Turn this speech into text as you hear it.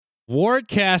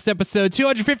Wardcast episode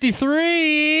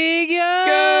 253. Go!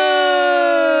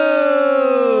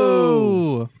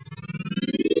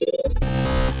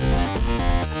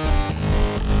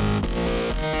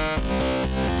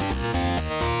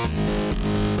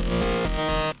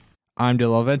 I'm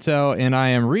DeLovento, and I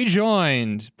am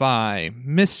rejoined by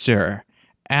Mr.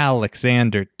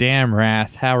 Alexander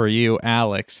Damrath. How are you,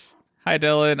 Alex? Hi,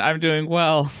 Dylan. I'm doing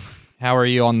well. How are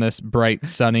you on this bright,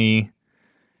 sunny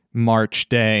March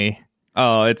day?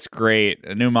 Oh, it's great.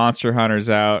 A new Monster Hunter's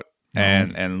out,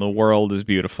 and the world is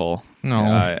beautiful.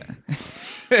 No.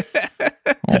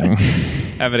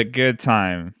 Having a good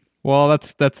time. Well,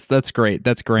 that's great.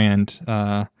 That's grand.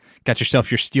 Got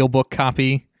yourself your Steelbook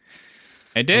copy.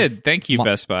 I did. Thank you,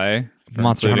 Best Buy.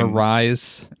 Monster Hunter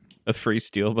Rise. A free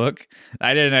Steelbook.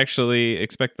 I didn't actually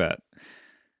expect that,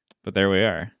 but there we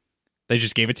are. They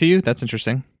just gave it to you? That's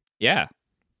interesting. Yeah.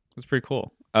 It's pretty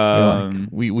cool.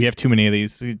 We have too many of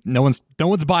these. No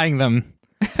one's buying them.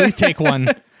 Please take one.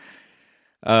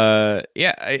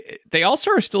 They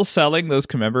also are still selling those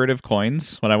commemorative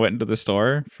coins when I went into the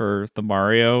store for the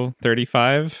Mario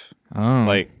 35. Oh.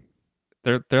 Like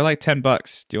they're like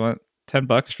 $10. Do you want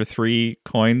 $10 for 3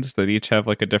 coins that each have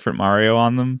like a different Mario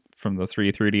on them from the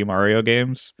 3 3D Mario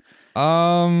games?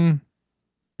 The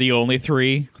only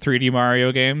 3 3D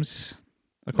Mario games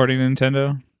according to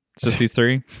Nintendo. It's just these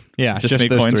 3. Yeah, just make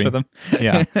those coins 3. for them.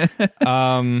 Yeah.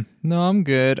 No, I'm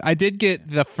good. I did get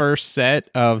the first set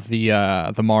of the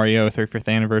Mario 35th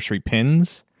anniversary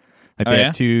pins. Like they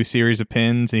have 2 series of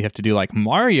pins, and you have to do like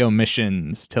Mario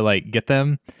missions to like get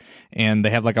them. And they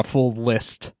have like a full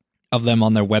list of them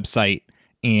on their website,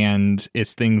 and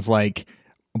it's things like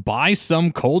buy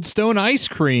some Cold Stone ice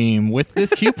cream with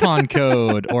this coupon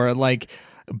code, or like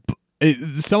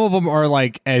some of them are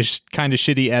like as kind of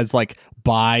shitty as like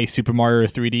buy Super Mario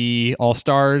 3D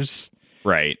All-Stars.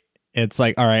 Right. It's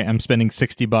like, all right, I'm spending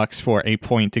 $60 for a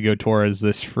point to go towards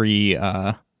this free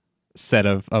set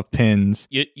of pins.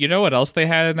 You know what else they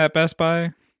had in that Best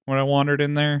Buy when I wandered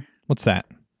in there? What's that?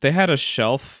 They had a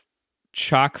shelf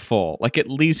chock full, like at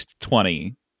least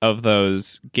 20 of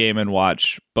those Game &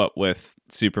 Watch, but with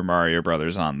Super Mario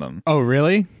Brothers on them. Oh,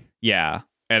 really? Yeah.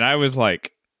 And I was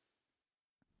like,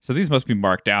 so these must be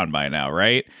marked down by now,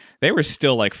 right? They were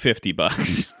still like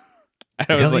 $50.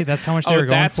 I was like, that's how much they were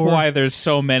going that's for? why there's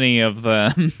so many of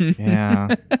them.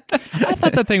 Yeah. I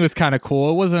thought that thing was kind of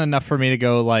cool. It wasn't enough for me to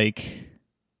go like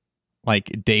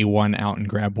day one out and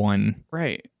grab one.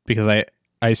 Right. Because I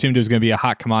assumed it was going to be a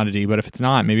hot commodity, but if it's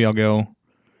not, maybe I'll go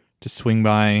just swing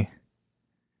by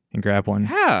and grab one.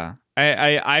 Yeah.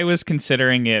 I was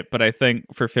considering it, but I think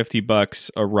for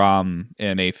 $50 a ROM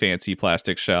in a fancy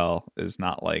plastic shell is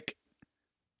not like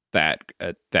that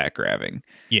grabbing.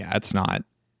 Yeah, it's not.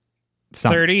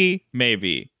 30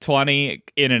 maybe, 20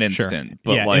 in an instant. Sure.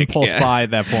 But yeah, like impulse buy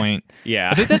at that point.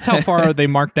 Yeah. I think that's how far they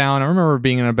marked down. I remember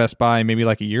being in a Best Buy maybe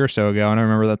like a year or so ago, and I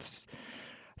remember I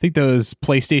think those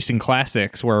PlayStation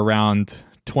Classics were around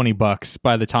 $20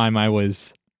 by the time I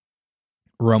was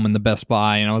roaming the Best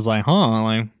Buy, and I was like,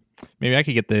 like maybe I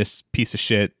could get this piece of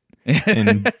shit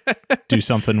and do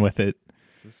something with it.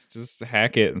 Just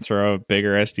hack it and throw a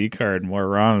bigger SD card and more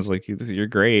ROMs. Like, you're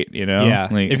great, you know? Yeah.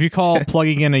 Like, if you call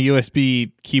plugging in a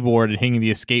USB keyboard and hitting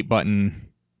the escape button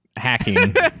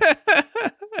hacking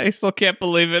I still can't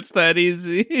believe it's that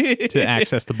easy to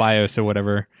access the BIOS or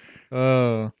whatever.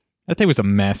 Oh, That thing was a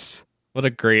mess. what a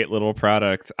great little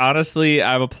product. Honestly,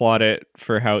 I applaud it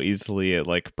for how easily it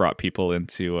like brought people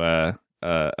into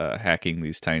hacking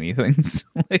these tiny things.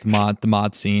 Like, The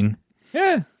mod scene.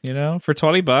 yeah, you know, for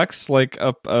 $20, like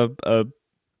a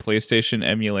PlayStation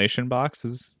emulation box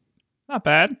is not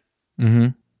bad. Mm-hmm.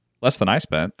 Less than I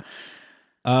spent.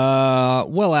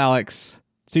 Well, Alex,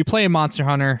 so you play Monster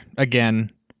Hunter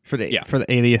again for the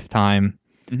 80th time,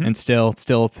 and still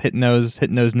hitting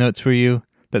those notes for you.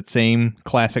 That same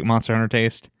classic Monster Hunter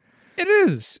taste. It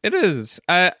is.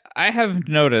 I have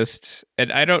noticed, and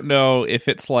I don't know if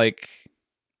it's like,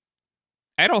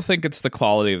 I don't think it's the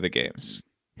quality of the games,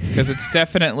 because it's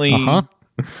definitely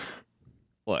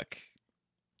look.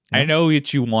 I know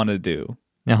what you want to do.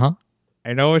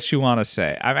 I know what you want to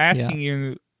say. I'm asking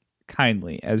you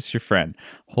kindly, as your friend,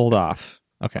 hold off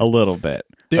a little bit.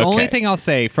 The only thing I'll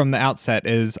say from the outset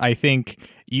is I think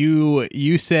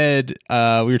you said we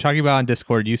were talking about on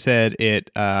Discord. You said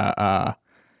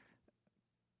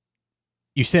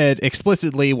you said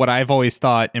explicitly what I've always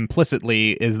thought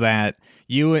implicitly is that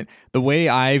the way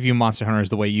I view Monster Hunter is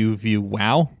the way you view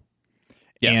WoW.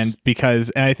 Yes. And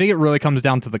I think it really comes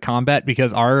down to the combat,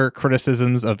 because our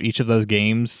criticisms of each of those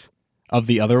games of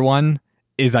the other one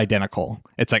is identical.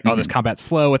 It's like, oh, this combat's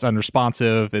slow, it's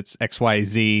unresponsive, it's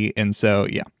XYZ, and so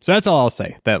yeah. So that's all I'll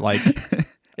say. That like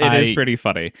it is pretty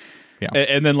funny. Yeah.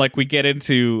 And then like we get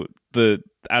into the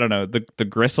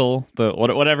gristle, the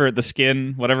whatever, the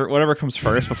skin, whatever comes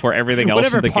first before everything else.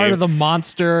 Whatever in the part game. of the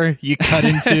monster you cut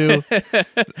into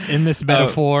in this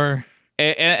metaphor.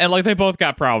 And like they both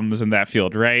got problems in that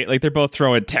field, right? Like they're both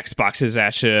throwing text boxes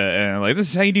at you, and like, this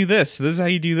is how you do this. This is how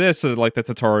you do this. And like the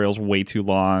tutorial's way too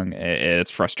long. And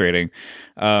it's frustrating.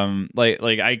 Like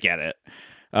I get it.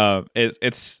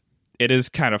 It is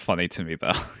kind of funny to me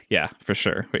though. Yeah, for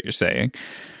sure. What you're saying.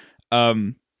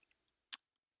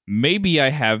 Maybe I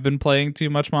have been playing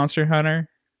too much Monster Hunter,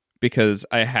 because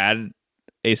I had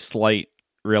a slight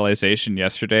realization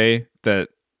yesterday that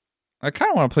I kind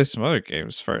of want to play some other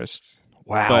games first.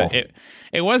 Wow. But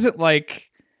it wasn't like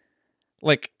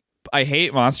I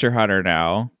hate Monster Hunter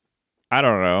now. I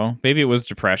don't know. Maybe it was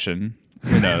depression.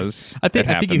 Who knows? I think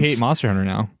you hate Monster Hunter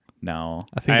now. No.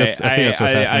 I think that's what's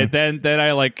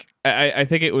happening. I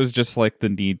think it was just like the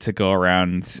need to go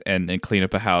around and clean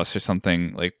up a house or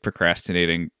something, like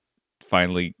procrastinating,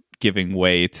 finally giving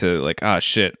way to like,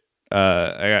 shit.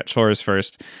 I got chores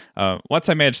first. Once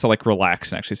I managed to like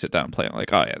relax and actually sit down and play, I'm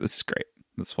like, oh yeah, this is great.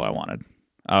 That's what I wanted.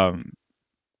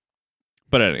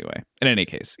 But anyway, in any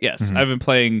case, yes, I've been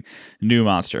playing new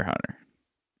Monster Hunter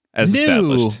as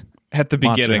established at the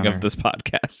beginning of this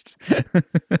podcast.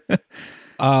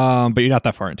 But you're not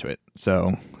that far into it,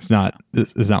 so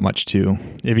there's not much to.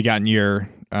 Have you gotten your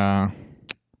Palamute?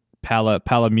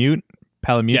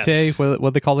 Yes.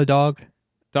 What they call the dog?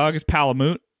 Dog is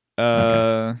Palamute.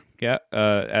 Okay. Yeah.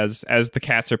 As the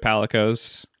cats are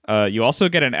Palicos. You also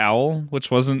get an owl,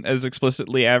 which wasn't as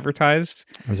explicitly advertised.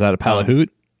 Is that a Palahoot?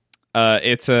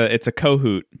 It's a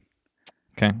Cohoot.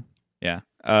 Okay. Yeah.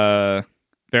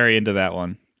 Very into that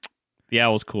one. The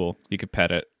owl's cool. You could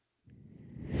pet it.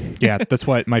 Yeah, that's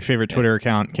what my favorite Twitter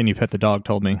account, Can You Pet the Dog,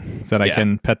 told me. Is that I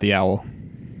can pet the owl.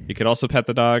 You could also pet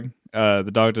the dog. The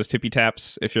dog does tippy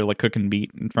taps if you're like cooking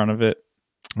meat in front of it.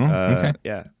 Oh, okay.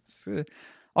 Yeah. It's,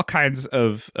 all kinds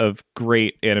of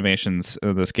great animations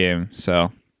in this game.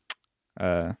 So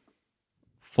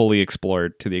fully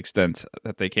explored to the extent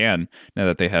that they can now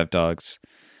that they have dogs.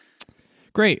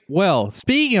 Great. Well,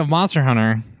 speaking of Monster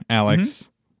Hunter, Alex,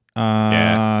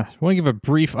 I want to give a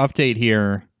brief update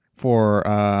here for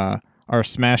our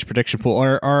Smash prediction pool,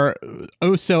 our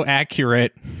oh so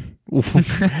accurate,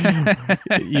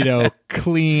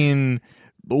 clean,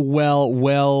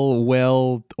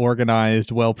 well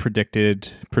organized, well predicted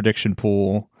prediction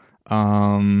pool.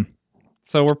 So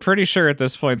we're pretty sure at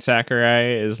this point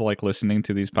Sakurai is like listening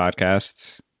to these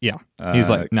podcasts. Yeah, he's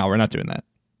like, no, we're not doing that.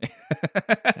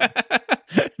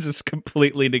 Just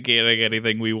completely negating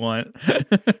anything we want.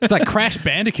 It's like Crash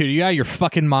Bandicoot. You out of your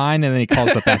fucking mind? And then he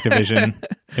calls up Activision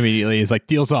immediately. He's like,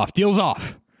 deals off.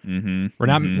 Mm-hmm.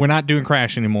 We're not doing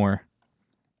Crash anymore.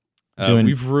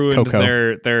 We've ruined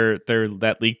Coco. their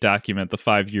that leaked document, the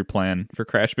 5-year plan for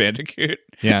Crash Bandicoot.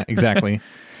 Yeah, exactly.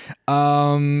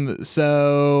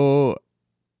 So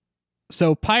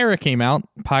Pyra came out.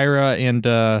 Pyra and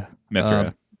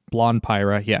Mythra. Blonde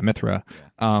Pyra. Yeah, Mythra.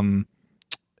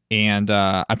 And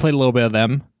I played a little bit of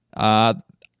them. I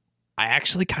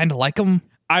actually kind of like them.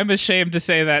 I'm ashamed to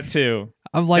say that too.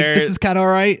 I'm like, this is kind of all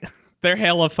right. They're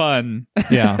hella fun.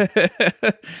 Yeah.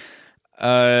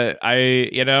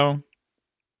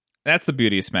 That's the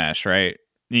beauty of Smash, right?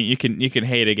 You can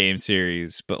hate a game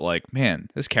series, but like, man,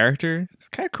 this character is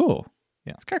kind of cool.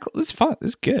 Yeah, it's kind of cool. This is fun.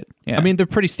 This is good. Yeah. I mean, they're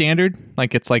pretty standard.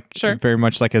 Like, it's like very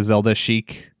much like a Zelda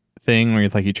chic thing where you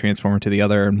transform into the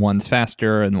other, and one's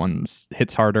faster and one's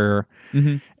hits harder.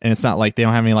 Mm-hmm. And it's not like they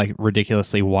don't have any like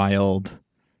ridiculously wild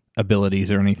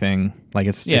abilities or anything. Like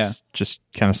it's just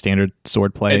kind of standard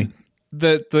sword play. And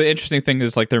the interesting thing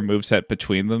is like their moveset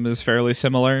between them is fairly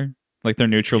similar. Like their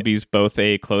neutral B is both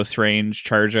a close range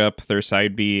charge up. Their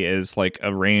side B is like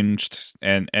a ranged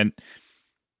and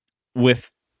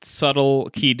with subtle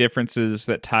key differences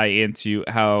that tie into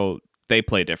how they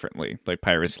play differently. Like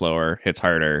Pyra's slower, hits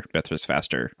harder, Mythra's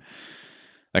faster,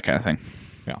 that kind of thing.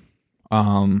 Yeah.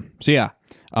 So yeah,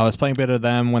 I was playing a bit of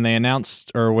them when they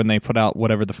announced or when they put out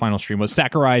whatever the final stream was.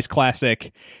 Sakurai's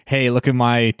classic. Hey, look at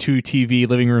my 2 TV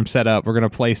living room setup. We're gonna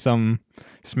play some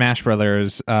Smash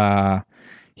Brothers. They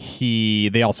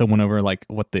also went over like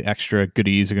what the extra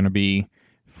goodies are going to be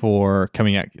for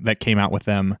coming out that came out with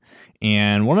them,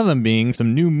 and one of them being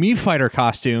some new Mii Fighter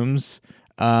costumes.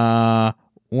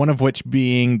 One of which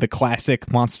being the classic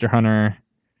Monster Hunter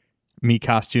Mii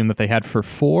costume that they had for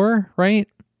 4, right?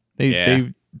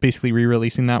 They basically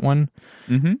re-releasing that one.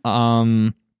 Mm-hmm.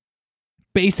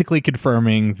 Basically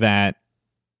confirming that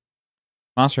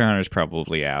Monster Hunter's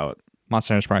probably out.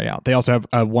 Monster Hunter's probably out. They also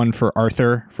have one for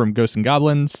Arthur from Ghosts and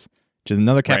Goblins, which is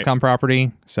another Capcom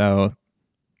property. So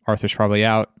Arthur's probably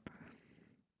out.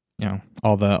 You know,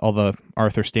 all the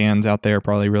Arthur stands out there are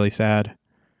probably really sad.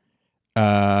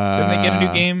 Didn't they get a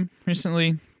new game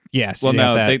recently? Yes. Well,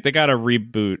 no, they got a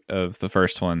reboot of the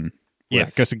first one. Yeah,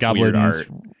 Ghosts of Goblins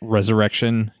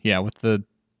Resurrection. Yeah, with the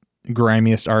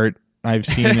grimiest art I've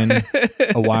seen in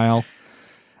a while.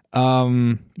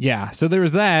 Yeah, so there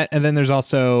was that, and then there's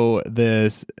also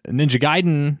this Ninja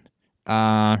Gaiden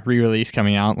re-release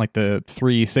coming out, like the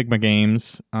 3 Sigma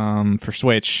games for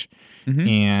Switch. Mm-hmm.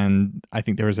 And I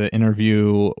think there was an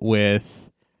interview with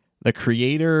the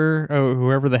creator, or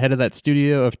whoever the head of that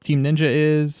studio of Team Ninja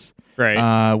is,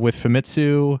 right? With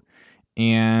Famitsu.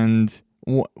 And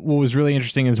what was really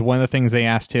interesting is one of the things they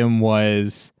asked him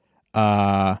was,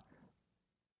 why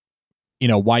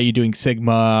are you doing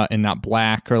Sigma and not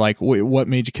Black, or like what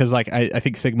made you? Because like I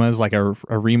think Sigma is like a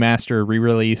remaster,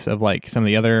 re-release of like some of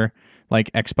the other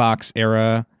like Xbox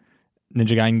era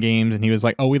Ninja Gaiden games, and he was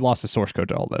like, "Oh, we lost the source code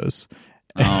to all those."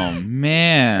 Oh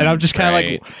man! And I'm just kind of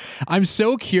like, I'm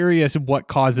so curious what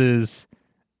causes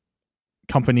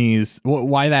companies,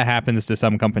 why that happens to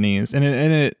some companies, and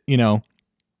it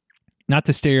not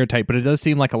to stereotype, but it does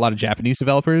seem like a lot of Japanese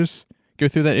developers go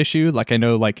through that issue. Like I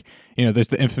know, like there's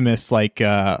the infamous like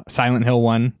Silent Hill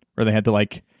one where they had to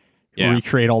like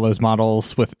recreate all those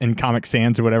models in Comic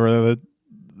Sans or whatever. The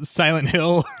Silent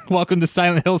Hill, welcome to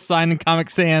Silent Hill sign in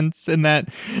Comic Sans in that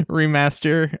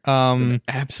remaster. An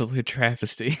absolute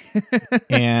travesty.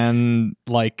 And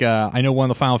like I know one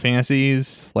of the Final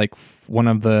Fantasies, like one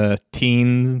of the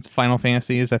teen Final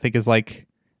Fantasies, I think is like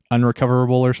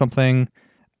unrecoverable or something.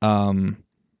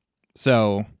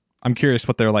 So I'm curious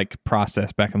what their like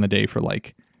process back in the day for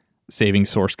like saving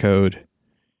source code.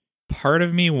 Part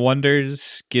of me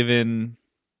wonders, given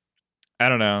I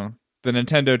don't know, the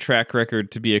Nintendo track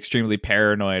record to be extremely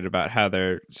paranoid about how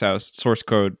their source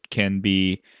code can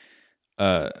be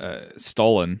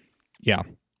stolen. Yeah.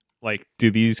 Like, do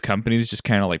these companies just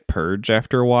kind of like purge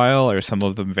after a while, or some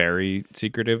of them very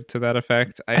secretive to that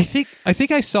effect? I think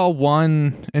I saw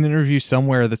an interview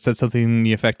somewhere that said something in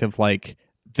the effect of like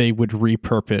they would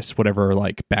repurpose whatever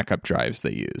like backup drives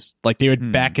they used. Like they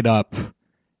would back it up,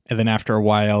 and then after a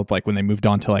while, like when they moved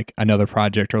on to like another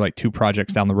project or like 2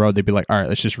 projects down the road, they'd be like, all right,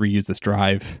 let's just reuse this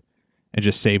drive and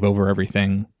just save over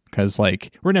everything. Because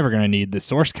like we're never going to need the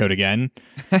source code again.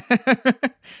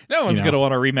 No one's going to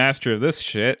want a remaster of this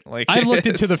shit. Like I've looked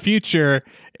into the future,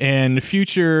 and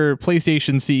future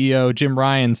PlayStation CEO Jim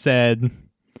Ryan said,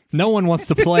 no one wants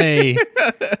to play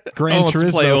Gran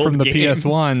Turismo from the games.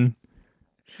 PS1.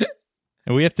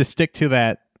 And we have to stick to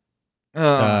that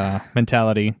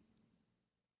mentality.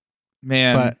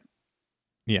 Man. But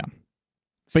yeah.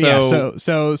 But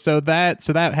so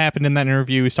that happened in that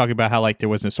interview. He's talking about how like there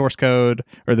was no source code,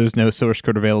 or there's no source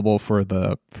code available for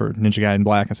Ninja Gaiden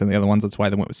Black and some of the other ones. That's why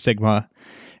they went with Sigma.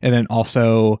 And then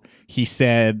also he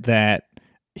said that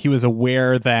he was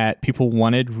aware that people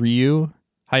wanted Ryu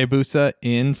Hayabusa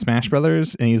in Smash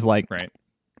Brothers, and he's like,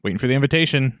 waiting for the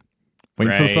invitation,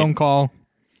 waiting for the phone call.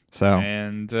 So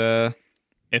and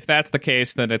if that's the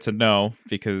case, then it's a no,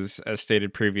 because as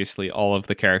stated previously, all of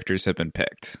the characters have been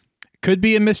picked. Could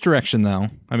be a misdirection, though.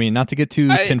 I mean, not to get too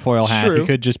tinfoil hat. True. It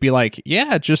could just be like,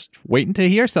 yeah, just waiting to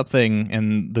hear something.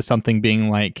 And the something being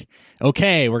like,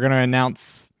 okay, we're going to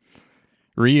announce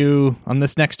Ryu on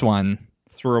this next one.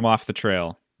 Threw him off the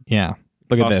trail. Yeah.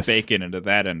 Look at this. Bacon into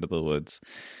that end of the woods.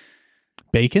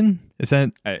 Bacon? Is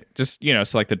that...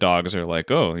 so like the dogs are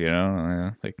like, oh,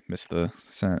 like miss the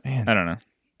scent. Man, I don't know.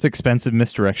 It's expensive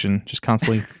misdirection. Just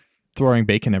constantly throwing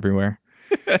bacon everywhere.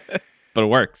 But it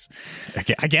works.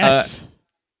 I guess.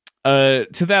 To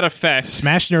that effect,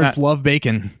 Smash nerds love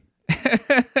bacon.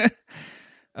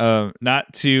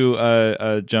 Not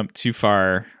to jump too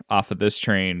far off of this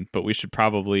train, but we should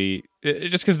probably,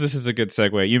 just because this is a good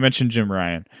segue. You mentioned Jim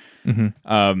Ryan,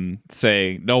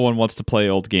 saying no one wants to play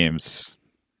old games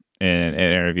in an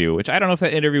interview. Which I don't know if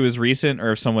that interview was recent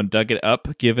or if someone dug it up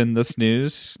given this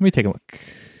news. Let me take a look.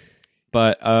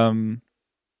 But some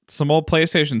old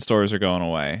PlayStation stores are going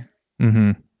away.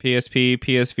 Mm-hmm. PSP,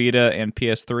 PS Vita, and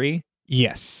PS3.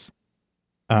 Yes.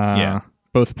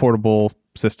 Both portable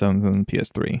systems and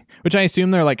PS3, which I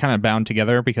assume they're like kind of bound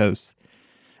together because,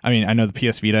 I mean, I know the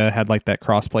PS Vita had like that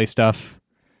crossplay stuff.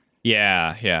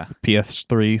 Yeah.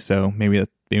 PS3, so maybe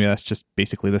that's just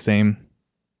basically the same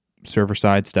server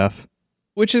side stuff.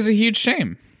 Which is a huge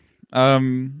shame.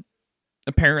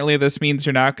 Apparently this means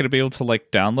you're not going to be able to like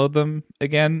download them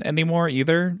again anymore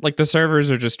either. Like the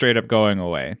servers are just straight up going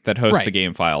away that host the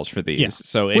game files for these. Yeah.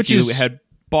 So if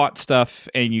bought stuff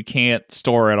and you can't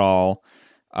store it all,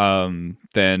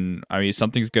 then I mean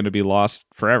something's going to be lost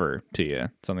forever to you.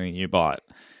 Something that you bought.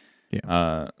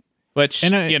 Yeah. Which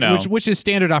which is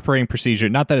standard operating procedure.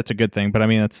 Not that it's a good thing, but I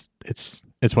mean it's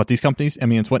what these companies. I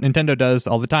mean, it's what Nintendo does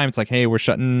all the time. It's like, hey, we're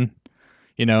shutting,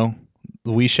 the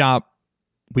Wii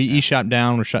eShop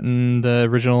down. We're shutting the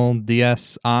original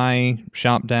DSi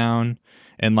shop down,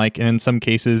 and in some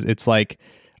cases, it's like,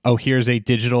 oh, here's an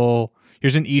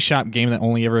eShop game that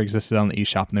only ever existed on the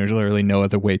eShop, and there's literally no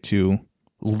other way to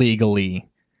legally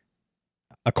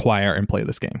acquire and play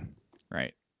this game.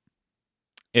 Right.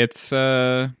 It's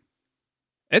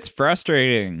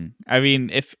frustrating. I mean,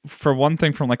 if for one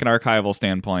thing, from an archival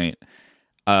standpoint,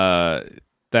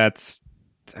 that's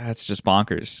just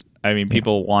bonkers. I mean,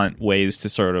 people want ways to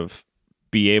sort of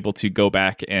be able to go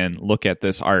back and look at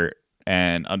this art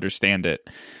and understand it.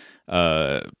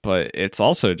 But it's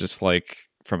also just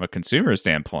from a consumer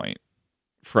standpoint,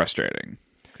 frustrating.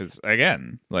 Because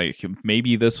again,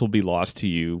 maybe this will be lost to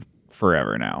you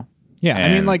forever now. Yeah, I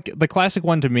mean, the classic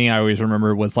one to me, I always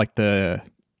remember was the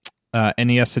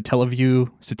NES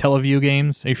Satellaview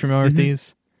games. Are you familiar with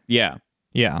these? Yeah.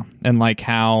 Yeah. And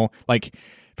how,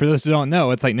 for those who don't know,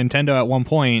 it's Nintendo at one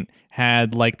point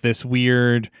had this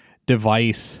weird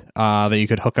device that you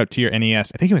could hook up to your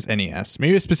NES. I think it was NES.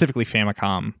 Maybe it was specifically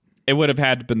Famicom. It would have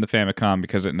had to been the Famicom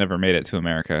because it never made it to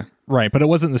America. Right, but it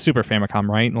wasn't the Super Famicom,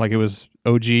 right? It was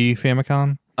OG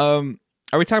Famicom? Are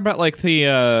we talking about if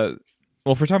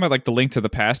we're talking about the Link to the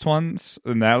Past ones,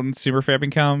 and that one's Super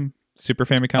Famicom for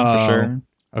sure.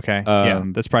 Okay, yeah,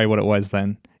 that's probably what it was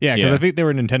then. Yeah, because I think they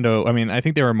were Nintendo. I mean, I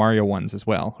think they were Mario ones as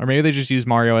well, or maybe they just used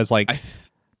Mario as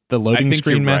the loading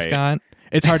screen mascot. Right.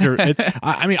 It's hard to.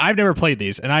 I mean, I've never played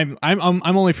these, and I'm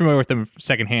only familiar with them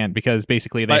secondhand because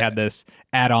basically they had this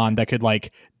add-on that could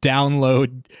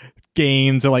download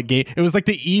games or it was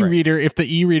the e-reader if the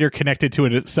e-reader connected to a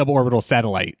suborbital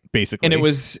satellite, basically, and it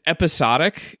was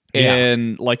episodic. Yeah.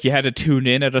 And you had to tune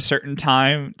in at a certain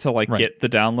time to get the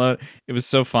download. It was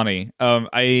so funny.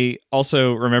 I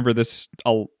also remember this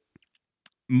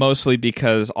mostly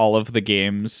because all of the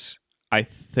games, I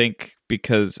think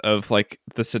because of the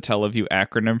Satellaview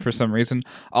acronym for some reason,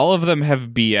 all of them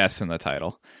have BS in the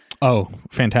title. Oh,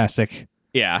 fantastic.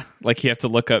 Yeah, you have to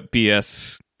look up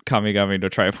BS Kamigami to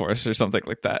Triforce or something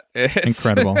like that. It's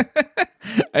incredible.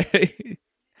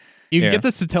 You can get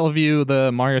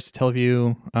the Mario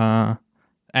Satellaview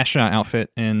astronaut outfit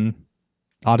in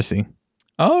Odyssey.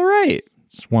 Oh, right.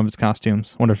 It's one of its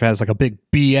costumes. Wonder if it has a big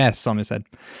BS on his head.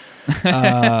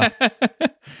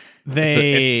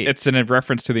 It's in a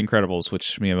reference to The Incredibles,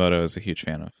 which Miyamoto is a huge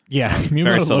fan of. Yeah,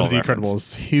 Miyamoto loves The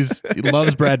Incredibles. He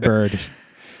loves Brad Bird.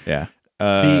 Yeah.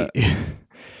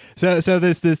 So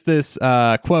this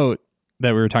quote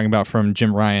that we were talking about from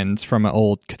Jim Ryan's from an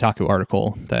old Kotaku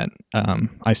article that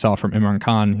I saw from Imran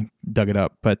Khan, dug it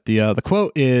up. But the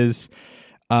quote is,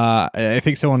 I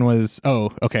think someone was, so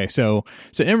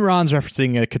Imran's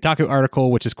referencing a Kotaku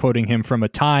article, which is quoting him from a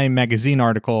Time magazine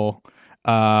article,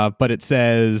 but it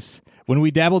says, when we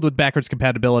dabbled with backwards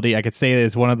compatibility, I could say it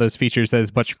is one of those features that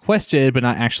is much requested, but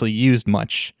not actually used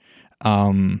much.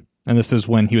 And this is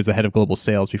when he was the head of global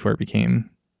sales before he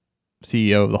became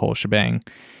CEO of the whole shebang.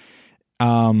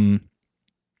 And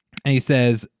he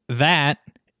says that,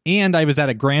 and I was at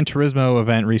a Gran Turismo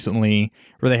event recently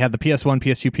where they had the PS1,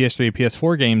 PS2, PS3,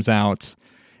 PS4 games out,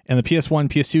 and the PS1,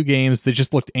 PS2 games, they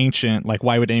just looked ancient.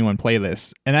 Why would anyone play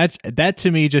this? And that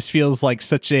to me just feels like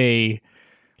such a,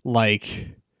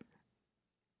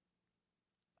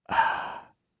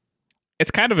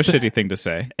 it's kind of a shitty thing to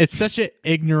say. It's such an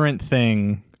ignorant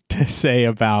thing to say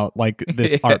about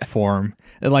this art form.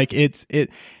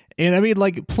 And I mean,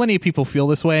 plenty of people feel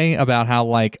this way about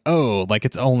how,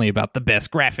 it's only about the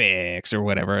best graphics or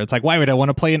whatever. It's why would I want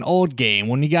to play an old game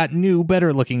when you got new,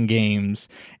 better looking games?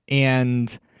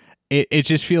 And it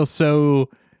just feels so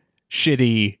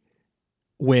shitty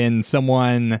when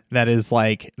someone that is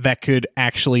that could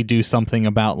actually do something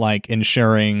about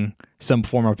ensuring some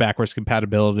form of backwards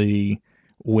compatibility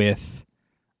with,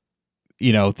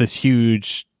 this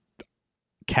huge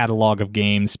catalog of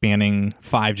games spanning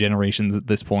 5 generations at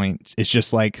this point. It's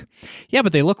just yeah,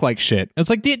 but they look like shit. It's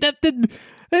that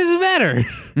doesn't matter.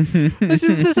 This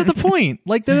is the point.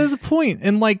 That is a point.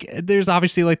 And there's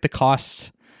obviously the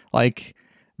cost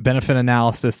benefit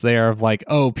analysis there of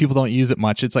oh, people don't use it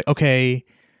much. It's okay,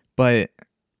 but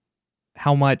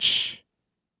how much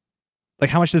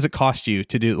does it cost you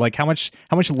to do? How much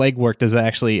legwork does it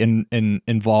actually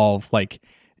involve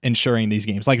ensuring these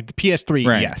games. Like the PS3,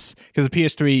 Right. yes, because the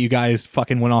PS3, you guys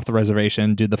fucking went off the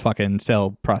reservation, did the fucking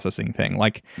cell processing thing.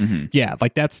 Like, yeah,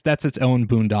 like that's its own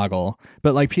boondoggle.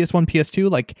 But like PS1,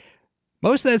 PS2, like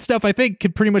most of that stuff, I think,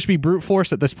 could pretty much be brute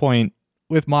force at this point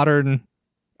with modern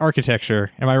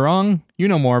architecture. Am I wrong? You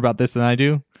know more about this than I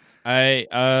do.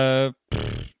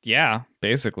 Yeah,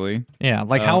 basically. Yeah,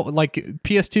 like how like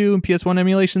PS2 and PS1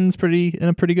 emulation's in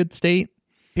a pretty good state.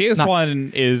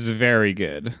 PS1 is very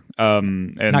good.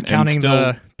 And not counting and still,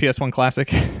 the PS1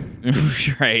 Classic.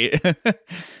 right.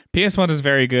 PS1 is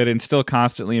very good and still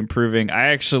constantly improving. I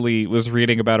actually was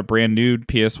reading about a brand new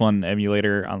PS1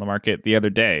 emulator on the market the other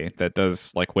day that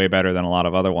does like way better than a lot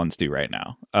of other ones do right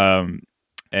now.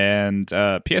 And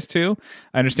PS2,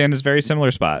 I understand, is very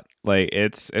similar spot. Like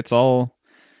it's all,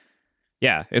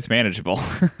 yeah, it's manageable.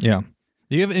 Yeah.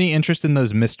 Do you have any interest in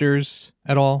those Misters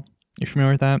at all? You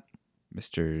familiar with that?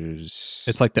 Misters.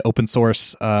 It's like the open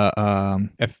source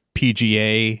FPGA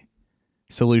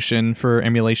solution for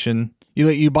emulation.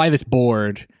 You buy this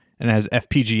board and it has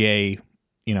FPGA,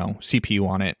 CPU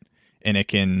on it, and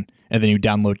then you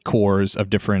download cores of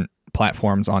different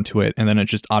platforms onto it, and then it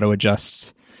just auto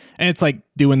adjusts. And it's like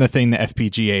doing the thing that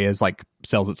FPGA is like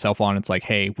sells itself on. It's like,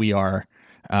 hey, we are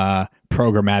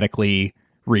programmatically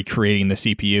recreating the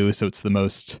CPU, so it's the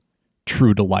most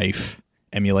true to life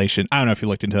emulation. I don't know if you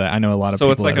looked into that. I know a lot of people.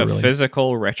 So it's like a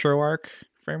physical RetroArch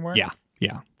framework? Yeah.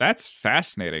 That's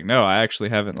fascinating. No, I actually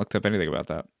haven't looked up anything about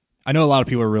that. I know a lot of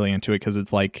people are really into it because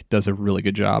it's like does a really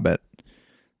good job at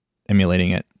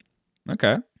emulating it.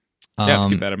 Okay. Yeah, have to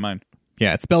keep that in mind.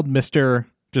 Yeah, it's spelled Mr.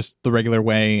 just the regular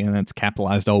way, and it's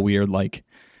capitalized all weird, like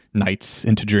nights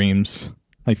into dreams.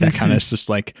 Like that kind of is just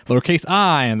like lowercase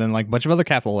I and then like a bunch of other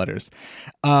capital letters.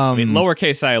 I mean,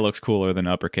 lowercase I looks cooler than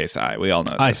uppercase I. We all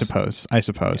know this. I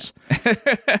suppose.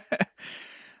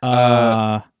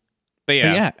 Yeah. But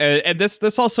yeah. And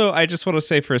this also, I just want to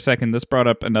say for a second, this brought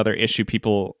up another issue.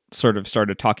 People sort of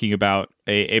started talking about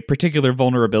a particular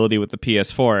vulnerability with the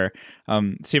PS4.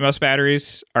 CMOS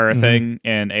batteries are a thing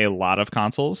in a lot of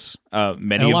consoles.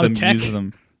 Many of them use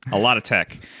them. A lot of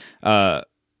tech.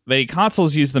 Many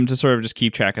consoles use them to sort of just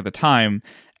keep track of the time.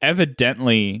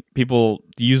 Evidently, people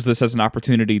use this as an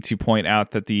opportunity to point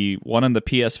out that the one on the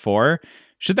PS4,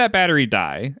 should that battery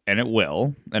die, and it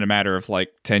will in a matter of like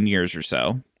 10 years or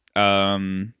so,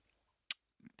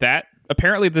 that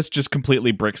apparently this just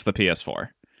completely bricks the PS4.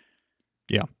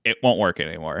 Yeah. It won't work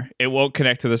anymore. It won't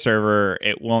connect to the server.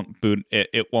 It won't boot.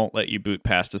 It won't let you boot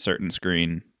past a certain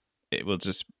screen. It will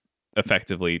just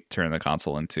effectively turn the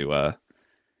console into a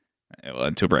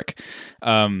brick.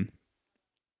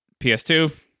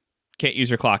 PS2 can't use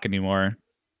your clock anymore.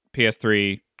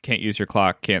 PS3 can't use your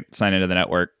clock. Can't sign into the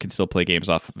network. Can still play games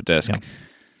off of a disc. Yeah.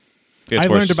 I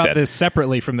learned about this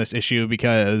separately from this issue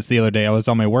because the other day I was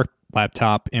on my work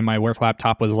laptop, and my work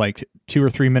laptop was like 2 or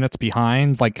 3 minutes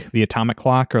behind like the atomic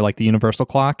clock or like the universal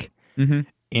clock. Mm-hmm.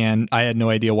 And I had no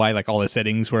idea why like all the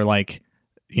settings were like,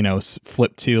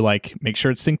 flipped to like make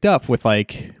sure it's synced up with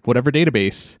like whatever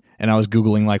database. And I was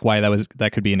Googling like why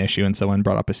that could be an issue. And someone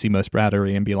brought up a CMOS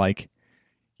battery and be like,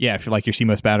 yeah, if like your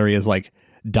CMOS battery is like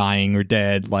dying or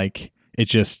dead, like it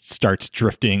just starts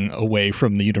drifting away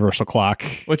from the universal clock,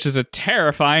 which is a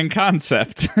terrifying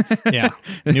concept. Yeah,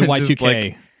 new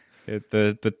Y2K.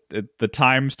 The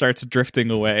time starts drifting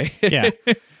away. Yeah,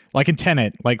 like in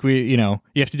Tenet, like you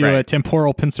have to do a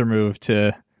temporal pincer move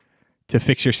to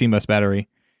fix your CMOS battery.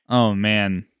 Oh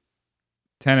man,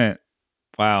 Tenet!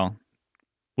 Wow,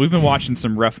 we've been watching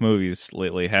some rough movies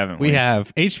lately, haven't we? We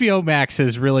have. HBO Max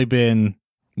has really been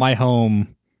my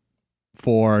home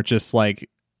for just like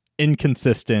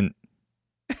inconsistent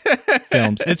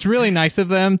films. It's really nice of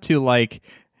them to like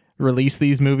release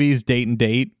these movies date and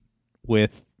date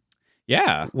with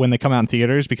when they come out in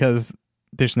theaters, because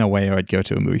there's no way I would go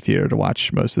to a movie theater to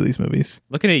watch most of these movies.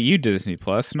 Looking at you, Disney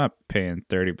Plus. I'm not paying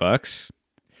 $30.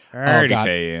 I already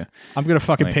pay you. I'm gonna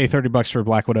fucking pay $30 for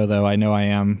Black Widow, though. I know I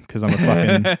am, because I'm a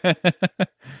fucking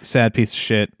sad piece of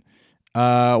shit.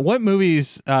 What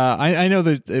movies? I know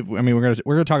that. I mean, we're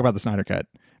gonna talk about the Snyder Cut,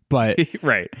 but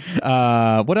right.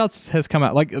 What else has come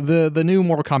out? Like the new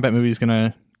Mortal Kombat movie is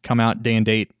gonna come out day and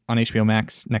date on HBO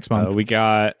Max next month. We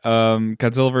got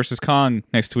Godzilla vs. Kong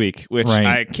next week, which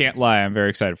I can't lie, I'm very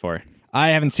excited for.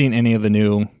 I haven't seen any of the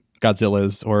new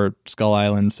Godzillas or Skull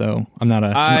Island, so I'm not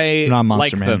a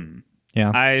monster man. Them.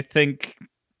 Yeah, I think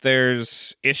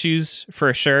there's issues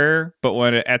for sure, but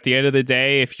at the end of the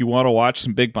day, if you want to watch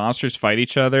some big monsters fight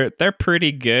each other, they're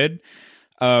pretty good.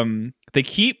 They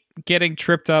keep getting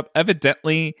tripped up.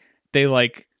 Evidently, they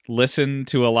like listen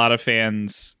to a lot of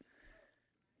fans.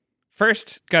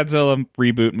 First Godzilla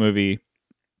reboot movie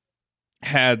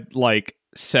had like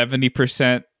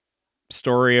 70%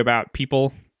 story about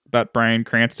people, about Bryan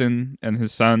Cranston and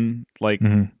his son, like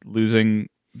losing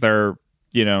their,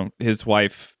 his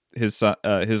wife, his son,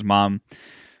 his mom,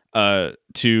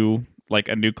 to like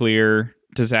a nuclear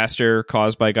disaster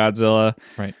caused by Godzilla,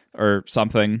 right, or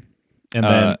something. And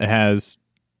then it has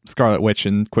Scarlet Witch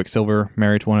and Quicksilver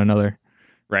married to one another,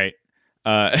 right?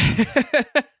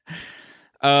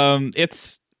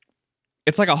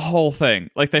 It's like a whole thing.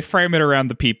 Like, they frame it around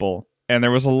the people, and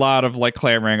there was a lot of like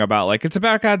clamoring about like, it's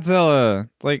about Godzilla,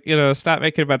 like, stop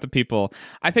making it about the people.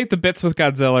 I think the bits with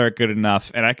Godzilla are good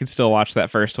enough, and I can still watch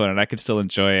that first one and I can still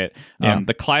enjoy it.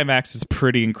 The climax is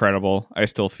pretty incredible, I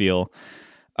still feel.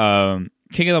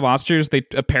 King of the Monsters, they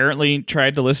apparently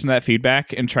tried to listen to that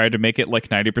feedback and tried to make it like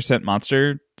 90%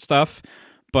 monster stuff,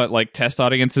 but like test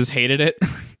audiences hated it.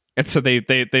 And so they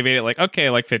made it like, okay,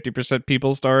 like 50%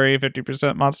 people story,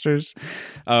 50% monsters.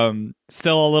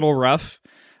 Still a little rough.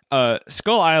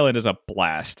 Skull Island is a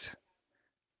blast.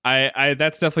 I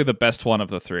that's definitely the best one of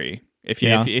the three. If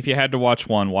you had to watch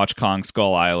one, watch Kong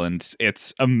Skull Island.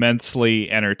 It's immensely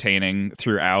entertaining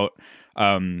throughout.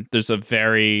 There's a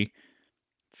very,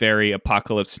 very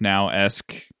Apocalypse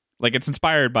Now-esque, like, it's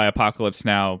inspired by Apocalypse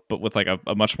Now, but with like a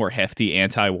much more hefty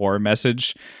anti-war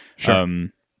message. Sure.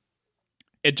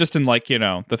 It just in like,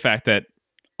 the fact that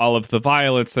all of the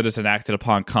violence that is enacted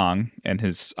upon Kong and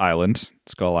his island,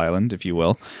 Skull Island, if you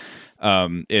will,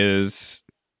 is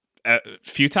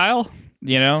futile.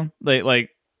 Like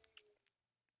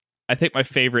I think my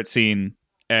favorite scene,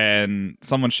 and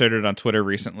someone shared it on Twitter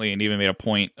recently and even made a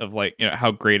point of like,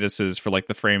 how great this is for like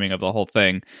the framing of the whole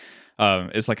thing,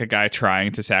 is like a guy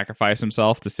trying to sacrifice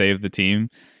himself to save the team.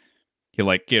 He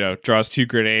like, draws 2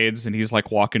 grenades and he's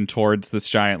like walking towards this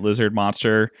giant lizard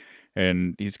monster,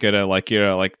 and he's gonna like,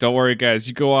 don't worry guys,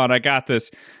 you go on, I got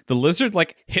this. The lizard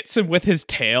like hits him with his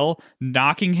tail,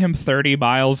 knocking him 30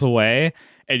 miles away,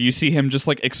 and you see him just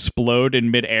like explode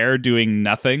in midair doing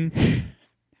nothing.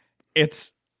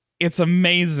 It's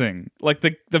amazing. Like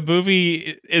the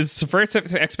movie is subverts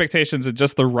expectations in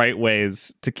just the right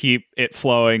ways to keep it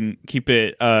flowing, keep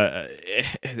it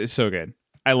it's so good.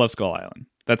 I love Skull Island.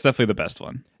 That's definitely the best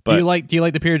one. But do you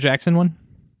like the Peter Jackson one?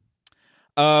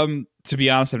 To be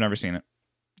honest, I've never seen it.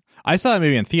 I saw that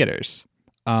movie in theaters.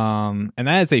 And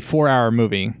that is a 4-hour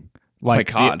movie.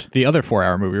 Like, oh my God. The other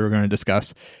 4-hour movie we're going to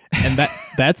discuss. And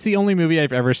that's the only movie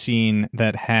I've ever seen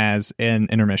that has an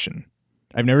intermission.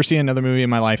 I've never seen another movie in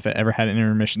my life that ever had an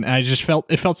intermission. And I just felt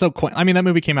so I mean, that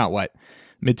movie came out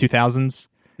mid 2000s.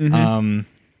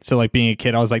 So like being a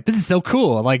kid, I was like, this is so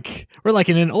cool. Like, we're like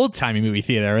in an old timey movie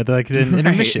theater with like an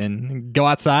intermission. Go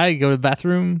outside, go to the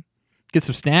bathroom, get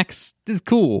some snacks. This is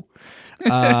cool.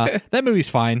 That movie's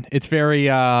fine. It's very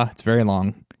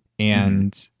long,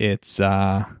 and it's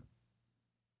I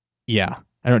don't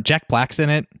know, Jack Black's in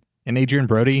it and Adrian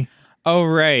Brody. Oh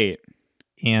right.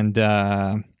 And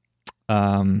Andy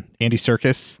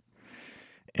Serkis.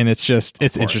 And it's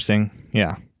interesting.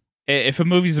 Yeah. If a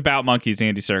movie's about monkeys,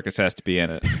 Andy Serkis has to be in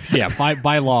it. Yeah,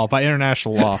 by law, by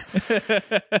international law.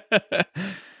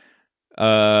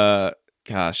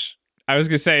 Gosh. I was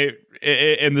going to say,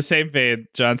 in the same vein,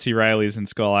 John C. Reilly's in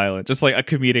Skull Island. Just like a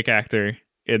comedic actor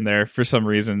in there for some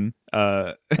reason.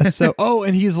 So,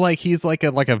 and he's like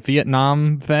a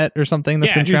Vietnam vet or something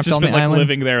that's been trapped on the island.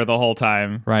 Living there the whole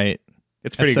time. Right.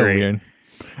 It's pretty great. Weird.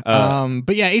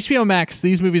 But yeah, HBO Max,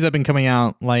 these movies have been coming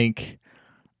out like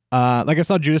I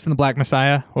saw Judas and the Black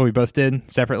Messiah, what we both did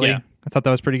separately. Yeah. I thought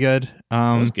that was pretty good.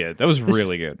 That was good. That was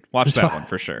really good. Watch that one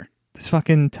for sure. This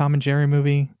fucking Tom and Jerry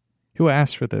movie. Who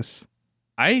asked for this?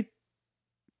 I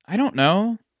don't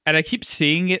know. And I keep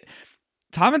seeing it.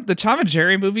 The Tom and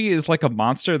Jerry movie is like a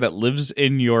monster that lives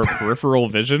in your peripheral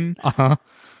vision. Uh-huh.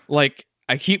 Like,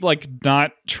 I keep like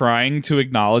not trying to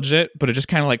acknowledge it, but it just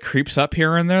kind of like creeps up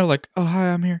here and there. Like, oh, hi,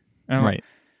 I'm here. And right.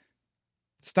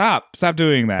 Stop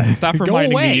doing that. Stop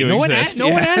reminding me you exist. No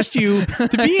one asked you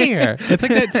to be here. It's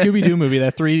like that Scooby-Doo movie,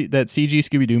 that CG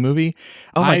Scooby-Doo movie.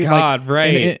 Oh my God,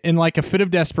 right. In like a fit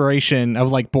of desperation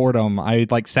of like boredom, I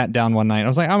like sat down one night. I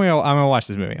was like, I'm gonna watch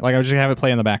this movie. Like, I was just gonna have it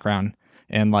play in the background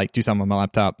and like do something on my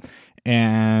laptop.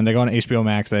 And I go on HBO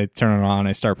Max, I turn it on,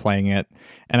 I start playing it,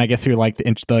 and I get through like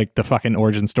the fucking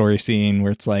origin story scene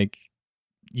where it's like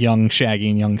young Shaggy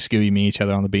and young Scooby meet each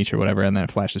other on the beach or whatever, and then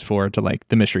it flashes forward to like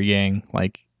the mystery gang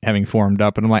like having formed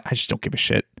up, and I'm like, I just don't give a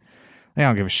shit. I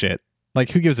don't give a shit. Like,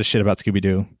 who gives a shit about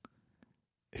Scooby-Doo?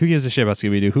 Who gives a shit about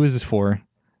Scooby-Doo? Who is this for?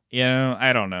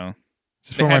 I don't know. Is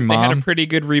this for my mom? They had a pretty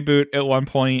good reboot at one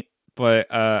point,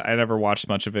 but I never watched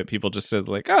much of it. People just said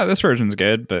like, oh, this version's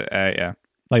good, but yeah.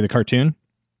 Like the cartoon?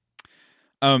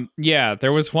 Yeah,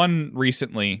 there was one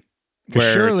recently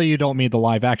Surely you don't mean the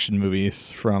live action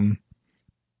movies from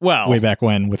way back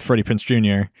when with Freddie Prinze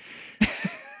Jr.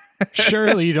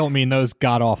 Surely you don't mean those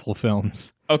god-awful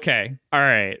films. Okay, all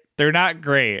right. They're not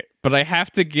great, but I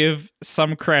have to give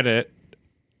some credit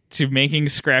to making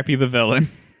Scrappy the villain.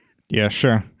 Yeah,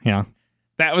 sure. Yeah.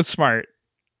 That was smart.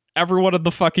 Everyone in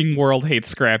the fucking world hates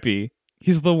Scrappy.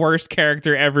 He's the worst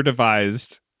character ever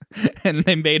devised. And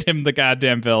they made him the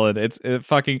goddamn villain.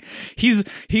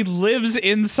 He lives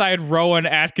inside Rowan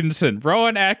Atkinson.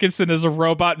 Rowan Atkinson is a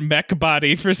robot mech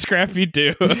body for Scrappy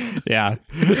Doo. Yeah.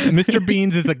 Mr.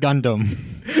 Beans is a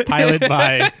Gundam piloted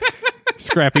by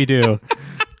Scrappy Doo.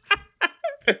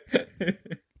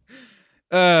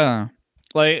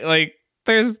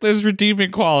 There's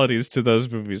redeeming qualities to those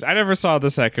movies. I never saw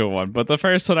the second one, but the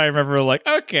first one I remember like,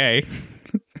 okay.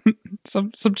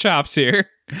 some chops here.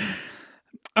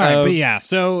 All right, but yeah,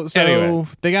 so anyway.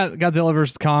 They got Godzilla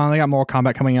vs. Kong. They got Mortal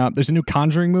Kombat coming up. There's a new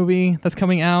Conjuring movie that's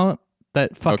coming out.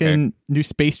 That fucking new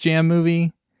Space Jam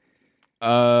movie.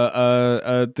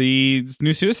 The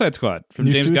new Suicide Squad from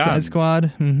James Gunn. Suicide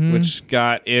Squad, which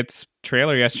got its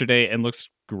trailer yesterday and looks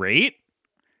great.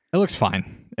 It looks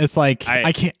fine. It's like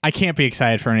I can't be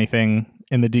excited for anything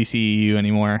in the DCEU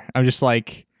anymore. I'm just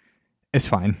like, it's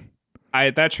fine.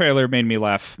 That trailer made me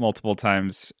laugh multiple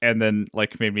times and then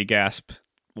like made me gasp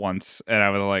once, and I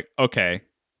was like, okay,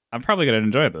 I'm probably gonna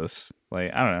enjoy this.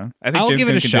 Like, I don't know. I think I'll give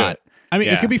it a shot. I mean,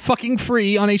 it's gonna be fucking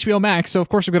free on HBO Max, so of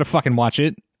course I'm gonna fucking watch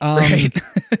it. Right.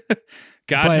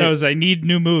 God knows I need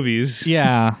new movies.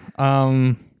 Yeah.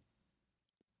 But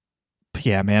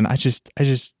yeah, man, I just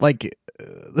like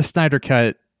the Snyder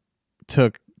Cut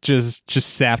just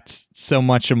sapped so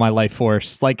much of my life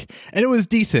force. Like, and it was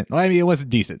decent. I mean, it wasn't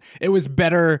decent. It was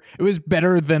better. It was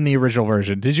better than the original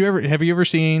version. Have you ever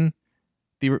seen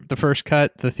the first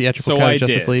cut, the theatrical cut of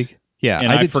Justice League? Yeah,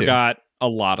 and I forgot a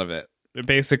lot of it.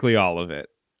 Basically all of it.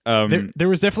 There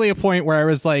was definitely a point where I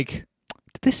was like,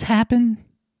 did this happen?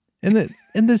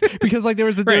 In this because like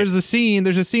there's a scene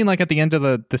like at the end of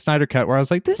the Snyder Cut where I was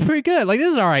like, this is pretty good. Like,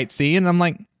 this is all right scene. And I'm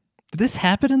like, did this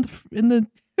happen in the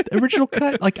original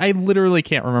cut? Like, I literally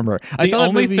can't remember. The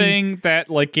only thing that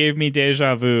like gave me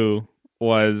deja vu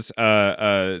was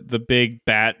the big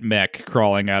bat mech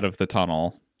crawling out of the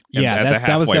tunnel. Yeah,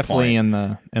 that was definitely in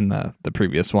the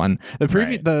previous one. All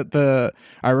right,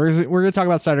 we're gonna talk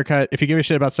about Snyder Cut. If you give a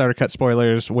shit about Snyder Cut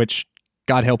spoilers, which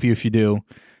God help you if you do,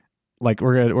 like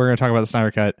we're gonna talk about the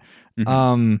Snyder Cut.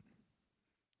 Mm-hmm.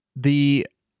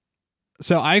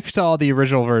 So I saw the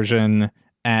original version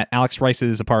at Alex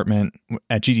Rice's apartment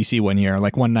at GDC one year.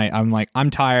 Like, one night, I'm like, I'm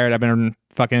tired. I've been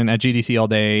fucking at GDC all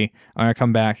day. I'm gonna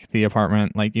come back to the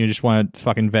apartment. Like, you just want to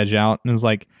fucking veg out. And it was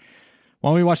like, why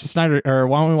don't we watch why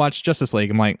don't we watch Justice League?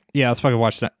 I'm like, yeah, let's fucking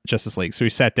watch Justice League. So we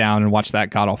sat down and watched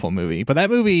that god awful movie. But that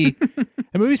movie,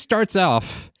 the movie starts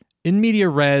off in media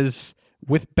res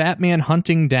with Batman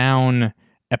hunting down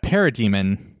a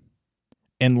parademon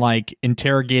and like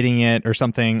interrogating it or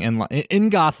something, and in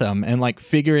Gotham, and like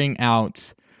figuring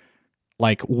out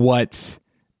like what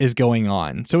is going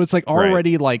on. So it's like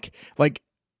already like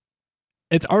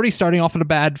it's already starting off on a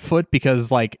bad foot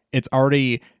because like it's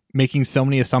already making so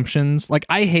many assumptions. Like,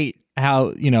 I hate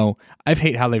how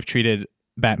they've treated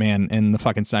Batman in the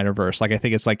fucking Snyderverse. Like, I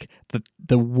think it's like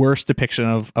the worst depiction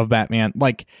of Batman,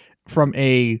 like from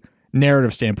a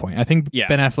narrative standpoint. I think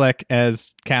Ben Affleck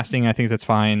as casting, I think that's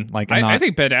fine. Like, I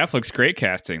think Ben Affleck's great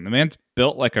casting. The man's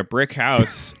built like a brick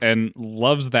house and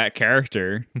loves that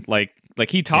character. Like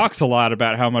he talks a lot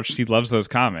about how much he loves those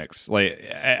comics. Like,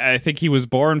 I think he was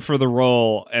born for the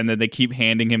role, and then they keep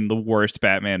handing him the worst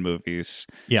Batman movies.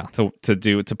 Yeah, to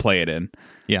play it in.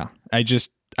 Yeah, I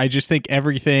just think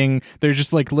everything, there's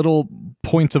just like little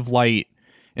points of light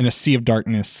in a sea of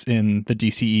darkness in the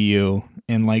DCEU,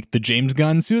 and like the James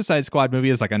Gunn Suicide Squad movie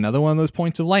is like another one of those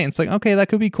points of light. And it's like, okay, that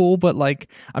could be cool, but like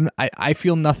I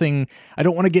feel nothing. I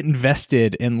don't want to get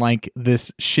invested in like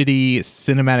this shitty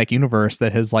cinematic universe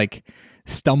that has like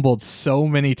stumbled so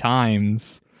many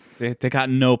times. They got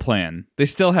no plan. They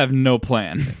still have no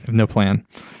plan. No plan.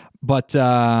 But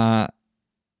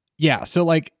yeah, so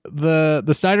like the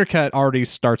Snyder Cut already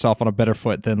starts off on a better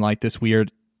foot than like this weird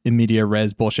in media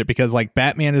res bullshit, because like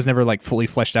Batman is never like fully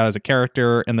fleshed out as a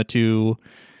character in the two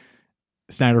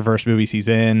Snyderverse movies he's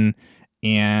in.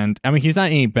 And I mean, he's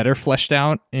not any better fleshed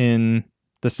out in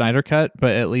the Snyder Cut,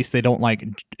 but at least they don't like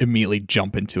immediately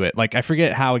jump into it. Like, I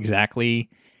forget how exactly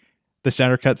the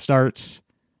Snyder Cut starts,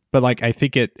 but like I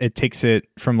think it takes it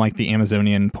from like the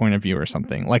Amazonian point of view or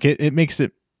something. Like it makes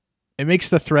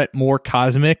the threat more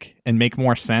cosmic and make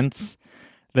more sense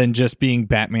than just being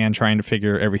Batman trying to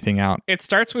figure everything out. It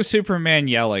starts with Superman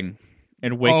yelling.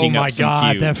 and waking up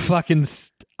some cubes. That fucking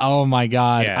oh my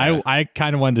god. Yeah. I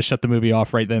kind of wanted to shut the movie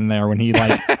off right then and there when he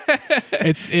like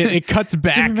it cuts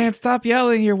back. Superman, stop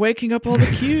yelling, you're waking up all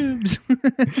the cubes.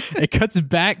 It cuts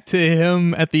back to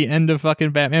him at the end of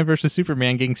fucking Batman versus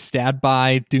Superman getting stabbed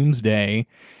by Doomsday,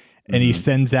 and he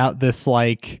sends out this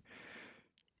like,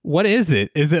 what is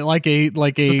it? Is it like a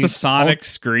Just a sonic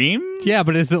scream? Yeah,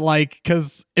 but is it like,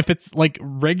 because if it's like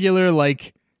regular,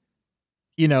 like,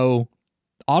 you know,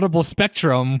 audible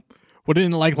spectrum,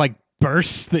 wouldn't it like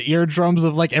burst the eardrums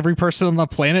of like every person on the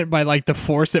planet by like the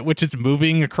force at which it's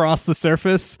moving across the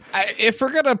surface? If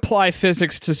we're gonna apply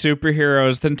physics to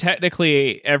superheroes, then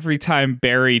technically every time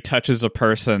Barry touches a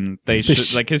person, they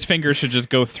should like his fingers should just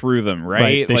go through them,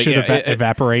 right? They like, should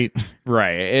evaporate.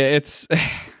 Right. It's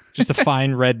just a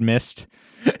fine red mist.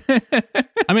 I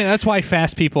mean, that's why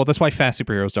fast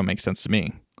superheroes don't make sense to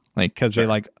me. Like, because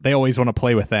they always want to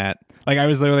play with that. Like, I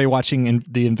was literally watching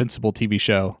the Invincible TV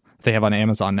show they have on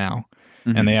Amazon now,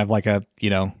 and they have like a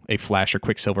Flash or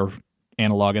Quicksilver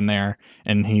analog in there,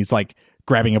 and he's like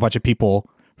grabbing a bunch of people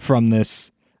from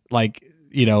this like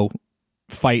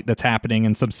fight that's happening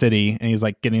in some city, and he's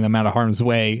like getting them out of harm's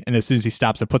way, and as soon as he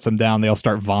stops and puts them down, they all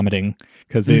start vomiting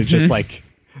because they just like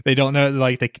they don't know,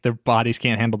 like their bodies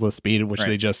can't handle the speed at which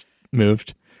they just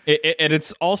moved. And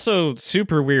it's also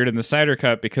super weird in the Snyder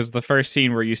Cut because the first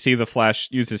scene where you see the Flash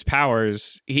use his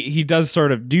powers, he does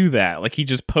sort of do that. Like, he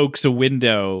just pokes a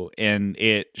window and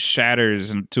it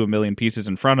shatters into a million pieces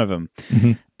in front of him.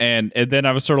 Mm-hmm. And then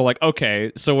I was sort of like,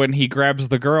 okay, so when he grabs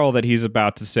the girl that he's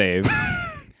about to save,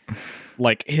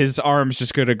 like, his arm's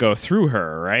just going to go through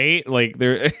her, right? Like,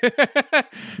 they're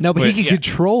no, but he can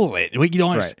control it. We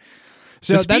don't. Right.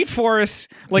 So the Speed Force,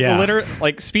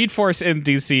 Speed Force in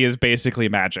DC is basically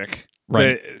magic,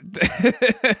 right?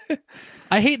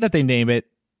 I hate that they name it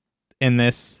in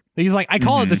this. He's like, I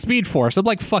call it the Speed Force. I'm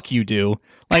like, fuck you, do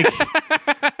like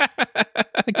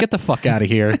get the fuck out of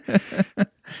here.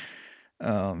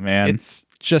 Oh man, it's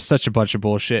just such a bunch of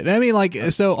bullshit. I mean, like,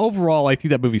 so overall, I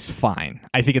think that movie's fine.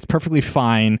 I think it's perfectly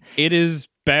fine. It is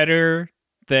better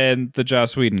than the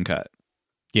Joss Whedon cut.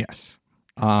 Yes,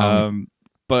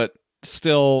 but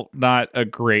still not a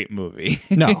great movie.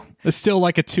 No, it's still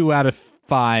like a 2 out of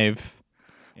 5,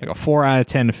 like a 4 out of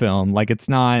 10 film. Like, it's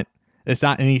not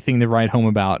anything to write home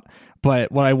about.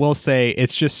 But what I will say,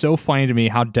 it's just so funny to me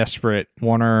how desperate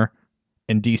Warner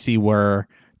and DC were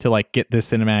to like get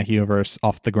this cinematic universe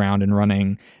off the ground and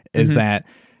running. Is that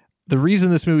the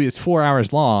reason this movie is 4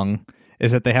 hours long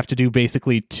is that they have to do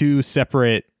basically 2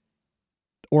 separate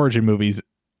origin movies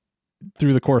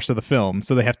through the course of the film.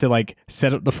 So they have to like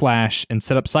set up the Flash and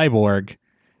set up Cyborg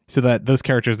so that those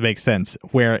characters make sense,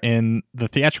 where in the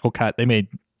theatrical cut they made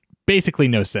basically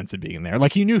no sense of being there.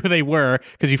 Like, you knew who they were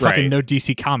because you fucking know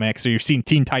DC Comics, or you've seen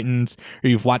Teen Titans, or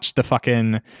you've watched the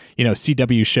fucking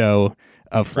CW show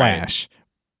of Flash,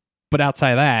 but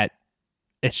outside of that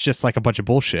it's just like a bunch of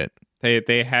bullshit.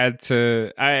 They had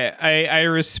to I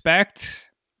respect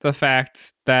the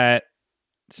fact that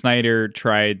Snyder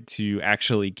tried to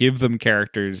actually give them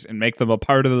characters and make them a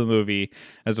part of the movie,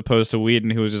 as opposed to Whedon,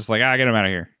 who was just like, get them out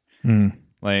of here.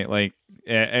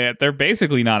 They're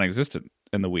basically non-existent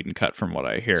in the Whedon cut, from what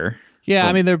I hear. Yeah,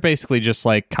 I mean, they're basically just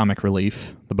like comic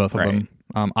relief, the both of them.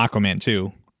 Aquaman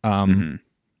too.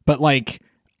 But like,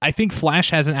 I think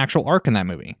Flash has an actual arc in that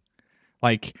movie.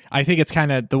 Like, I think it's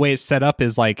kind of, the way it's set up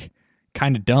is like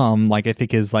kind of dumb. Like, I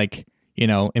think his like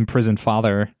imprisoned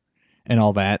father and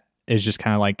all that is just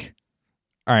kind of like,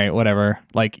 all right, whatever.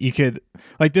 Like, you could,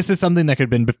 like, this is something that could have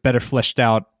been better fleshed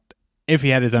out if he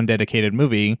had his own dedicated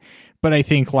movie. But I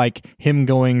think like him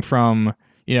going from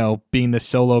being the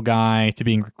solo guy to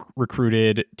being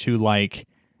recruited to like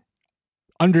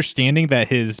understanding that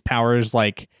his powers,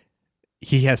 like,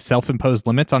 he has self-imposed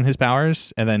limits on his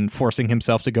powers, and then forcing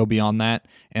himself to go beyond that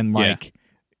and like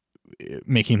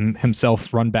making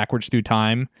himself run backwards through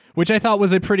time, which I thought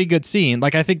was a pretty good scene.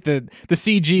 Like, I think the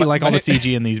CG, all the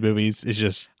CG in these movies is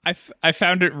just, I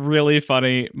found it really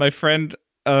funny. My friend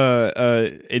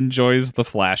enjoys the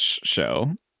Flash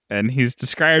show, and he's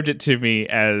described it to me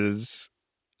as,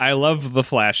 I love the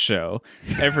Flash show.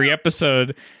 Every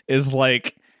episode is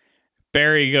like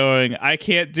Barry going, I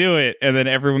can't do it, and then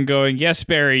everyone going, yes,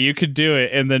 Barry, you could do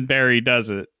it, and then Barry does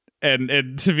it.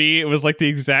 And to me, it was like the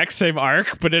exact same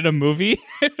arc, but in a movie.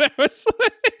 And I was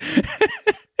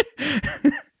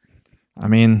like, I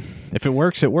mean, if it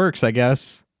works, it works, I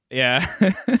guess. Yeah.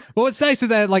 Well, what's nice is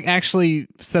that like actually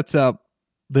sets up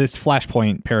this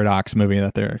Flashpoint Paradox movie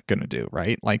that they're gonna do,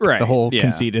 right? Like, the whole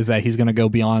conceit is that he's gonna go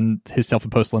beyond his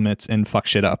self-imposed limits and fuck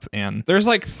shit up. And there's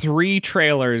like 3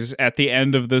 trailers at the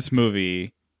end of this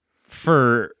movie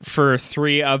for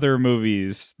 3 other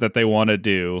movies that they want to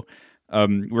do.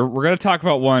 We're going to talk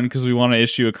about one because we want to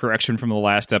issue a correction from the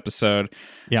last episode.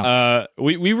 Yeah.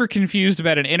 We were confused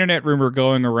about an internet rumor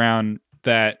going around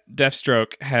that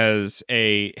Deathstroke has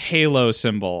a halo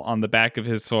symbol on the back of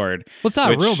his sword. Well, it's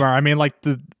not a rumor. I mean, like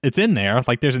it's in there.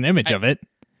 Like there's an image of it.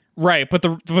 Right, but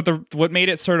what made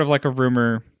it sort of like a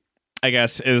rumor, I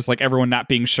guess, is like everyone not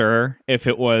being sure if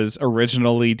it was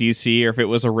originally DC or if it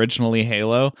was originally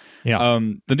Halo. Yeah.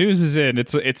 The news is in.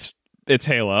 It's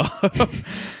Halo.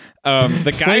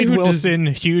 The Slade guy who Wilson,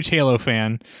 huge Halo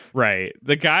fan. Right.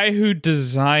 The guy who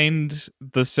designed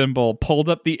the symbol pulled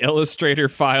up the Illustrator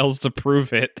files to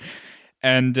prove it.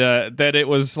 And that it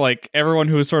was like everyone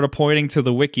who was sort of pointing to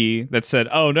the wiki that said,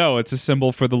 oh no, it's a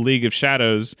symbol for the League of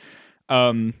Shadows.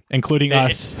 Including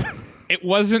us. It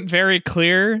wasn't very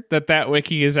clear that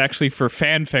wiki is actually for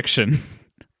fan fiction.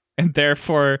 And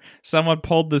therefore, someone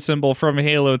pulled the symbol from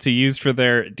Halo to use for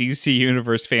their DC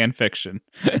Universe fan fiction.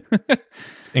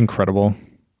 Incredible.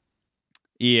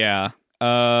 Yeah.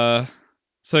 So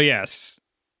yes,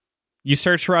 you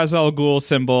search Ra's al Ghul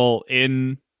symbol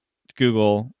in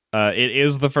Google. It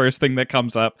is the first thing that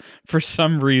comes up for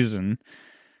some reason.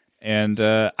 And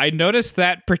I noticed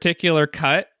that particular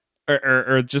cut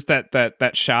or just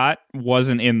that shot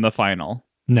wasn't in the final.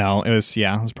 No, it was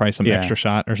probably some extra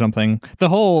shot or something. The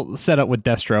whole setup with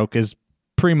Deathstroke is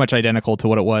pretty much identical to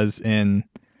what it was in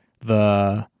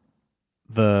the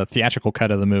theatrical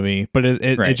cut of the movie, but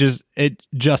it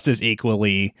just as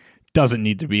equally doesn't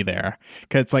need to be there,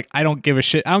 because it's like I don't give a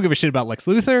shit about Lex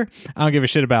Luthor. I don't give a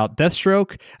shit about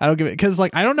Deathstroke. I don't give it because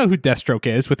like I don't know who Deathstroke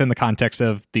is within the context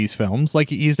of these films. Like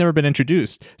he's never been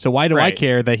introduced, so why do I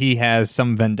care that he has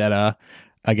some vendetta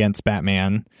against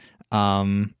Batman?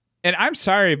 And I'm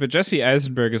sorry, but Jesse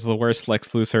Eisenberg is the worst Lex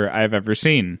Luthor I've ever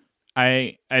seen.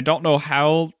 I don't know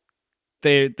how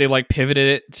they like pivoted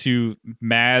it to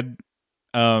mad.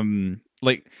 Lex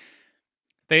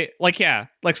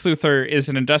Luthor is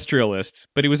an industrialist,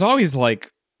 but he was always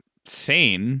like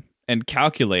sane and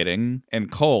calculating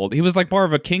and cold. He was like more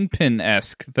of a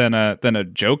Kingpin-esque than a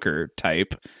Joker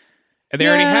type. And they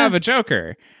already have a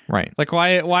Joker. Right. Like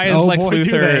why is Lex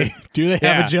Luthor do they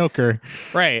have a Joker?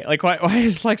 Right. Like why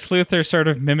is Lex Luthor sort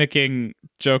of mimicking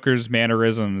Joker's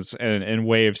mannerisms and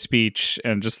way of speech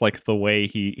and just like the way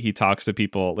he talks to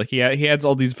people? Like he has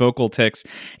all these vocal tics.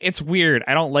 It's weird.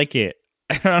 I don't like it.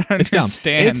 I don't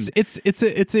understand. It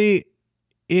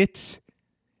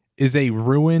is a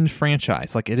ruined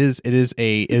franchise. Like it is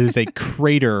a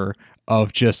crater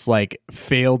of just like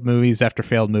failed movies after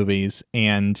failed movies.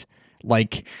 And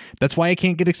like that's why I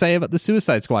can't get excited about the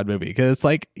Suicide Squad movie, because it's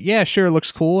like, yeah, sure, it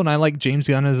looks cool, and I like James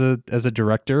Gunn as a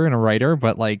director and a writer,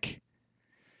 but like,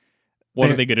 what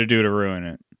are they going to do to ruin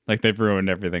it? Like they've ruined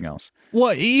everything else.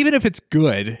 Well, even if it's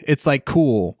good, it's like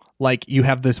cool. Like you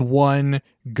have this one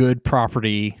good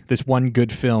property, this one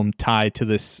good film tied to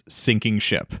this sinking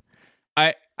ship.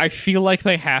 I feel like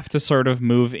they have to sort of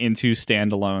move into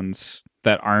standalones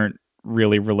that aren't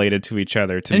really related to each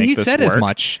other to make this work. And he said as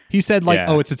much. He said like,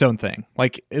 oh, it's its own thing.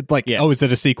 Like, oh, is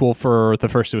it a sequel for the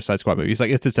first Suicide Squad movie? He's like,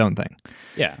 it's its own thing.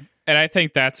 Yeah. And I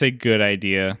think that's a good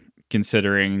idea,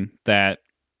 considering that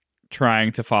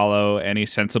trying to follow any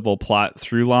sensible plot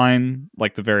through line,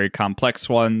 like the very complex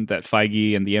one that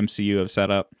Feige and the MCU have set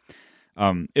up,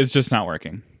 is just not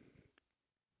working.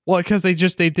 Well, because they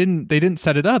didn't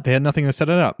set it up. They had nothing to set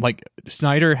it up. Like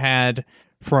Snyder had,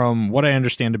 from what I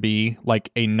understand to be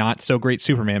like a not so great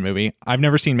Superman movie. I've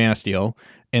never seen Man of Steel,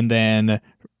 and then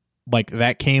like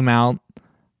that came out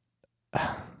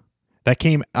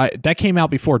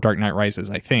before Dark Knight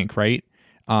Rises, I think, right?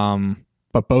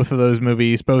 But both of those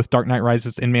movies, both Dark Knight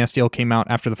Rises and Man of Steel, came out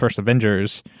after the first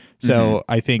Avengers. So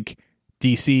I think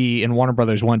DC and Warner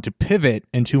Brothers wanted to pivot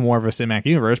into more of a cinematic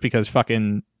universe because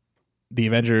fucking the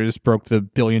Avengers broke the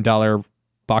 $1 billion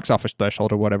box office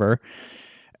threshold or whatever.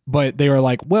 But they were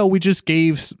like, well, we just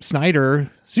gave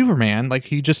Snyder Superman. Like,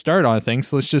 he just started on things,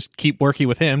 so let's just keep working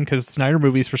with him, because Snyder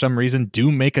movies, for some reason,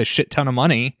 do make a shit ton of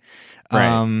money.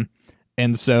 Right.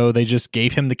 And so they just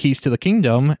gave him the keys to the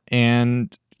kingdom,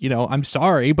 and, you know, I'm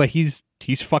sorry, but he's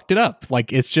fucked it up.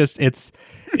 Like, it's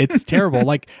terrible.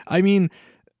 Like, I mean,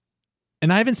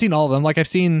 and I haven't seen all of them. Like, I've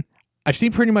seen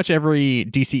pretty much every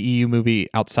DCEU movie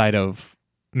outside of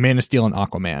Man of Steel and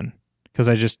Aquaman, because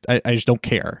I just don't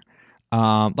care.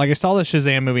 Like I saw the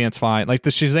Shazam movie and it's fine. Like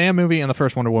the Shazam movie and the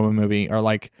first Wonder Woman movie are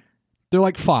like, they're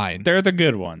like fine. They're the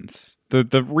good ones.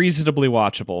 The reasonably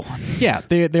watchable ones. Yeah,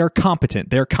 they're competent.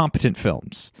 They're competent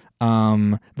films.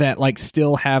 That like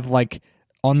still have like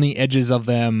on the edges of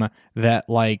them that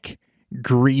like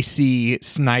greasy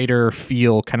Snyder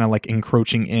feel kind of like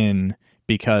encroaching in,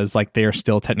 because like they're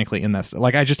still technically in this.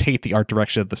 Like I just hate the art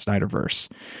direction of the Snyderverse.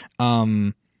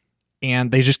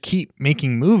 And they just keep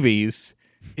making movies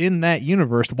in that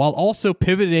universe while also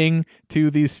pivoting to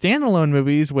these standalone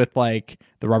movies with like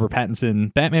the Robert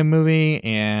Pattinson Batman movie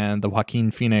and the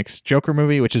Joaquin Phoenix Joker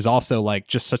movie, which is also like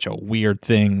just such a weird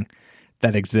thing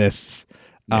that exists.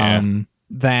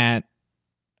 That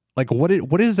like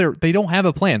what is there? They don't have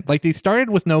a plan. Like they started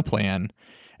with no plan,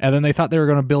 and then they thought they were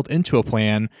going to build into a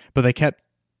plan, but they kept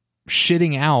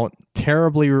shitting out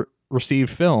terribly received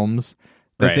films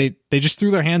that they just threw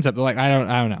their hands up. They're like, I don't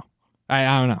know. I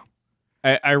don't know.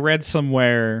 I read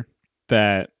somewhere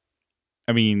that,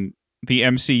 I mean, the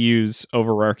MCU's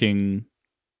overarching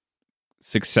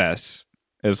success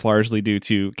is largely due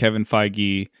to Kevin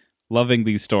Feige loving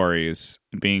these stories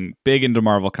and being big into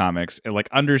Marvel Comics and like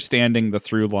understanding the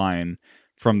through line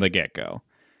from the get-go.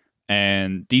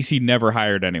 And DC never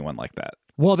hired anyone like that.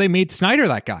 Well, they made Snyder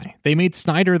that guy. They made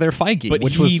Snyder their Feige, but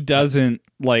he doesn't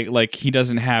like he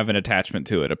doesn't have an attachment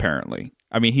to it. Apparently,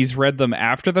 I mean, he's read them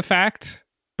after the fact,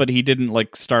 but he didn't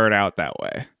like start out that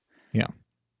way. Yeah,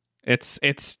 it's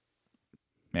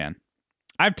man,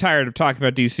 I'm tired of talking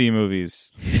about DC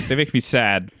movies. They make me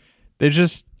sad. They're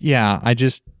just I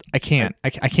can't do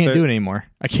it anymore.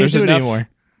 I can't do it anymore.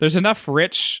 There's enough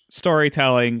rich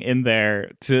storytelling in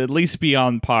there to at least be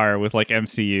on par with like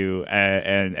MCU,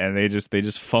 and they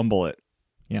just fumble it.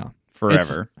 Yeah,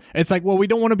 forever. It's like, well, we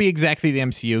don't want to be exactly the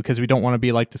MCU because we don't want to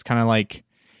be like this kind of like,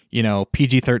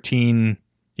 PG-13,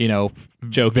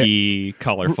 jokey,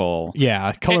 colorful.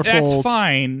 Yeah, colorful. That's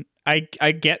fine. I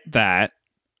get that.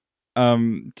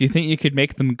 Do you think you could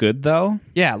make them good though?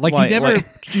 Yeah, like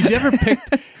you never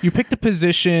picked a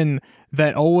position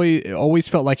that always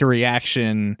felt like a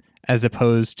reaction as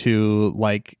opposed to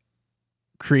like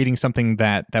creating something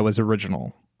that was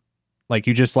original. Like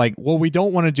you just like, well, we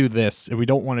don't want to do this and we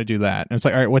don't want to do that. And it's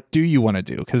like, all right, what do you want to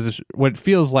do? Because what it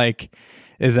feels like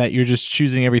is that you're just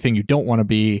choosing everything you don't want to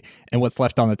be, and what's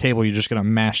left on the table you're just going to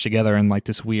mash together in like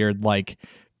this weird like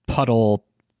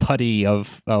putty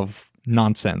of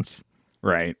nonsense.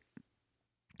 Right.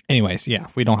 Anyways, yeah,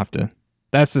 we don't have to.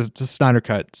 That's the Snyder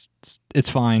Cut. It's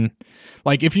fine.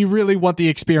 Like, if you really want the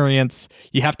experience,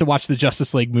 you have to watch the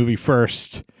Justice League movie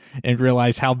first and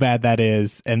realize how bad that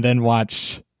is, and then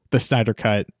watch the Snyder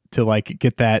Cut to like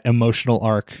get that emotional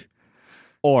arc.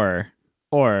 Or,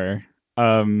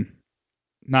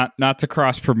 not to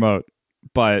cross promote,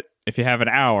 but if you have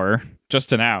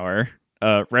just an hour,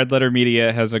 Red Letter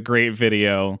Media has a great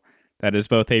video that is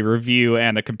both a review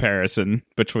and a comparison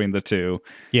between the two.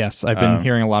 Yes, I've been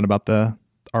hearing a lot about the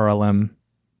RLM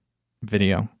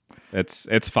video.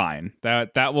 It's fine.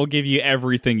 That will give you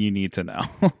everything you need to know.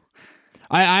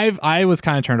 I was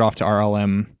kind of turned off to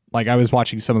RLM. Like I was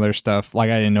watching some of their stuff,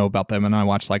 like I didn't know about them, and I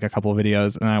watched like a couple of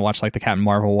videos, and I watched like the Captain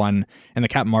Marvel one, and the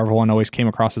Captain Marvel one always came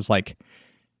across as like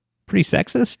pretty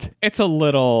sexist. It's a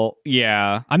little,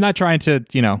 yeah. I'm not trying to,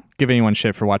 give anyone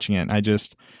shit for watching it. I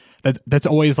just that's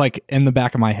always like in the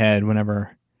back of my head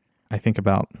whenever I think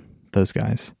about those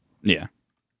guys. Yeah.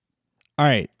 All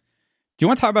right. Do you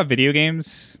want to talk about video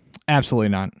games? Absolutely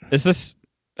not. Is this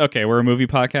okay? We're a movie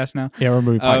podcast now. Yeah, we're a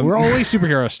movie podcast. We're always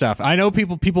superhero stuff. I know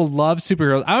people love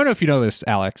superheroes. I don't know if you know this,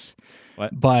 Alex.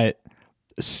 What? But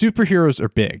superheroes are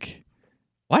big.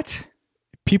 What?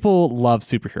 People love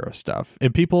superhero stuff,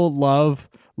 and people love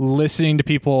listening to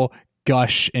people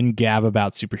gush and gab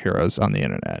about superheroes on the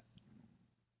internet.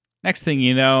 Next thing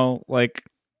you know, like,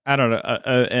 I don't know,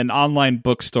 an online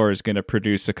bookstore is going to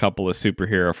produce a couple of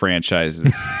superhero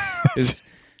franchises.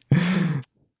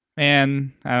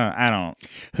 Man, I don't.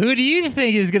 Who do you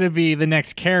think is going to be the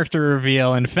next character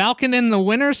reveal in Falcon and the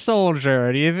Winter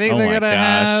Soldier? Do you think they're going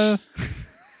to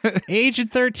have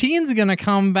Agent 13 is going to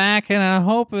come back? And I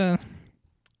hope.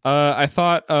 I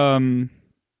thought.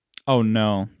 Oh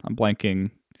no, I'm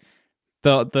blanking.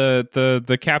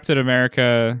 The Captain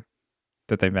America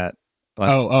that they met.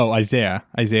 Isaiah.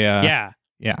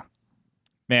 Yeah.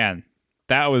 Man,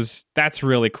 that's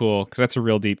really cool because that's a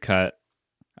real deep cut.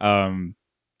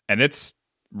 And it's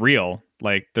real.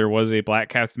 Like there was a black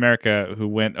Captain America who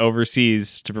went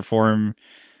overseas to perform,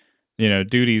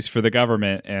 duties for the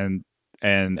government and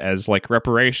as like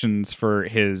reparations for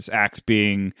his acts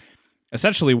being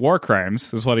essentially war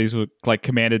crimes is what he's like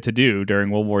commanded to do during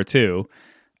World War II.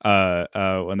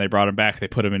 When they brought him back, they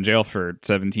put him in jail for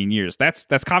 17 years. That's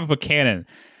comic book canon.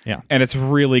 Yeah. And it's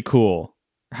really cool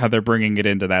how they're bringing it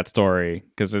into that story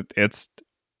because it's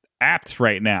apt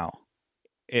right now.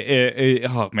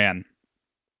 Oh man.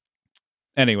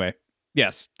 Anyway,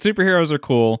 yes, superheroes are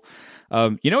cool.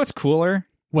 You know what's cooler?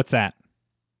 What's that?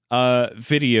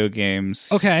 Video games.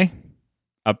 Okay.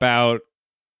 About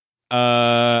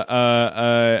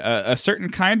a certain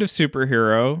kind of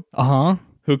superhero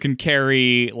who can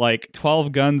carry like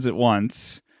 12 guns at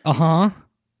once.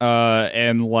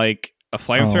 And like a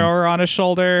flamethrower on his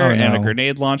shoulder and a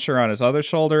grenade launcher on his other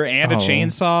shoulder and a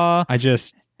chainsaw.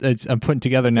 I'm putting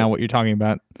together now what you're talking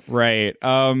about. Right.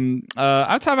 I'm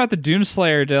talking about the Doom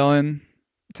Slayer, Dylan. I'm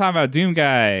talking about Doom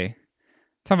Guy. I'm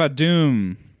talking about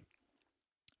Doom.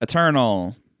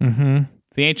 Eternal. Mm-hmm.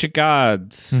 The Ancient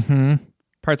Gods. Mm-hmm.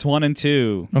 Parts 1 and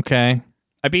 2. Okay.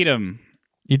 I beat them.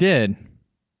 You did.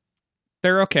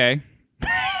 They're okay.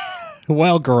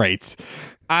 Well, great.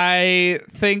 I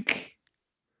think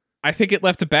it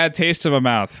left a bad taste in my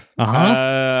mouth.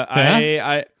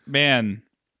 Yeah? Man.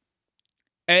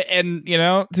 And, you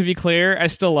know, to be clear, I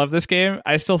still love this game.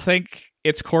 I still think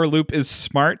its core loop is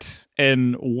smart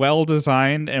and well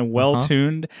designed and well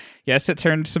tuned. Yes, it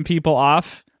turned some people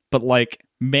off, but like,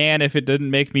 man, if it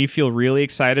didn't make me feel really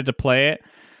excited to play it.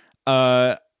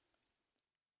 I'm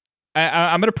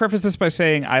going to preface this by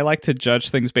saying I like to judge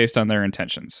things based on their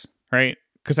intentions, right?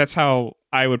 Because that's how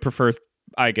I would prefer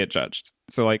I get judged.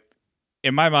 So like,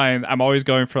 in my mind, I'm always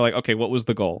going for like, okay, what was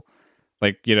the goal?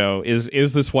 Like, you know,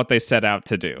 is this what they set out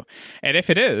to do? And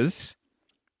if it is,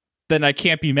 then I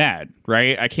can't be mad,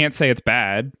 right? I can't say it's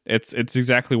bad. It's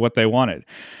exactly what they wanted.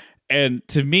 And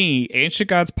to me, Ancient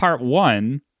Gods Part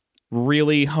 1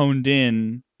 really honed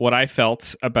in what I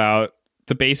felt about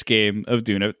the base game of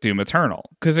Doom Eternal,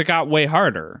 because it got way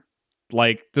harder.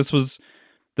 Like this was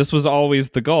always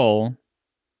the goal.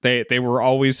 They were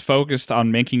always focused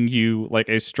on making you like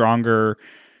a stronger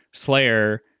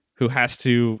Slayer who has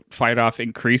to fight off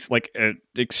increase like an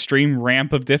extreme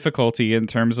ramp of difficulty in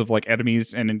terms of like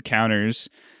enemies and encounters.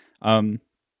 And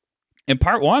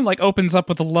Part 1 like opens up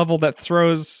with a level that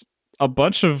throws a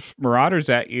bunch of marauders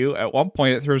at you. At one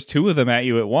point it throws 2 of them at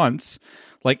you at once.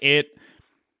 Like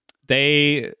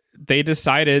they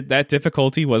decided that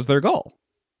difficulty was their goal.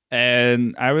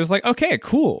 And I was like, okay,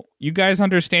 cool. You guys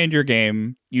understand your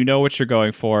game. You know what you're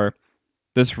going for.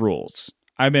 This rules.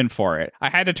 I'm in for it. I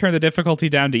had to turn the difficulty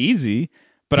down to easy,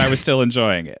 but I was still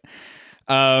enjoying it.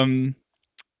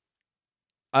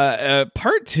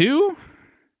 Part 2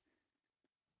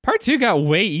 got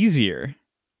way easier.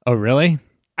 Oh, really?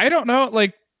 I don't know.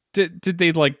 Like, did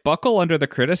they like buckle under the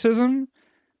criticism?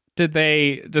 Did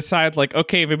they decide like,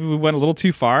 okay, maybe we went a little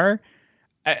too far?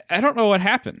 I don't know what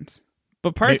happened.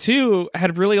 But Part 2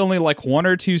 had really only like 1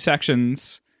 or 2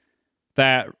 sections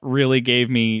that really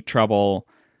gave me trouble.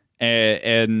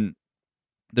 And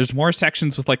there's more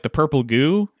sections with like the purple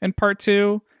goo in Part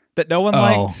 2 that no one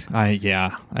liked. I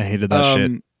hated that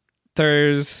shit.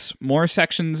 There's more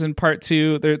sections in Part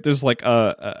 2. There's like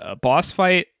a boss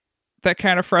fight that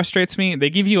kind of frustrates me.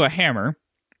 They give you a hammer,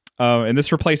 and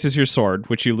this replaces your sword,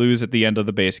 which you lose at the end of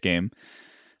the base game.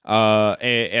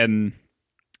 And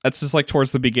that's just like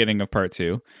towards the beginning of Part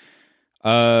 2.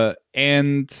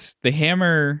 And the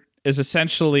hammer is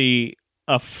essentially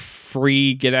a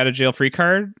free get out of jail free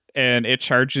card, and it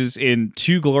charges in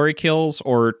 2 glory kills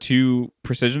or 2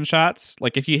 precision shots.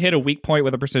 Like if you hit a weak point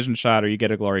with a precision shot or you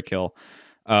get a glory kill,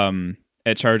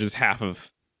 it charges half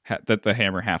of the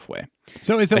hammer halfway.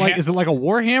 So is it like a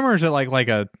war hammer, or is it like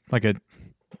a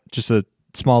just a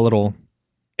small little?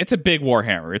 It's a big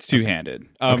warhammer. It's two-handed.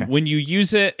 Okay. When you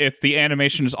use it, if the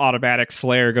animation is automatic,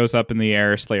 Slayer goes up in the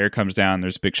air, Slayer comes down,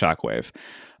 there's a big shockwave.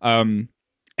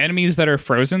 Enemies that are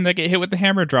frozen that get hit with the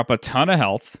hammer drop a ton of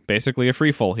health, basically a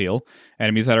free full heal.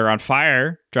 Enemies that are on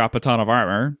fire drop a ton of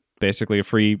armor, basically a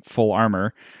free full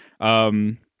armor.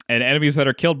 And enemies that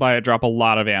are killed by it drop a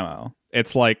lot of ammo.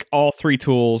 It's like all 3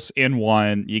 tools in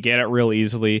one. You get it real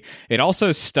easily. It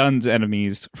also stuns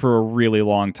enemies for a really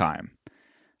long time.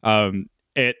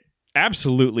 It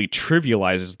absolutely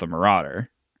trivializes the Marauder.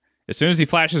 As soon as he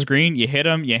flashes green, you hit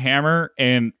him, you hammer,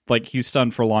 and like he's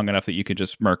stunned for long enough that you could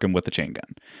just murk him with the chain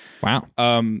gun. Wow.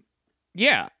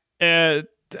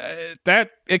 That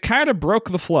it kind of broke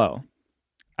the flow.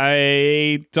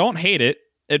 I don't hate it.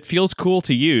 It feels cool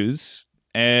to use,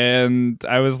 and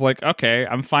I was like, okay,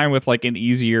 I'm fine with like an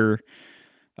easier,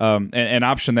 an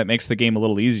option that makes the game a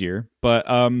little easier. But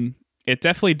it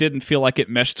definitely didn't feel like it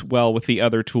meshed well with the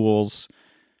other tools,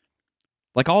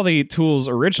 like all the tools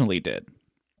originally did.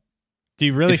 Do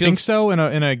you really think so in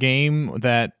a game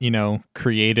that, you know,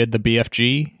 created the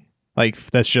BFG? Like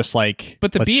that's just like,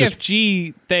 but the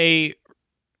BFG in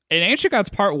Ancient Gods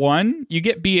Part 1, you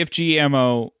get BFG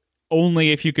ammo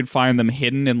only if you could find them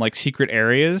hidden in like secret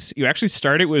areas. You actually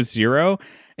start it with 0,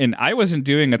 and I wasn't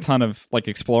doing a ton of like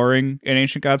exploring in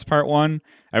Ancient Gods Part 1.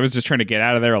 I was just trying to get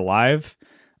out of there alive.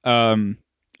 And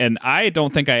I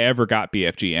don't think I ever got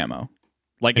BFG ammo.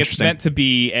 Like it's meant to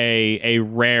be a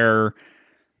rare,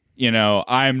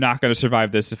 I'm not going to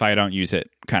survive this if I don't use it,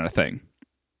 kind of thing.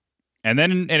 And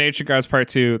then in Ancient Gods Part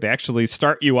 2, they actually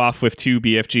start you off with 2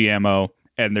 BFG ammo,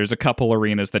 and there's a couple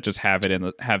arenas that just have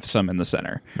some in the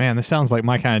center. Man, this sounds like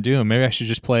my kind of Doom. Maybe I should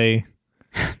just play.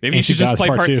 Maybe you should just play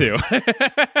Part 2.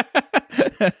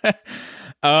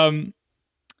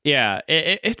 Yeah,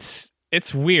 it's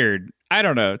weird. I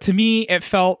don't know. To me, it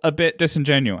felt a bit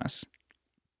disingenuous.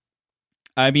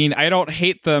 I mean, I don't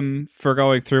hate them for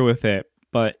going through with it,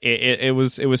 but it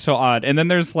was so odd. And then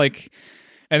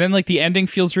the ending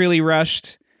feels really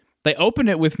rushed. They open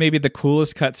it with maybe the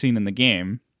coolest cutscene in the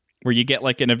game, where you get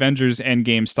like an Avengers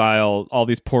Endgame style, all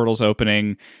these portals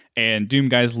opening, and Doom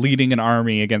Guy's leading an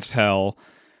army against Hell,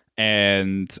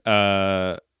 and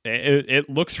it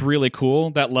looks really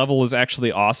cool. That level is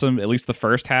actually awesome, at least the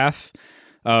first half,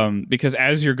 because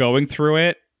as you're going through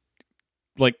it,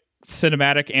 like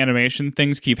cinematic animation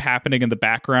things keep happening in the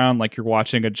background, like you're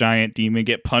watching a giant demon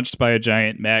get punched by a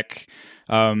giant mech.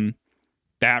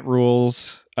 That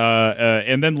rules.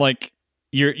 And then like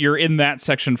you're in that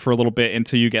section for a little bit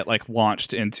until you get like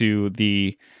launched into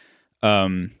the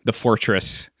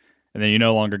fortress, and then you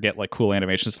no longer get like cool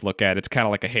animations to look at. It's kind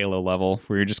of like a Halo level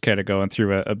where you're just kind of going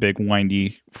through a big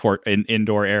windy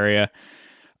indoor area.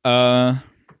 And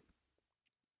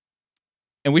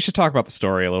we should talk about the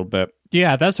story a little bit.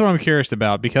 Yeah, that's what I'm curious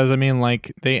about, because I mean,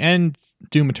 like, they end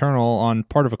Doom Eternal on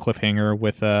part of a cliffhanger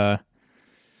with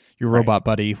your robot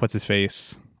buddy. What's his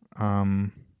face?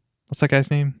 What's that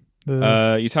guy's name?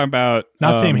 You talking about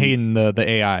not Sam Hayden, the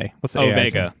AI? What's the AI?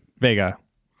 Vega. Name? Vega.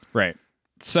 Right.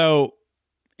 So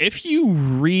if you're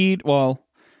reading the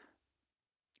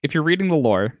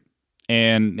lore,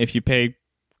 and if you pay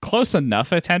close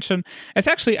enough attention, it's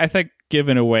actually, I think,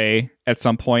 given away at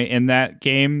some point in that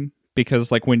game,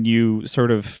 because like when you sort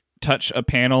of touch a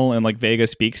panel and like Vega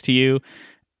speaks to you,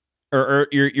 or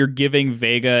you're giving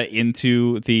Vega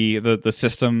into the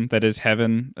system that is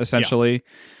heaven, essentially.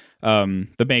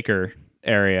 The maker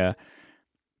area.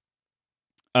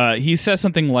 He says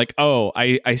something like, "Oh,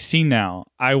 I see now.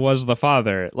 I was the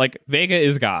father." Like, Vega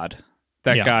is God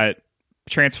that got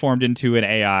transformed into an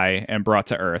AI and brought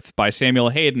to Earth by Samuel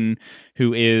Hayden,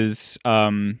 who is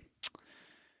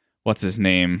what's his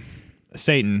name?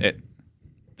 Satan.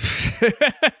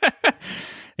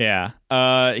 Yeah.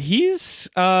 He's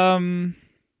a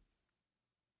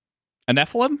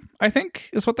Nephilim, I think,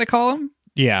 is what they call him.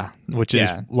 Yeah, which is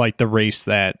like the race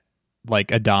that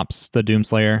like adopts the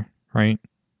Doomslayer, right?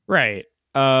 Right.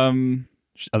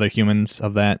 Other humans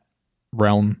of that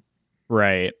realm.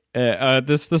 Right.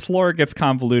 This lore gets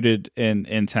convoluted and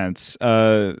intense.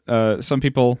 Some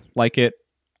people like it.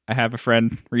 I have a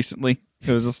friend recently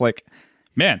who was just like,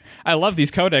 "Man, I love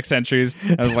these codex entries."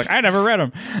 I was like, "I never read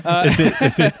them."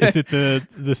 Is it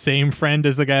the same friend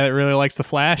as the guy that really likes the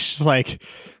Flash? Like,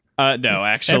 no,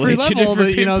 actually, every level,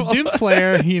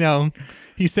 Doomslayer,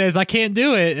 he says, "I can't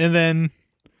do it," and then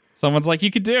someone's like,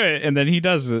 "You could do it," and then he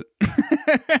does it.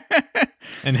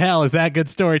 And hell, is that good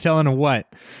storytelling or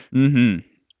what? Mm-hmm.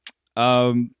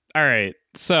 All right.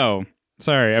 So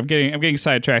sorry, I'm getting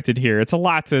sidetracked here. It's a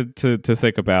lot to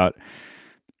think about.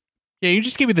 Yeah, you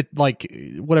just give me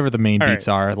whatever the main beats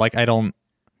are. Like, I don't.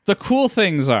 The cool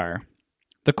things are,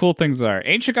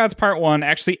 Ancient Gods Part 1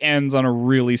 actually ends on a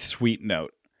really sweet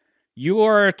note. You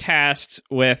are tasked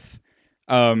with,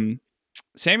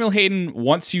 Samuel Hayden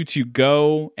wants you to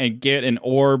go and get an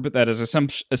orb that is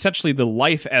essentially the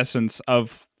life essence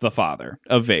of the father,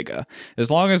 of Vega. As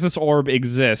long as this orb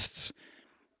exists,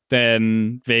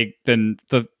 then the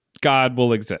god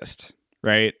will exist,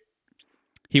 right?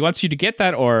 He wants you to get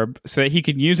that orb so that he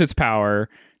can use its power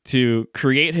to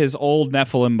create his old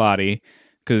Nephilim body,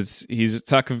 because he's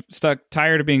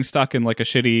tired of being stuck in like a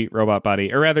shitty robot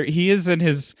body. Or rather, he is in a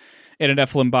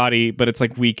Nephilim body, but it's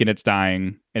like weak and it's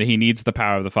dying, and he needs the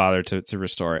power of the father to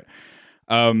restore it.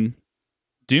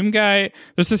 Doom Guy,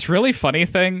 there's this really funny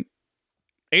thing.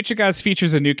 Ancient Gods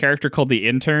features a new character called the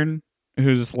Intern,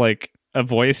 who's like a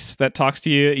voice that talks to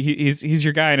you. He's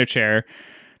your guy in a chair.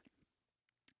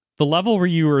 The level where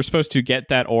you were supposed to get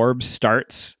that orb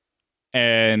starts,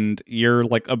 and your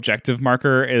like objective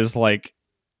marker is like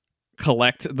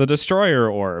collect the destroyer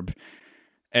orb,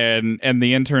 and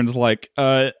the intern's like,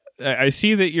 I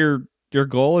see that your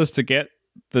goal is to get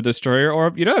the destroyer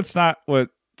orb. It's not what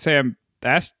Sam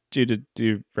asked you to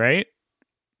do, right?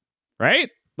 Right?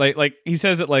 Like he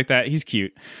says it like that. He's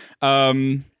cute.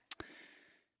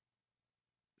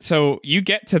 So you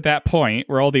get to that point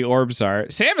where all the orbs are.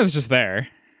 Sam is just there.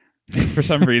 for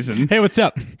some reason. Hey, what's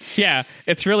up? Yeah,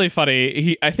 it's really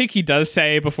funny. I think he does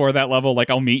say before that level, like,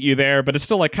 I'll meet you there, but it's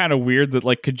still like kind of weird that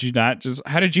like, could you not just,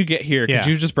 how did you get here? Could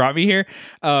you just brought me here?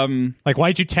 Like,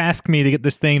 why'd you task me to get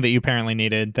this thing that you apparently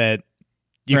needed that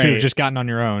you could have just gotten on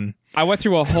your own? I went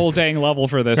through a whole dang level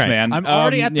for this, man. I'm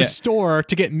already at the store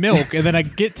to get milk, and then I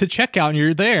get to checkout and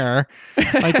you're there.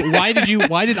 Like, why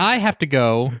did I have to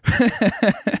go?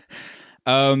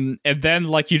 And then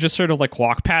like you just sort of like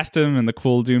walk past him in the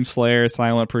cool Doomslayer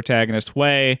silent protagonist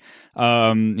way.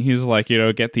 He's like,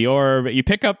 get the orb. You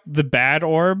pick up the bad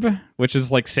orb, which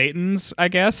is like Satan's, I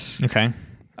guess. Okay.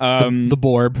 The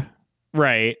Borb.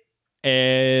 Right.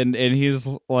 And he's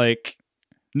like,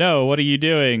 no, what are you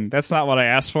doing? That's not what I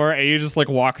asked for. And you just like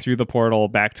walk through the portal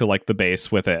back to like the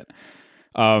base with it.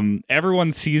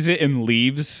 Everyone sees it and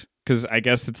leaves because I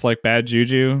guess it's like bad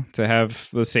juju to have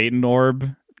the Satan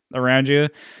orb around you.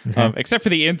 Okay. Except for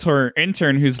the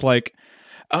intern who's like,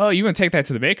 oh, you want to take that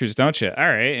to the bakers, don't you? All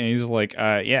right. And he's like,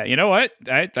 yeah, you know what?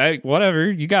 I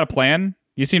whatever. You got a plan.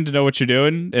 You seem to know what you're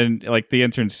doing. And like the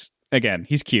intern's, again,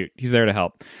 he's cute. He's there to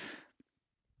help.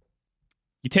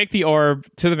 You take the orb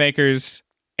to the makers.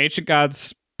 Ancient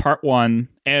Gods Part 1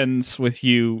 ends with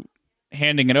you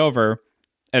handing it over.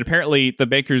 And apparently the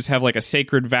bakers have like a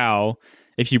sacred vow.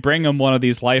 If you bring them one of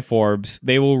these life orbs,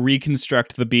 they will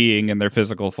reconstruct the being in their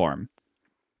physical form.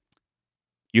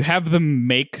 You have them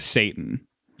make Satan.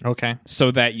 Okay.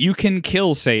 So that you can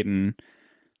kill Satan,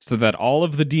 so that all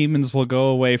of the demons will go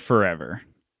away forever.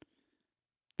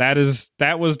 That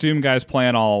was Doom Guy's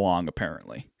plan all along,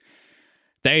 apparently.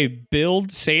 They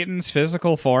build Satan's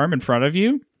physical form in front of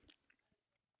you.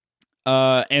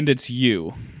 And it's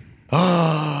you.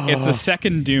 It's a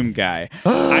second Doom Guy.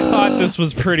 I thought this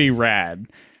was pretty rad.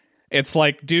 It's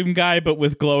like Doom Guy, but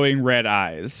with glowing red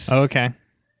eyes. Okay.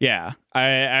 Yeah.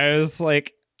 I was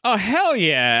like, oh hell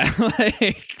yeah.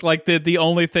 like the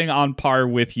only thing on par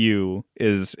with you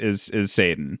is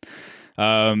Satan.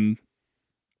 Or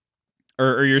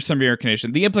you're some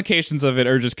reincarnation. The implications of it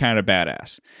are just kind of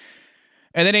badass.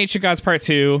 And then Ancient Gods Part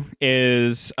 2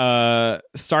 is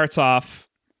starts off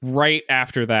right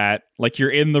after that. Like you're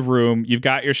in the room, you've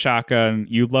got your shotgun,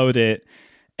 you load it,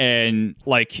 and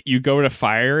like you go to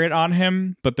fire it on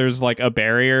him, but there's like a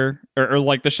barrier, or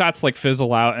like the shots like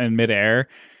fizzle out in midair,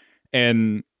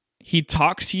 and he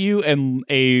talks to you in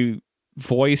a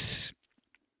voice.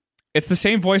 It's the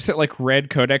same voice that like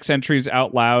read codex entries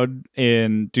out loud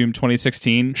in Doom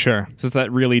 2016. Sure. So it's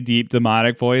that really deep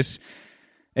demonic voice.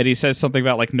 And he says something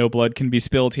about like no blood can be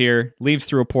spilled here, leaves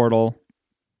through a portal.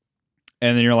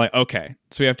 And then you're like, okay,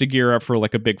 so we have to gear up for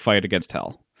like a big fight against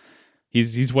hell.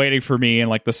 He's waiting for me in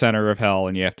like the center of hell,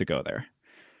 and you have to go there.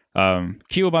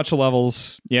 Queue a bunch of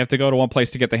levels. You have to go to one place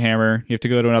to get the hammer. You have to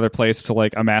go to another place to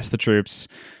like amass the troops.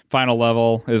 Final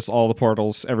level is all the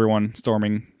portals, everyone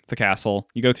storming the castle.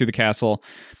 You go through the castle.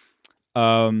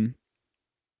 And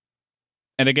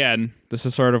again, this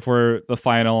is sort of where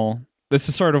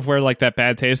like that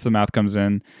bad taste in the mouth comes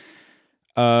in.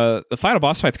 The final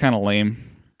boss fight's kind of lame.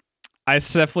 I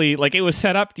definitely, like, it was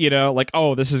set up, like,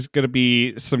 oh, this is going to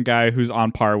be some guy who's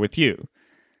on par with you.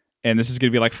 And this is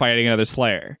going to be like fighting another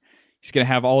Slayer. He's going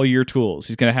to have all your tools.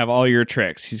 He's going to have all your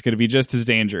tricks. He's going to be just as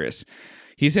dangerous.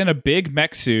 He's in a big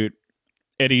mech suit,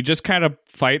 and he just kind of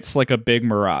fights like a big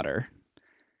marauder.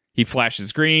 He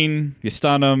flashes green, you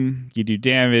stun him, you do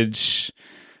damage.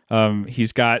 He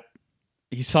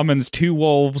summons 2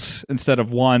 wolves instead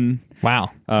of 1.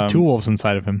 Wow. 2 wolves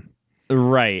inside of him.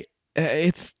 Right.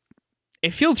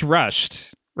 It feels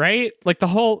rushed, right? Like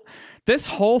this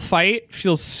whole fight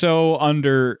feels so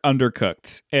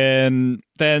undercooked. And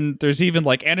then there's even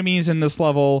like enemies in this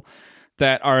level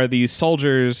that are these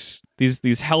soldiers,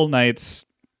 these Hell Knights.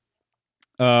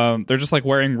 They're just like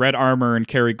wearing red armor and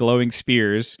carry glowing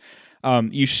spears.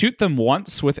 You shoot them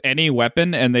once with any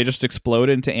weapon and they just explode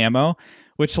into ammo,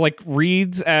 which like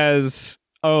reads as,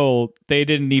 oh, they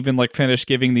didn't even like finish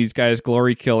giving these guys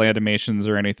glory kill animations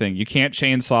or anything. You can't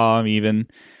chainsaw them even.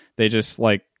 They just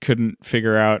like couldn't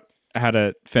figure out how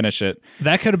to finish it.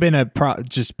 That could have been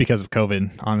just because of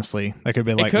COVID, honestly. That could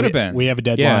have been like, we have a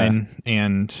deadline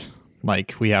and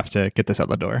like we have to get this out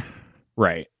the door.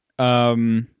 Right.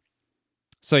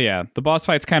 So yeah, the boss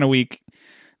fight's kind of weak.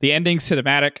 The ending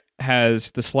cinematic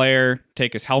has the Slayer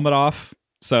take his helmet off.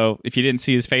 So if you didn't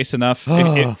see his face enough,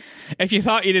 if you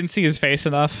thought you didn't see his face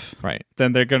enough, right,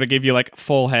 then they're going to give you like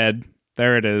full head.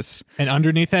 There it is. And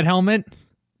underneath that helmet,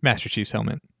 Master Chief's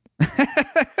helmet.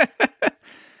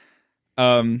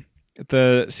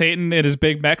 The Satan in his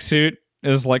big mech suit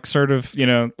is like sort of,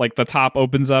 like the top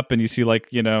opens up and you see like,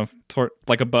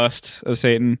 like a bust of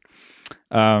Satan.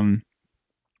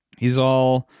 He's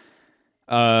all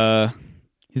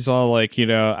he's all like,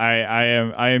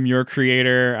 I am your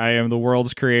creator. I am the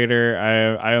world's creator.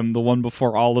 I am the one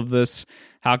before all of this.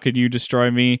 How could you destroy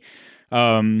me?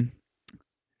 Doom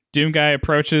guy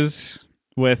approaches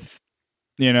with,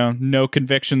 no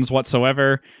convictions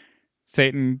whatsoever.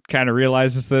 Satan kind of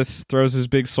realizes this, throws his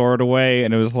big sword away,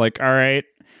 and it was like, all right,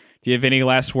 do you have any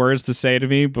last words to say to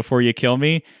me before you kill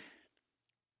me?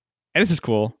 And this is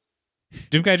cool.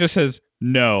 Doom guy just says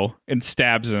no and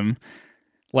stabs him.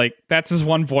 Like, that's his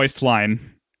one voiced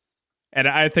line. And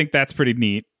I think that's pretty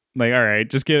neat. Like, all right,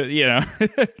 just give,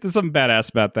 there's something badass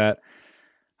about that.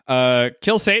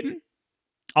 Kill Satan.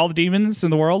 All the demons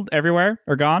in the world, everywhere,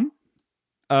 are gone.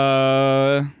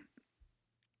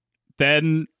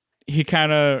 Then he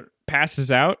kind of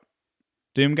passes out.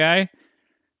 Doom guy.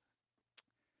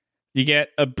 You get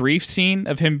a brief scene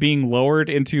of him being lowered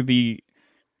into the...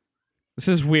 This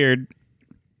is weird.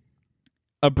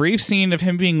 A brief scene of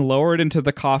him being lowered into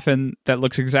the coffin that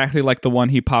looks exactly like the one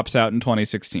he pops out in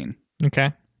 2016.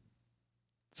 Okay.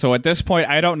 So at this point,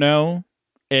 I don't know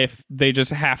if they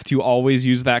just have to always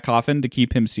use that coffin to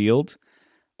keep him sealed,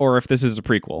 or if this is a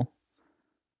prequel.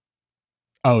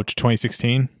 Oh, to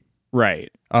 2016?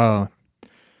 Right. Oh.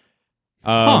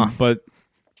 But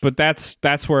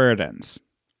that's where it ends.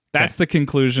 That's the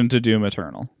conclusion to Doom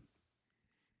Eternal.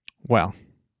 Well,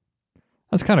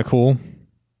 that's kind of cool.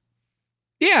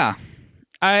 Yeah.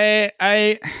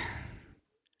 The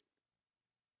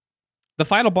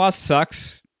final boss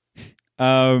sucks.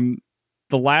 The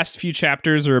last few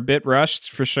chapters are a bit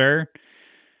rushed for sure.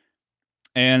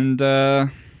 And now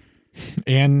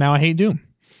I hate Doom.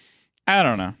 I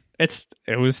don't know.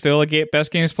 It was still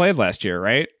best games played last year,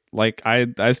 right? Like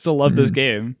I still love this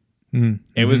game. Mm-hmm.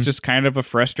 It was just kind of a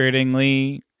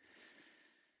frustratingly,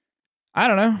 I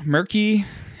don't know, murky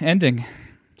ending.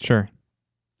 Sure.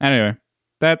 Anyway,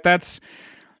 that's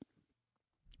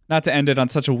not to end it on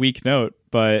such a weak note,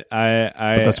 but but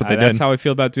that's what they did. That's how I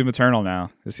feel about Doom Eternal now.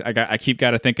 I keep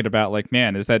got to thinking about, like,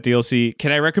 man, is that DLC?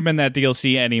 Can I recommend that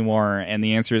DLC anymore? And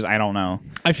the answer is I don't know.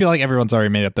 I feel like everyone's already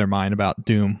made up their mind about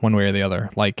Doom one way or the other.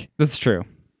 Like, this is true.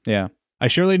 Yeah, I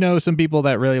surely know some people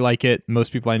that really like it.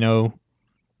 Most people I know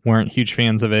weren't huge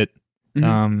fans of it.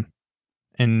 Mm-hmm.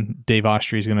 And Dave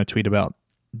Ostry is going to tweet about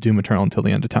Doom Eternal until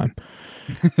the end of time.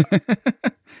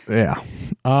 Yeah.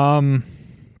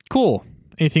 Cool.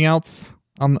 Anything else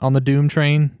on the Doom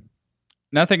train?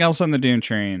 Nothing else on the Doom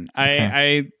train. Okay.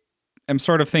 I am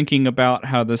sort of thinking about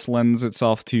how this lends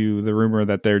itself to the rumor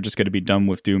that they're just going to be done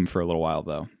with Doom for a little while,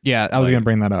 though. Yeah, I was going to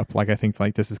bring that up. Like, I think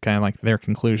like this is kind of like their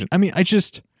conclusion. I mean,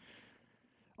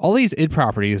 all these id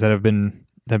properties that have been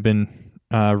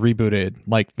rebooted,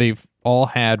 like they've all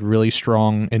had really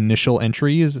strong initial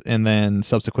entries, and then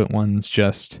subsequent ones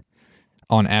just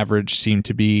on average seem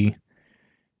to be,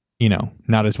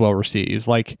 not as well received.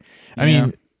 Like, I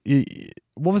mean,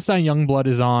 Wolfenstein Youngblood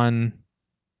is on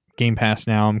Game Pass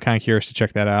now. I'm kind of curious to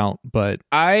check that out, but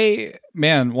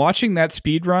watching that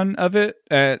speed run of it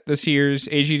at this year's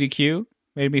AGDQ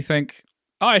made me think,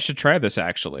 oh, I should try this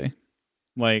actually.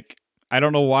 Like, I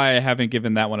don't know why I haven't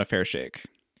given that one a fair shake.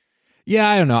 Yeah,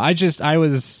 I don't know. I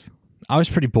was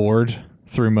pretty bored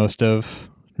through most of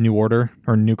New Order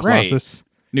or New Colossus. Right.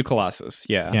 New Colossus,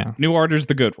 yeah. New Order's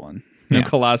the good one. New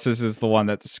Colossus is the one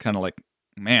that's kind of like,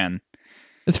 man.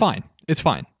 It's fine.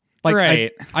 Like,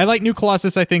 right. I like New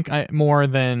Colossus, I think, more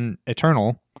than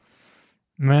Eternal.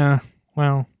 Well.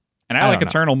 And I like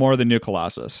Eternal more than New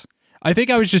Colossus. I think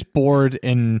I was just bored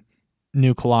in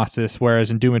New Colossus,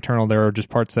 whereas in Doom Eternal, there are just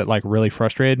parts that like really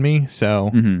frustrated me.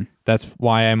 So that's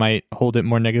why I might hold it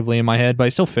more negatively in my head, but I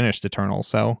still finished Eternal.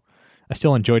 So I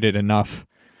still enjoyed it enough.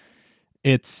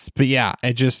 But yeah,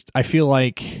 I feel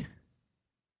like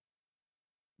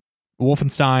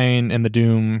Wolfenstein and the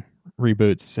Doom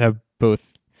reboots have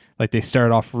both, like, they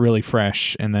started off really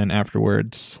fresh and then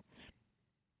afterwards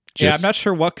I'm not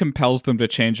sure what compels them to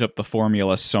change up the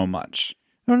formula so much.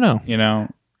 I don't know.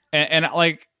 And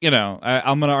like,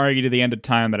 I'm going to argue to the end of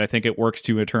time that I think it works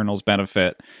to Eternal's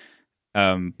benefit.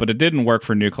 But it didn't work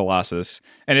for New Colossus.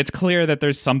 And it's clear that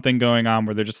there's something going on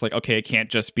where they're just like, okay, it can't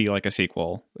just be like a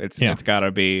sequel. It's got to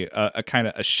be a kind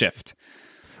of a shift.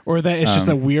 Or that it's just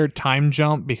a weird time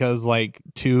jump because like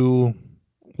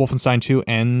Wolfenstein 2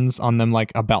 ends on them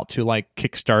like about to like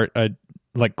kickstart a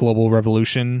like global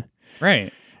revolution.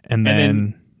 Right. And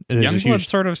then Youngblood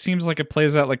sort of seems like it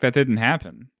plays out like that didn't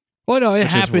happen. Well, no, it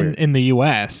happened in the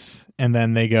US and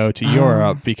then they go to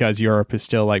Europe because Europe is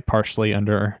still like partially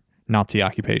under Nazi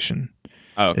occupation.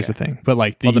 Is the thing. But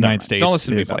like the United States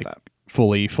is like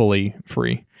fully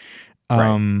free.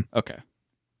 Right. Okay.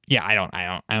 Yeah, I don't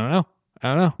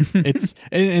know.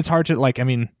 It's hard to like, I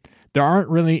mean, there aren't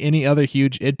really any other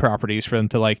huge id properties for them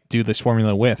to like do this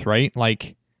formula with, right?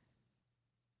 Like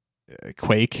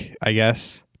Quake, I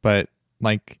guess, but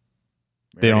like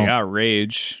they don't got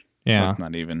Rage. Yeah, like,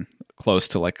 not even close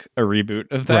to like a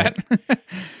reboot of that.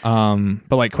 Right.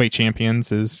 But like Quake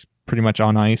Champions is pretty much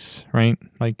on ice, right?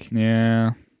 Like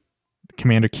yeah,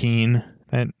 Commander Keen,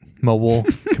 that mobile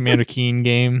Commander Keen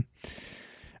game.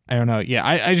 I don't know. Yeah,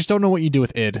 I just don't know what you do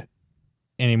with id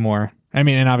anymore. I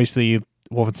mean, and obviously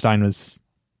Wolfenstein was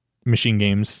Machine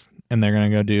Games, and they're gonna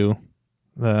go do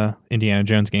the Indiana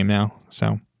Jones game now.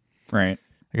 So, right.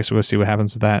 I guess we'll see what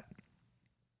happens with that.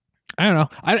 I don't know.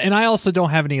 I also don't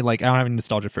have any I don't have any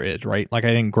nostalgia for id, right? Like I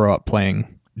didn't grow up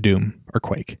playing Doom or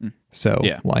Quake, so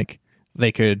like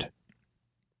they could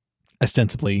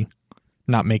ostensibly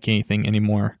not make anything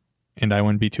anymore, and I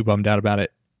wouldn't be too bummed out about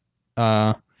it.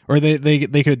 Or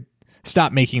they could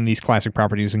stop making these classic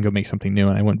properties and go make something new,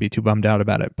 and I wouldn't be too bummed out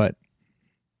about it. But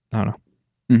I don't know.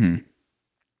 Mm-hmm.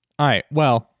 All right.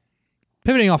 Well,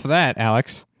 pivoting off of that,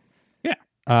 Alex.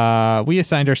 Yeah. We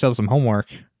assigned ourselves some homework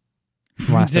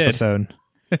from last episode.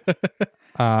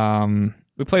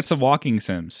 We played some walking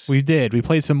sims. We did. We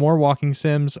played some more walking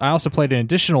sims. I also played an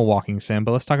additional walking sim,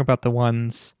 but let's talk about the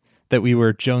ones that we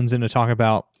were jonesing to talk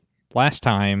about last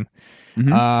time.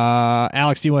 Mm-hmm.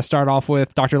 Alex, do you want to start off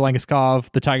with Dr.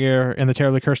 Langeskov, The Tiger and the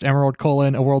Terribly Cursed Emerald,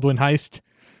 a whirlwind heist?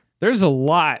 There's a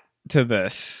lot to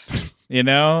this, you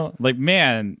know? Like,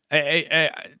 man, I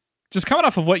just coming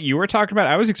off of what you were talking about,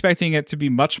 I was expecting it to be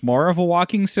much more of a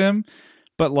walking sim,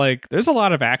 but like, there's a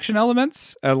lot of action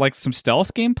elements, like some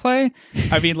stealth gameplay.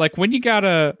 I mean, like when you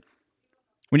gotta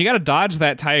dodge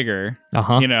that tiger,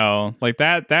 you know, like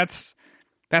that's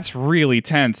really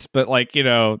tense. But like, you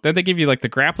know, then they give you like the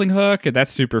grappling hook, and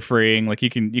that's super freeing. Like you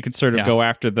can sort of go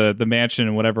after the mansion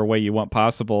in whatever way you want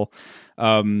possible.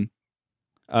 And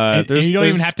you don't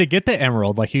even have to get the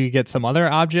emerald. Like you could get some other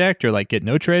object or like get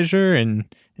no treasure, and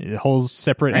whole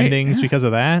separate endings because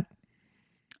of that.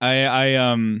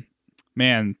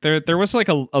 Man, there was like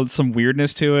some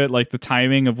weirdness to it. Like the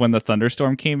timing of when the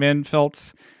thunderstorm came in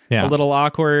felt a little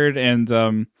awkward,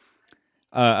 and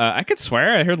I could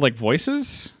swear I heard like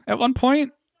voices at one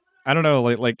point. I don't know,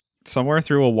 like somewhere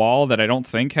through a wall that I don't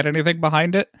think had anything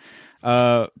behind it.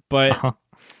 But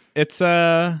it's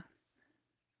man,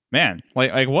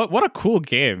 like what a cool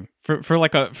game for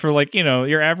you know,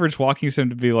 your average walking sim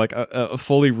to be like a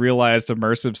fully realized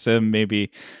immersive sim,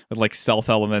 maybe with like stealth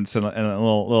elements and a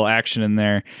little action in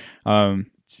there.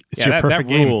 It's your perfect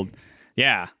game. Ruled.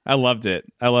 Yeah, I loved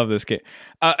it. I love this game.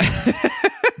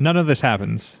 None of this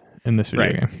happens in this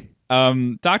video game.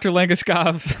 Dr.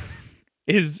 Langeskov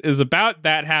is about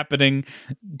that happening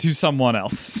to someone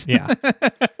else. Yeah.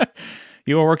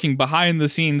 You are working behind the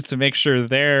scenes to make sure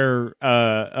their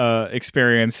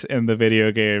experience in the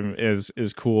video game is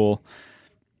cool.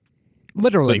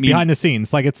 Literally behind the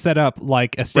scenes, like it's set up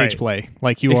like a stage play.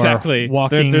 Like you are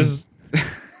walking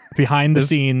behind the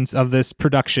scenes of this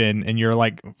production, and you're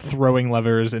like throwing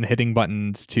levers and hitting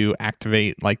buttons to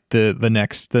activate like the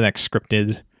next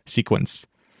scripted sequence.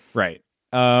 Right.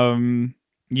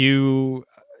 You're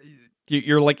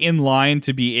like in line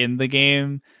to be in the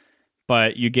game,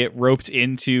 but you get roped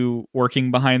into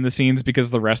working behind the scenes because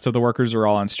the rest of the workers are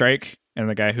all on strike, and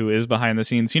the guy who is behind the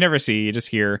scenes, you never see, you just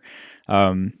hear,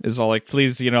 is all like,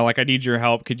 please, you know, like, I need your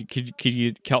help. Could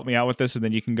you help me out with this? And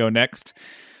then you can go next.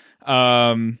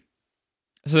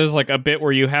 So there's like a bit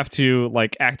where you have to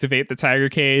like activate the tiger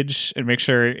cage and make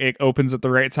sure it opens at the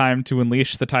right time to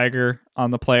unleash the tiger on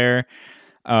the player.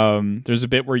 There's a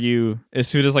bit where you, as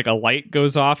soon as like a light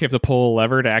goes off, you have to pull a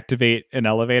lever to activate an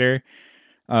elevator.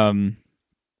 And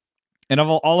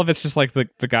all of it's just like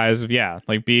the guise of,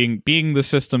 like being the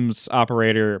systems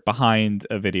operator behind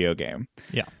a video game.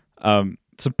 Yeah.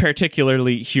 Some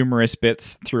particularly humorous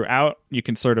bits throughout. You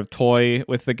can sort of toy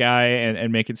with the guy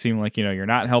and make it seem like, you know, you're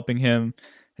not helping him,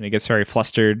 and he gets very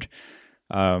flustered.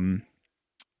 Man,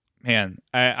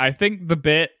 I think the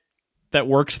bit that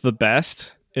works the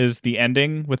best is the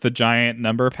ending with the giant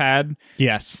number pad.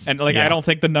 Yes. And like, I don't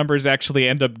think the numbers actually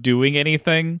end up doing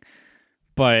anything,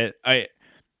 but I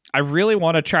really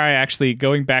want to try actually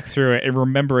going back through it and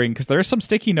remembering, because there are some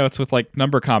sticky notes with like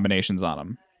number combinations on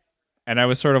them. And I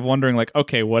was sort of wondering, like,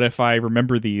 okay, what if I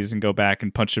remember these and go back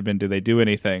and punch them in? Do they do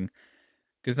anything?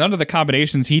 Because none of the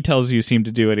combinations he tells you seem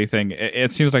to do anything.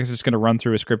 It seems like it's just going to run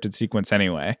through a scripted sequence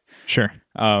anyway. Sure.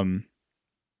 But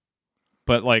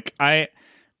like, I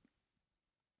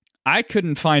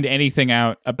couldn't find anything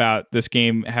out about this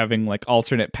game having like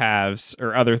alternate paths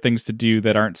or other things to do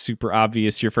that aren't super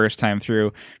obvious your first time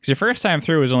through. Because your first time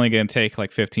through is only going to take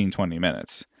like 15, 20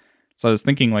 minutes. So I was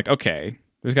thinking like, okay,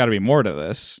 there's got to be more to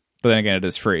this. But then again, it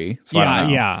is free. So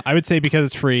yeah. I would say because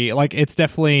it's free, like it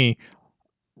definitely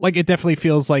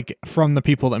feels like from the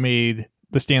people that made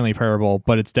the Stanley Parable,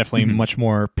 but it's definitely much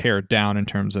more pared down in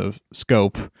terms of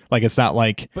scope. Like it's not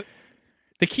like. But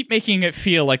they keep making it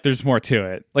feel like there's more to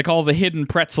it. Like all the hidden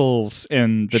pretzels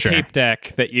in the tape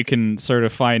deck that you can sort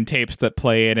of find tapes that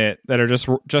play in it that are just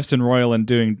Justin Roiland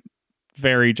doing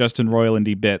very Justin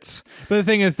Roiland-y bits. But the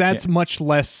thing is, that's much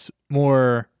less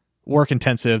more work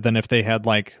intensive than if they had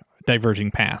like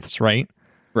diverging paths, right?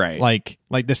 Right. Like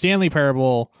the Stanley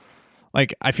Parable,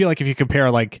 like I feel like if you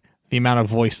compare like the amount of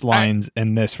voice lines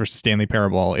in this versus Stanley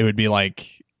Parable, it would be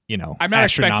like, you know, I'm not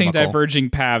expecting diverging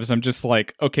paths. I'm just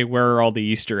like, okay, where are all the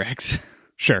Easter eggs?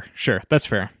 Sure. That's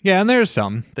fair. Yeah, and there's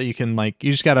some that you can like,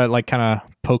 you just gotta like kind of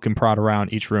poke and prod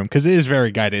around each room because it is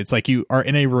very guided. It's like you are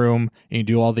in a room and you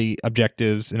do all the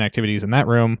objectives and activities in that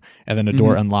room, and then a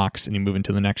door unlocks and you move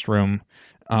into the next room.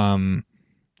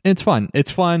 It's fun.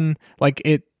 It's fun. Like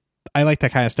it. I like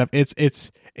that kind of stuff.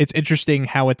 It's interesting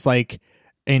how it's like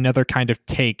another kind of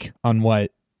take on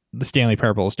what the Stanley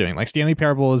Parable is doing. Like Stanley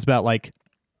Parable is about like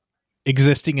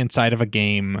existing inside of a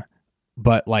game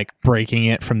but like breaking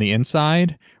it from the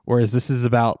inside, whereas this is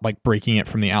about like breaking it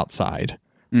from the outside.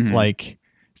 Like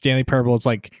Stanley Parable is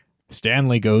like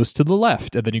Stanley goes to the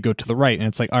left and then you go to the right, and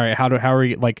it's like, all right, how are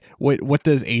you like what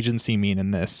does agency mean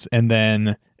in this? And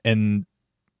then in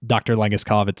Dr.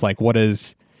 Legaskov, it's like what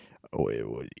is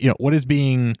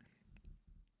being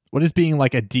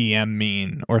like a DM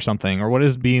mean or something, or what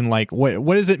is being like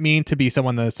what does it mean to be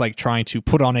someone that's like trying to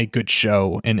put on a good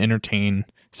show and entertain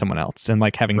someone else and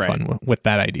like having fun with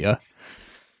that idea.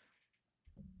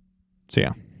 So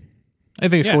yeah, I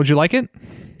think it's cool. Would you like it?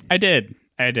 I did.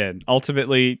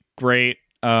 Ultimately, great.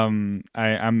 I'm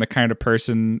the kind of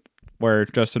person where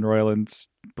Justin Roiland's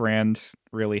brand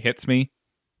really hits me.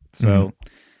 So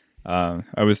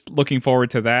I was looking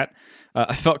forward to that.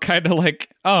 I felt kind of like,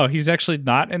 oh, he's actually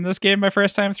not in this game my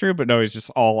first time through, but no, he's just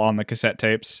all on the cassette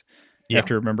tapes. You have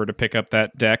to remember to pick up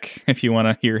that deck if you want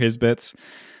to hear his bits.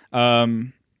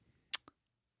 And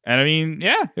I mean,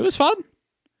 yeah, it was fun.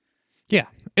 Yeah,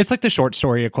 it's like the short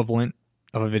story equivalent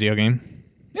of a video game.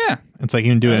 Yeah, it's like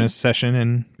you can do it in a session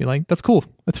and be like, that's cool,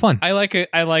 that's fun. I like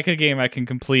a game I can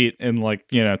complete in like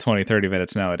 20, 30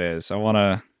 minutes nowadays. I want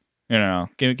to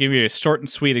give you a short and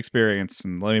sweet experience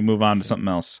and let me move on to something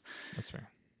else. That's fair.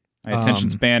 My attention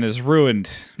span is ruined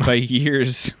by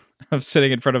years of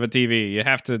sitting in front of a TV. You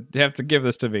have to give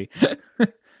this to me.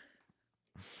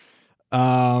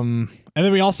 And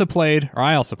then I also played,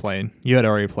 you had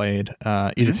already played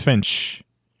Edith Finch.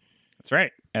 That's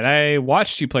right. And I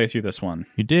watched you play through this one.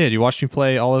 You did. You watched me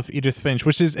play all of Edith Finch,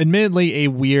 which is admittedly a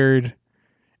weird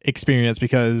experience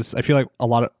because I feel like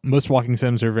most walking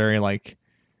sims are very like,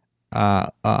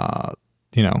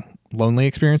 lonely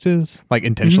experiences, like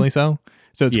intentionally so.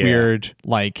 So it's weird,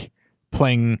 like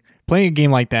playing a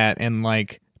game like that and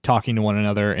like talking to one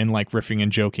another and like riffing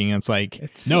and joking. And it's like,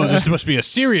 no, this must be a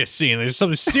serious scene. There's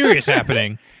something serious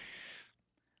happening.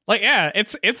 Like, yeah,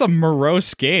 it's a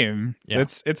morose game. Yeah.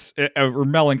 It's or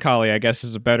melancholy, I guess,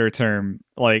 is a better term.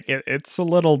 Like, it's a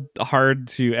little hard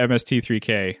to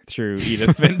MST3K through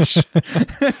Edith Finch.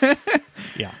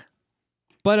 Yeah.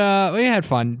 But we had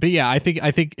fun. But yeah, I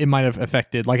think it might have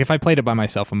affected. Like, if I played it by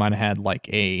myself, I might have had like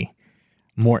a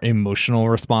more emotional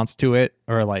response to it,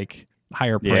 or like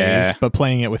higher praise. Yeah. But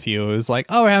playing it with you, it was like,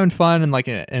 oh, we're having fun, and like,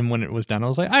 and when it was done, I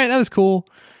was like, all right, that was cool.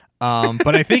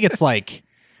 But I think it's like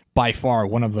by far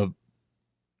one of the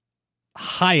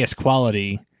highest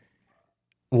quality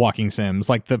walking sims.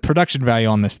 Like the production value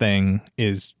on this thing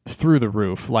is through the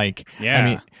roof. Like, yeah. I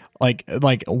mean, like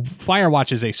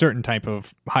Firewatch is a certain type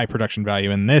of high production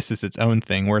value, and this is its own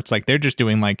thing where it's like they're just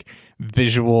doing like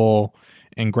visual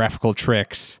and graphical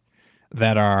tricks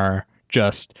that are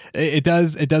just it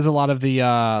does a lot of the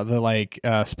like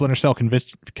Splinter Cell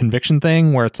conviction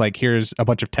thing where it's like here's a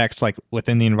bunch of text like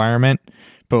within the environment.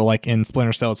 But like in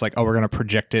Splinter Cell, it's like, oh, we're going to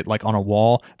project it like on a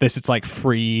wall. This, it's like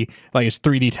free, like it's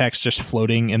 3D text just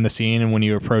floating in the scene. And when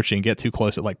you approach and get too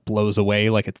close, it like blows away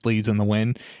like it's leaves in the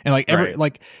wind. And like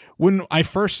like when I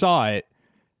first saw it,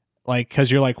 like, cause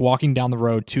you're like walking down the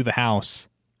road to the house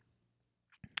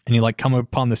and you like come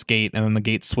upon this gate and then the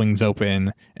gate swings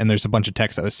open and there's a bunch of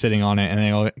text that was sitting on it and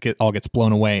then it all gets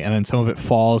blown away. And then some of it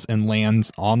falls and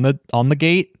lands on the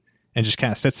gate. And just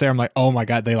kind of sits there. I'm like, oh my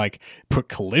God, they like put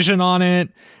collision on it.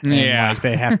 And like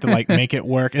they have to like make it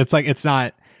work. It's like, it's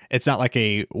not like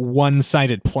a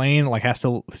one-sided plane. Like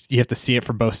you have to see it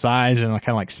from both sides and it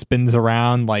kind of like spins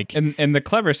around. Like, and the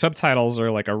clever subtitles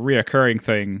are like a reoccurring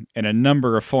thing in a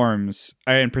number of forms.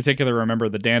 I in particular remember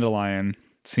the dandelion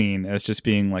scene as just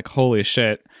being like, holy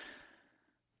shit.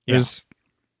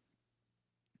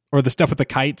 or the stuff with the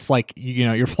kites, like, you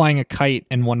know, you're flying a kite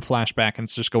in one flashback and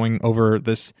it's just going over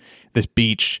this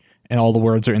beach and all the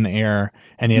words are in the air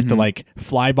and you have to like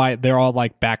fly by. They're all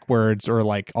like backwards or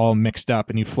like all mixed up,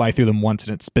 and you fly through them once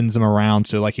and it spins them around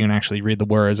so like you can actually read the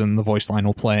words and the voice line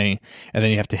will play, and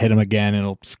then you have to hit them again and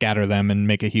it'll scatter them and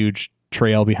make a huge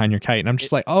trail behind your kite. And I'm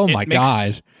just like, oh my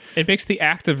God. It makes the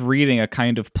act of reading a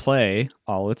kind of play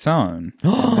all its own.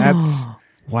 That's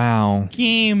wow.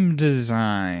 Game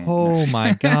design. Oh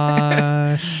my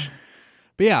gosh.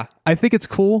 But yeah, I think it's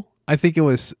cool. I think it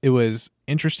was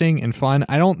interesting and fun.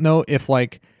 I don't know if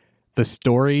like the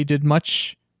story did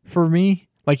much for me.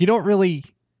 Like you don't really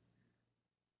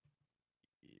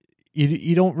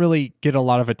get a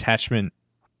lot of attachment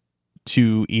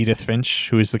to Edith Finch,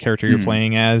 who is the character you're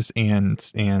playing as, and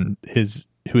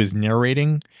who is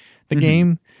narrating the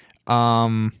game.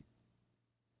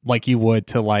 Like you would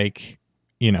to like,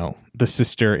 you know, the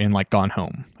sister in like Gone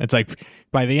Home. It's like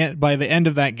by the end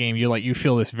of that game, you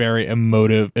feel this very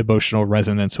emotional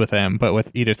resonance with them. But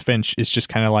with Edith Finch, it's just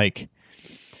kind of like,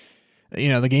 you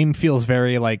know, the game feels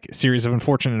very like series of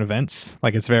unfortunate events.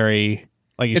 Like it's very,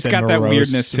 like you said, got that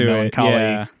weirdness to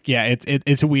melancholy. Yeah,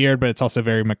 it's weird, but it's also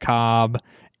very macabre,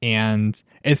 and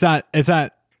it's not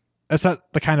the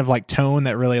kind of like tone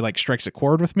that really like strikes a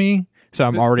chord with me. So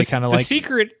I'm already kind of like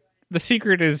the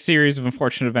secret is series of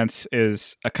unfortunate events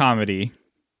is a comedy,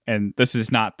 and this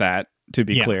is not that, to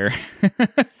be clear.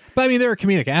 But I mean, there are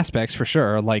comedic aspects for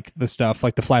sure, like the stuff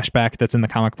like the flashback that's in the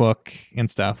comic book and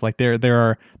stuff. Like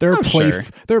there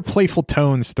are playful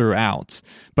tones throughout,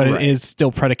 but it is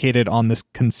still predicated on this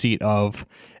conceit of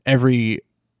every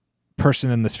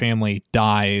person in this family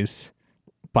dies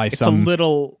by some. It's a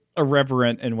little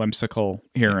irreverent and whimsical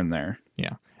here and there.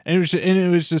 Yeah. And it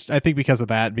was just I think because of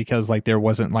that, because like there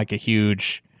wasn't like a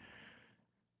huge,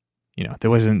 you know, there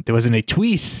wasn't a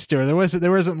twist, or there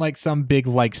wasn't like some big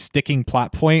like sticking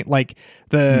plot point. Like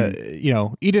you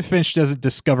know, Edith Finch doesn't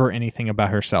discover anything about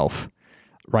herself,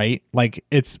 right? Like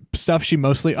it's stuff she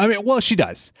mostly, I mean, well, she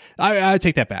does. I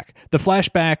take that back. The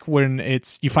flashback when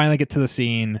you finally get to the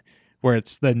scene where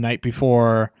it's the night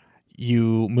before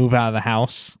you move out of the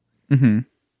house.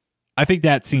 I think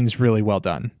that scene's really well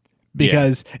done.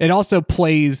 Because it also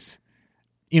plays,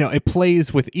 you know, it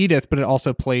plays with Edith, but it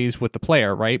also plays with the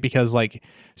player, right? Because like,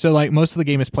 so like most of the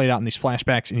game is played out in these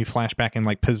flashbacks, and you flashback and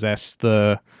like possess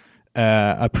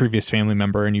a previous family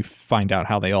member, and you find out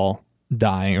how they all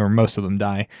die, or most of them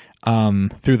die,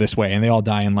 through this way, and they all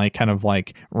die in like kind of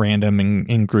like random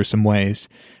and gruesome ways.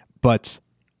 But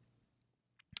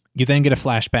you then get a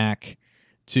flashback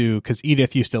because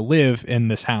Edith used to live in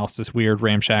this house, this weird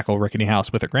ramshackle rickety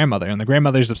house with her grandmother, and the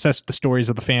grandmother's obsessed with the stories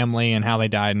of the family and how they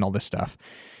died and all this stuff.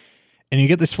 And you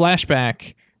get this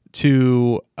flashback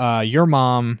to your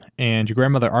mom and your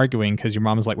grandmother arguing because your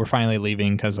mom is like, we're finally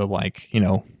leaving because of like, you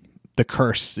know, the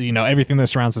curse, you know, everything that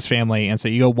surrounds this family. And so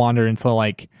you go wander into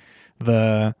like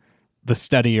the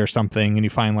study or something, and you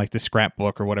find like this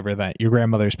scrapbook or whatever that your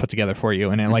grandmother's put together for you,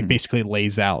 and it like basically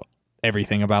lays out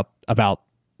everything about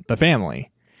the family.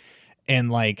 And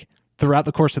like throughout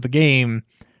the course of the game,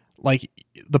 like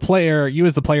you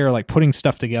as the player like putting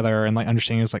stuff together and like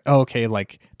understanding it's like, oh, okay,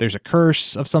 like there's a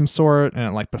curse of some sort, and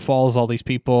it like befalls all these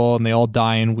people, and they all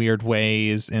die in weird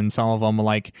ways, and some of them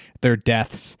like their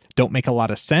deaths don't make a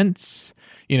lot of sense.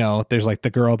 You know, there's like the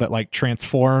girl that like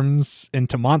transforms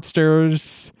into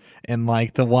monsters, and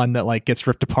like the one that like gets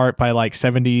ripped apart by like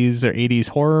 70s or 80s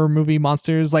horror movie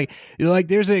monsters. Like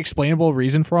there's an explainable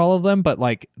reason for all of them, but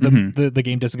like the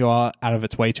game doesn't go out of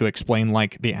its way to explain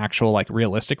like the actual like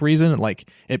realistic reason. Like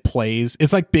it plays,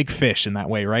 it's like Big Fish in that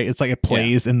way, right? It's like it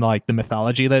plays in like the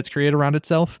mythology that's created around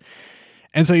itself.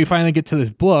 And so you finally get to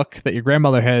this book that your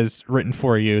grandmother has written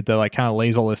for you that like kind of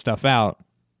lays all this stuff out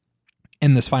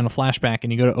in this final flashback,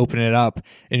 and you go to open it up,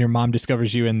 and your mom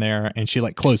discovers you in there, and she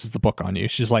like closes the book on you.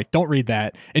 She's like, don't read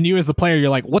that. And you as the player,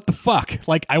 you're like, what the fuck?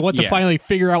 Like, I want to finally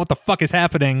figure out what the fuck is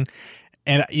happening,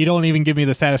 and you don't even give me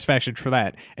the satisfaction for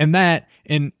that. And that,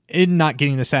 in not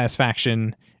getting the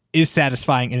satisfaction, is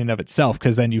satisfying in and of itself,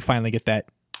 because then you finally get that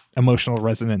emotional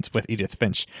resonance with Edith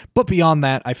Finch. But beyond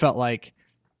that, I felt like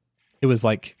it was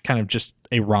like kind of just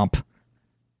a romp.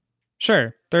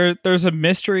 Sure. There's a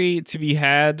mystery to be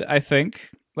had, I think,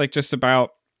 like just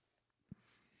about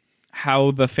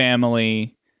how the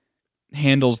family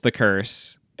handles the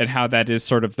curse and how that is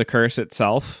sort of the curse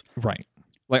itself. Right.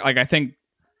 Like I think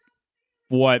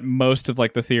what most of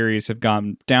like the theories have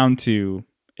gone down to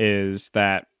is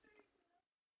that,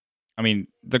 I mean,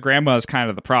 the grandma is kind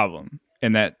of the problem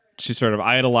in that she sort of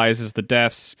idolizes the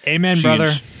deaths. Amen,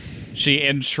 brother. She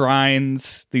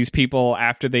enshrines these people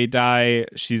after they die.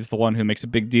 She's the one who makes a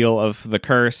big deal of the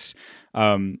curse.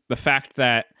 The fact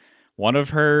that one of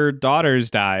her daughters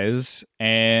dies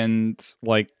and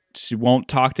like she won't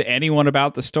talk to anyone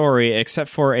about the story except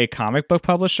for a comic book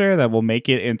publisher that will make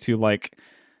it into like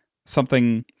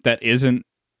something that isn't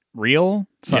real.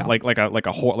 It's not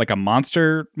like a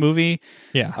monster movie.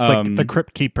 Yeah, it's like the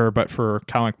Crypt Keeper, but for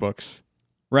comic books.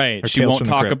 Right. She won't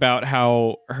talk about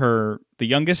how the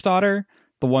youngest daughter,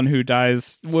 the one who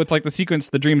dies with like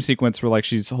the dream sequence where like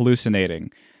she's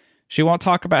hallucinating. She won't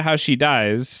talk about how she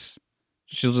dies.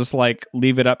 She'll just like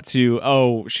leave it up to,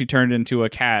 oh, she turned into a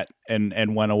cat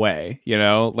and went away, you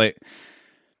know? Like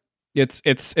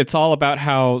it's all about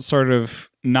how sort of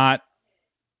not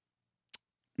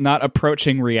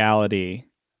approaching reality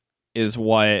is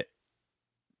what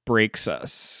breaks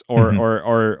us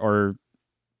or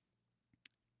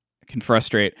can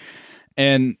frustrate.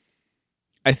 And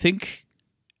I think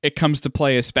it comes to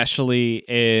play especially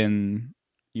in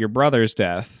your brother's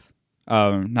death,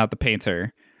 not the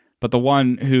painter, but the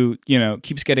one who, you know,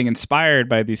 keeps getting inspired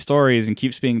by these stories and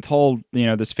keeps being told, you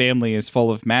know, this family is full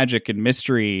of magic and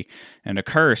mystery and a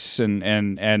curse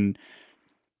and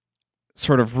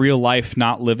sort of real life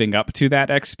not living up to that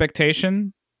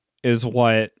expectation is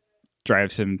what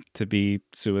drives him to be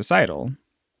suicidal.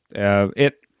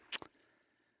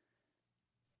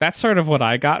 That's sort of what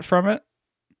I got from it.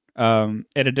 In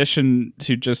addition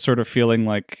to just sort of feeling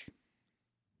like,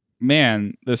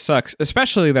 man, this sucks.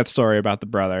 Especially that story about the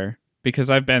brother, because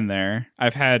I've been there.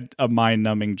 I've had a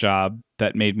mind-numbing job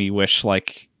that made me wish,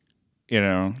 like, you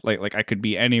know, like I could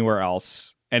be anywhere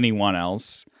else, anyone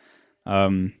else.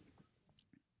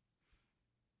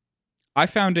 I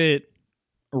found it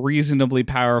reasonably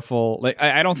powerful. Like,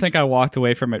 I don't think I walked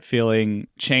away from it feeling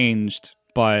changed,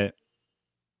 but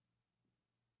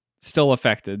still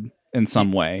affected in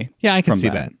some way. Yeah, I can see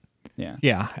that. Yeah.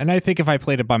 Yeah. And I think if I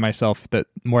played it by myself, that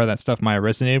more of that stuff might have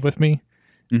resonated with me.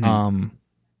 Mm-hmm.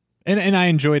 And I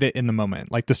enjoyed it in the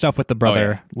moment. Like the stuff with the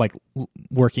brother, like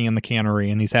working in the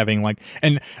cannery, and he's having like,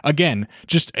 and again,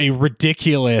 just a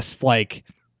ridiculous, like,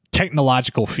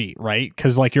 technological feat, right?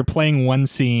 Because like you're playing one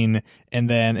scene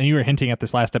and you were hinting at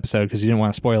this last episode because you didn't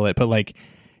want to spoil it, but like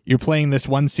you're playing this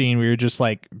one scene where you're just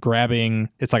like grabbing,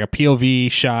 it's like a POV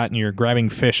shot, and you're grabbing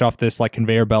fish off this like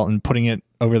conveyor belt and putting it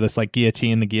over this like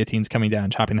guillotine. The guillotine's coming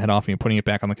down, chopping the head off, and you're putting it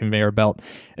back on the conveyor belt.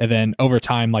 And then over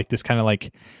time, like this kind of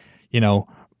like, you know,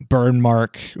 burn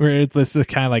mark, where this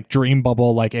kind of like dream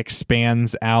bubble like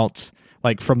expands out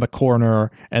like from the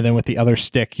corner, and then with the other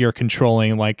stick you're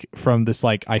controlling like from this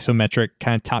like isometric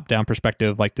kind of top down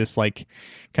perspective, like this like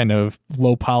kind of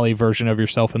low poly version of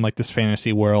yourself in like this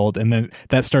fantasy world, and then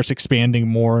that starts expanding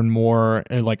more and more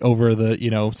like over the, you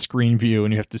know, screen view,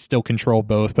 and you have to still control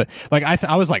both. But like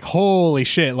I was like, holy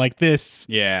shit, like this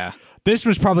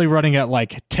was probably running at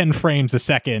like 10 frames a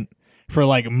second for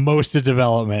like most of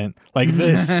development. Like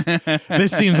this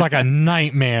this seems like a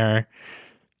nightmare.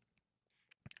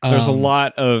 There's a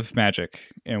lot of magic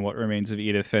in What Remains of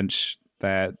Edith Finch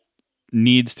that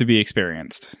needs to be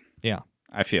experienced. Yeah,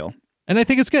 I feel. And I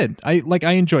think it's good. I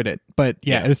enjoyed it. But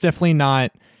yeah, it was definitely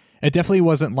not, it definitely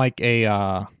wasn't like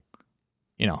a,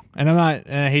 you know, and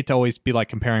I hate to always be like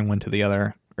comparing one to the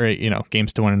other, or, you know,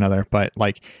 games to one another, but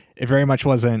like it very much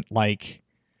wasn't like,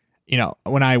 you know,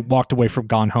 when I walked away from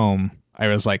Gone Home, I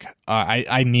was like,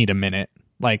 I need a minute,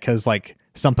 like, cause like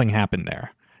something happened there.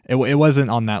 It wasn't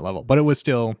on that level, but it was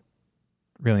still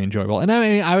really enjoyable. And I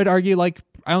mean, I would argue, like,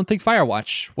 I don't think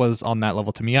Firewatch was on that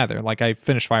level to me either. Like, I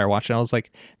finished Firewatch and I was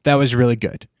like, that was really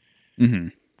good. Mm-hmm.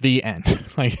 The end.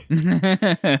 Like,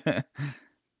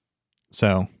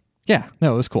 so yeah,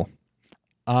 no, it was cool.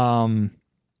 One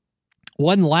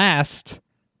last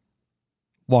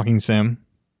walking sim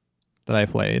that I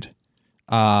played.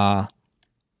 I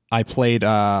played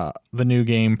the new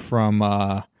game from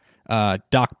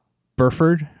Doc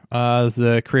Burford,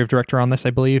 the creative director on this, I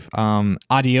believe.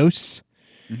 Adios.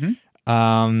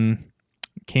 Mm-hmm.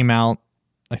 Came out,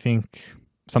 I think,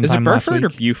 sometime last week. Is it Burford or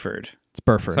Buford? It's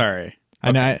Burford. Sorry.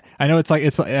 Okay. I know it's like a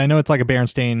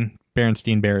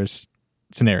Berenstain Bears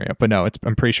scenario, but no,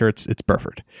 I'm pretty sure it's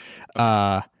Burford.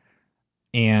 Okay.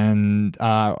 And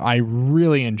I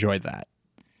really enjoyed that.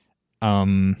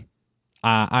 You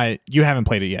haven't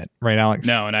played it yet, right, Alex?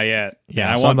 No, not yet.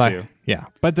 Yeah, I want to. Yeah,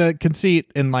 but the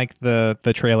conceit in like the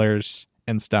trailers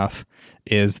and stuff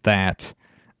is that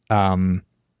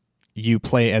you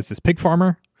play as this pig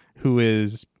farmer who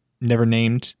is never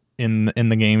named in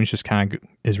the game. It's just kind of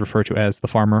is referred to as the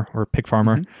farmer or pig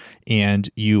farmer, mm-hmm. and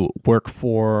you work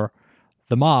for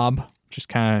the mob, just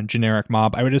kind of generic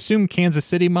mob. I would assume Kansas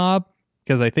City mob,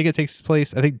 because I think it takes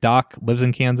place. I think Doc lives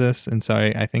in Kansas, and so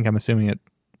I'm assuming it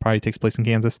probably takes place in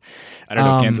Kansas. I don't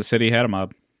know. Kansas City had a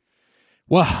mob.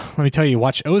 Well, let me tell you,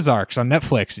 watch Ozarks on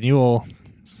Netflix, and you will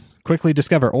quickly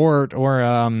discover, or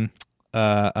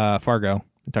Fargo.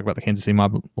 We talk about the Kansas City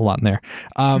mob a lot in there.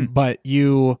 But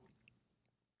you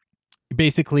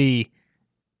basically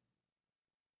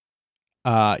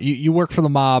you work for the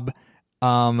mob,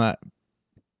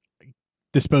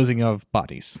 disposing of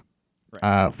bodies.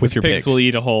 Right. With your pigs will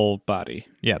eat a whole body.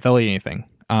 Yeah, they'll eat anything.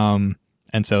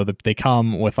 And so they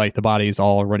come with like the bodies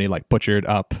already like butchered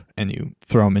up, and you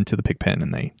throw them into the pig pen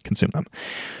and they consume them.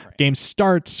 Right. Game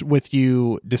starts with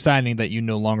you deciding that you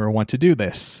no longer want to do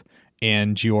this,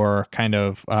 and your kind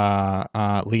of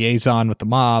liaison with the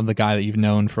mob, the guy that you've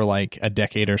known for like a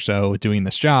decade or so doing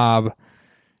this job,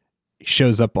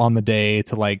 shows up on the day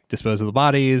to like dispose of the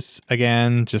bodies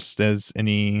again, just as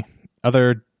any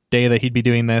other day that he'd be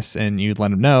doing this, and you'd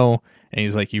let him know, and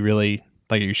he's like, "You really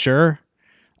like? Are you sure?"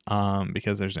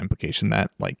 Because there's an implication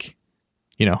that like,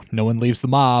 you know, no one leaves the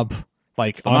mob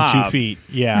like on mob. 2 feet.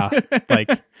 Yeah, like,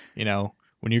 you know,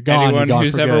 when you're gone, anyone you're gone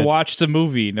who's for ever good. watched a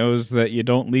movie knows that you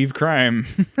don't leave crime.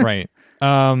 Right.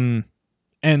 And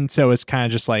so it's kind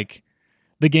of just like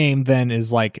the game then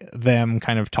is like them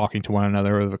kind of talking to one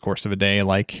another over the course of a day,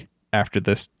 like after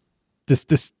this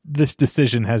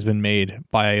decision has been made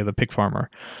by the pig farmer.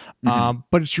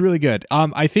 But it's really good.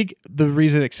 I think the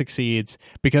reason it succeeds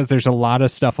because there's a lot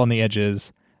of stuff on the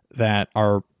edges that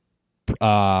are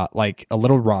like a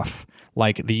little rough.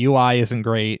 Like the UI isn't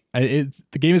great. The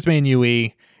game is made in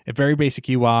UE, a very basic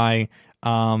UI.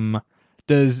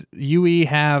 Does UE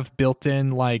have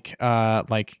built-in like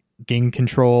game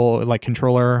control, like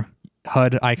controller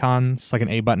HUD icons, like an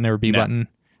A button or a B button?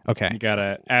 Okay. You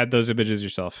gotta add those images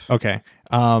yourself. Okay.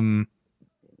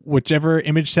 Whichever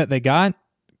image set they got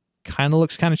kind of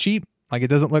looks kind of cheap. Like it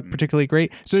doesn't look particularly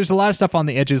great. So there's a lot of stuff on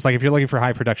the edges. Like if you're looking for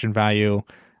high production value,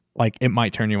 like it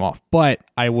might turn you off. But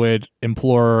I would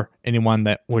implore anyone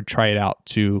that would try it out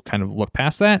to kind of look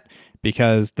past that,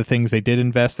 because the things they did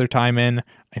invest their time in,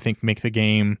 I think, make the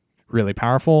game really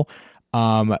powerful.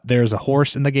 There's a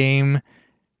horse in the game.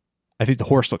 I think the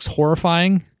horse looks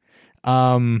horrifying.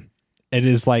 It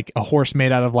is like a horse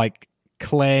made out of like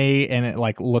clay, and it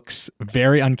like looks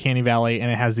very uncanny valley,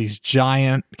 and it has these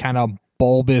giant kind of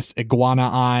bulbous iguana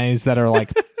eyes that are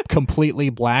like completely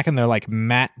black, and they're like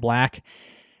matte black.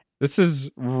 This is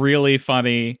really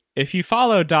funny. If you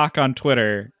follow Doc on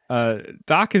Twitter,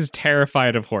 Doc is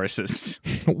terrified of horses.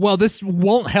 Well, this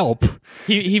won't help.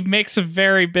 He makes a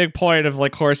very big point of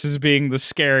like horses being the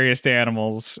scariest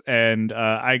animals, and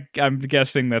I'm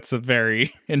guessing that's a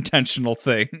very intentional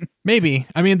thing. Maybe.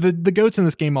 I mean, the goats in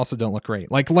this game also don't look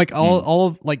great. Like all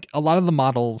of like a lot of the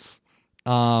models,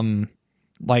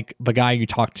 like the guy you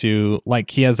talk to,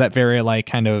 like he has that very like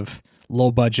kind of low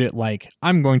budget, like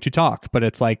I'm going to talk, but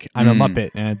it's like I'm a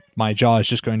Muppet and my jaw is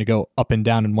just going to go up and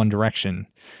down in one direction.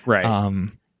 Right.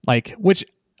 Like, which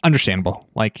understandable.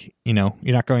 Like, you know,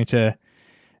 you're not going to,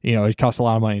 you know, it costs a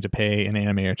lot of money to pay an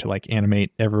animator to like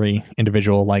animate every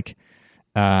individual like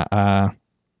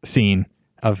scene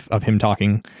of him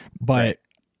talking, but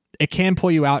it can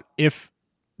pull you out if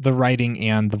the writing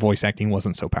and the voice acting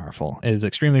wasn't so powerful. It is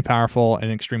extremely powerful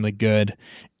and extremely good.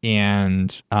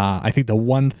 And I think the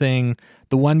one kind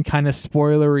of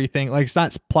spoilery thing, like it's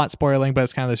not plot spoiling, but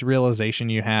it's kind of this realization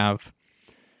you have,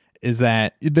 is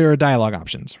that there are dialogue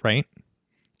options, right?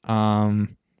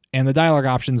 And the dialogue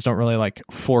options don't really like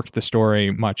fork the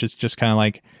story much. It's just kind of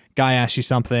like guy asks you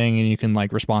something and you can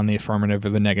like respond the affirmative or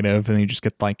the negative, and you just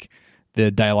get like the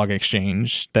dialogue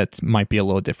exchange that might be a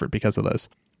little different because of those.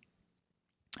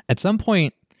 At some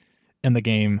point in the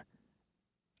game,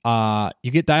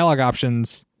 you get dialogue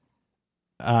options,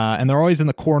 and they're always in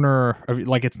the corner of,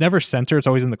 like, it's never center, it's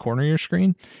always in the corner of your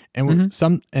screen. And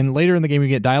and later in the game you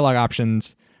get dialogue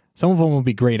options. Some of them will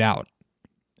be grayed out,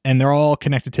 and they're all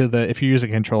connected to if you use a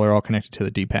controller, all connected to the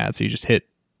D-pad. So you just hit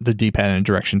the D-pad in a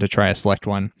direction to try to select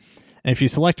one. And if you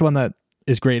select one that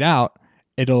is grayed out,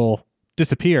 it'll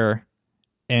disappear,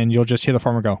 and you'll just hear the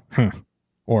farmer go,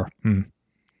 or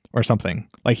something.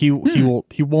 Like he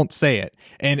won't say it.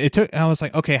 And I was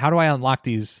like, okay, how do I unlock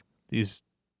these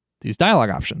dialogue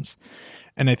options?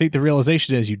 And I think the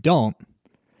realization is you don't.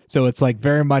 So it's like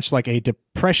very much like a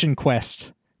Depression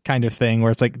Quest kind of thing,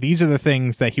 where it's like these are the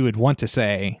things that he would want to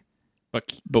say,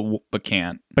 but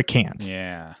can't.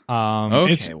 Yeah.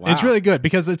 Okay. It's really good,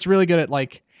 because it's really good at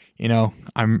like, you know,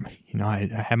 I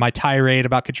have my tirade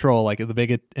about control, like the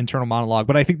big internal monologue,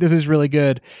 but I think this is really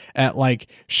good at like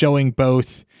showing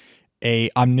both a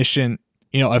omniscient,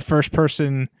 you know, a first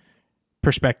person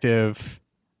perspective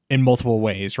in multiple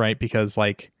ways, right? Because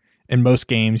like in most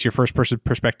games, your first person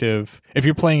perspective, if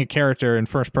you're playing a character in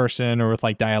first person or with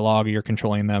like dialogue, or you're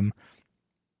controlling them,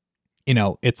 you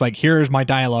know, it's like, here's my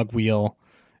dialogue wheel,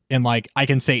 and like I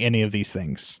can say any of these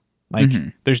things. Like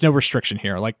there's no restriction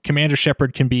here. Like Commander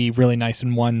Shepard can be really nice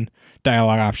in one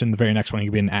dialogue option, the very next one he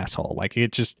can be an asshole. Like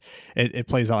it just it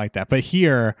plays out like that. But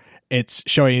here it's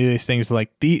showing you these things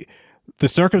like the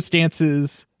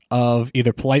circumstances of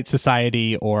either polite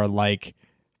society or like,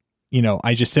 you know,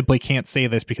 I just simply can't say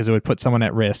this because it would put someone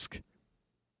at risk,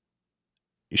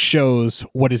 shows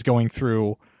what is going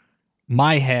through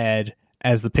my head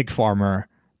as the pig farmer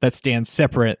that stands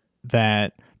separate,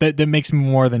 that makes me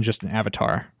more than just an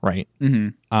avatar, right?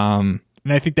 And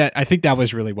I think that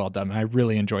was really well done. I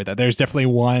really enjoyed that. There's definitely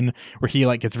one where he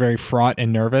like gets very fraught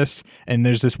and nervous, and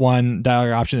there's this one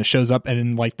dialogue option that shows up,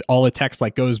 and like all the text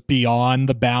like goes beyond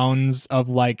the bounds of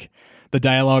like the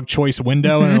dialogue choice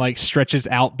window, and it like stretches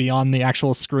out beyond the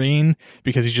actual screen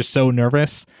because he's just so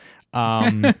nervous.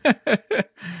 I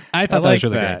thought that was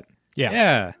really good.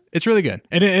 Yeah, it's really good,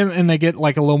 and they get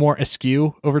like a little more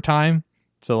askew over time.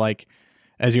 So like,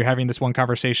 as you're having this one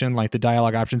conversation, like the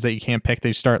dialogue options that you can't pick,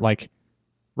 they start like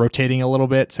rotating a little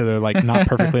bit, so they're like not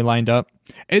perfectly lined up.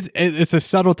 It's a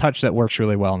subtle touch that works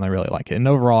really well, and I really like it. And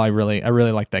overall, I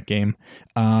really like that game.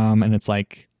 And it's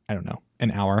like, I don't know,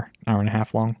 an hour and a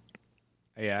half long.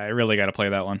 Yeah, I really got to play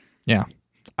that one. Yeah,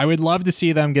 I would love to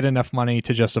see them get enough money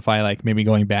to justify like maybe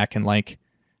going back and like,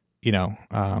 you know,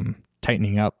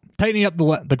 tightening up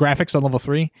the graphics on level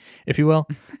 3, if you will.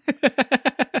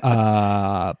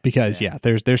 Because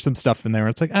there's some stuff in there where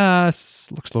it's like,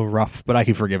 this looks a little rough, but I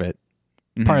can forgive it.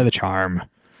 Part of the charm.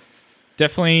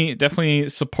 Definitely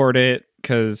support it,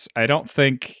 because I don't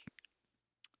think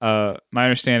my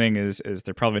understanding is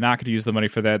they're probably not going to use the money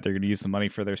for that. They're going to use the money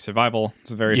for their survival.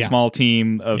 It's a very small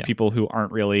team of people who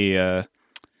aren't really I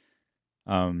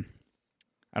don't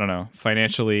know,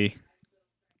 financially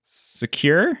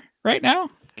secure right now,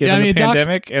 given the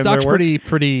pandemic. Doc's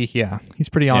pretty he's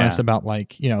pretty honest about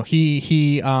like, you know,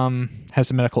 he has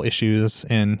some medical issues,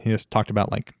 and he just talked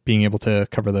about like being able to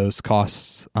cover those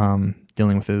costs,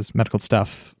 dealing with his medical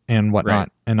stuff and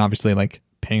whatnot, and obviously like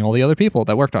paying all the other people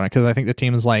that worked on it, because I think the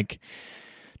team is like,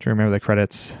 to remember the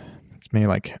credits, it's maybe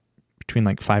like between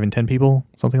like 5 and 10 people,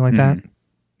 something like that.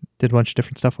 Did a bunch of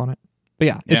different stuff on it, but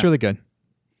it's really good.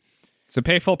 So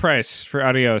pay full price for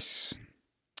Adios.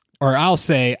 Or I'll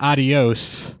say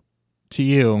adios to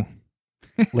you,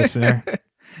 listener.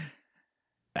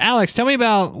 Alex, tell me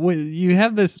about, you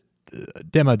have this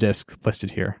demo disc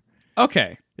listed here.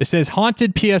 Okay. It says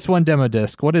Haunted PS1 demo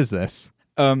disc. What is this?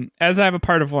 As I'm a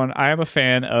part of one, I am a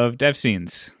fan of dev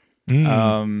scenes.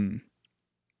 And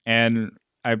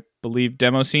I believe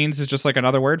demo scenes is just like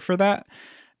another word for that.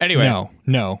 Anyway.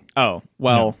 No. Oh,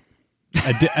 well.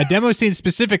 No. A demo scene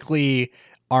specifically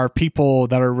are people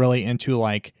that are really into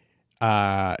like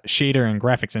shader and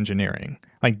graphics engineering.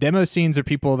 Like demo scenes are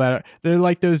people that they're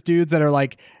like those dudes that are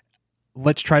like,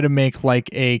 let's try to make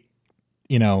like a,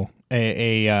 you know,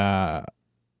 a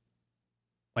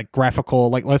like graphical,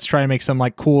 like let's try to make some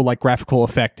like cool like graphical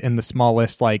effect in the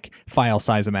smallest like file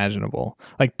size imaginable.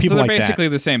 Like people like that. So they're basically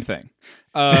the same thing.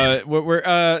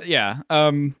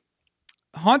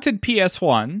 Haunted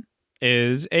PS1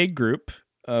 is a group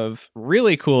of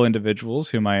really cool individuals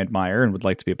whom I admire and would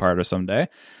like to be a part of someday,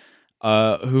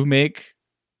 who make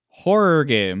horror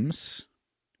games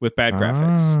with bad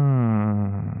graphics.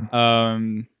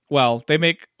 Well, they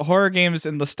make horror games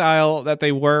in the style that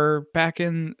they were back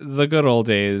in the good old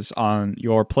days on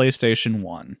your PlayStation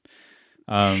 1.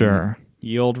 Sure.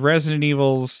 The old Resident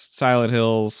Evils, Silent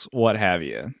Hills, what have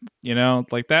you. You know,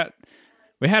 like that.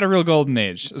 We had a real golden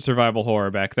age of survival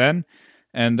horror back then,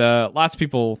 and lots of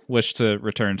people wish to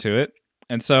return to it.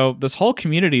 And so this whole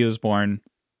community was born,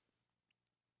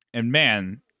 and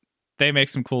man, they make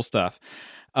some cool stuff.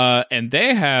 And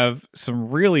they have some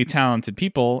really talented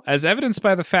people, as evidenced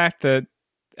by the fact that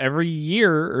every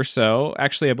year or so,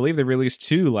 actually, I believe they released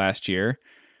 2 last year,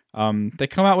 they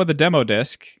come out with a demo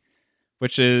disc,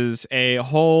 which is a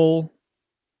whole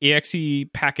EXE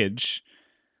package.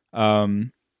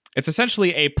 It's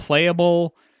essentially a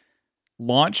playable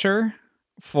launcher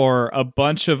for a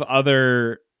bunch of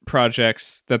other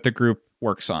projects that the group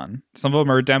works on. Some of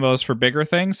them are demos for bigger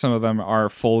things. Some of them are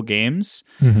full games.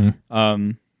 There's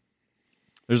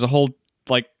a whole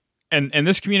like, and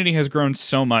this community has grown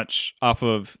so much off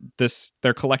of this,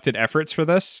 their collected efforts for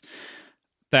this,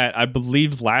 that I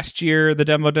believe last year the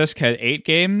demo disc had 8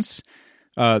 games.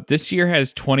 This year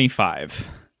has 25.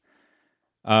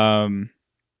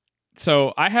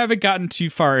 So I haven't gotten too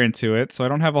far into it, so I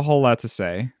don't have a whole lot to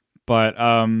say. But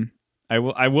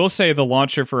I will say the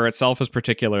launcher for itself is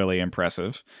particularly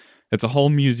impressive. It's a whole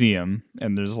museum,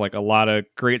 and there's like a lot of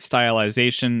great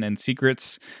stylization and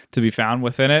secrets to be found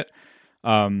within it.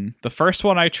 The first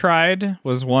one I tried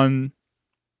was one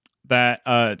that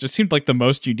just seemed like the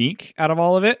most unique out of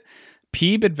all of it.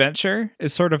 Peeb Adventure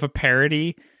is sort of a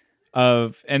parody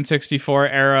of N64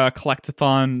 era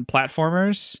collectathon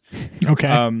platformers.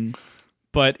 Okay.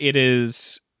 But it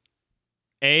is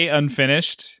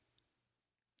unfinished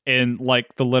in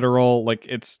like the literal, like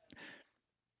it's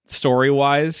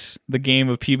story-wise, the game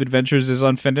of Peeb Adventures is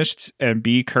unfinished, and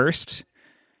B, cursed.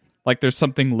 Like there's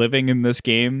something living in this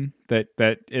game that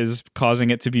is causing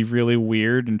it to be really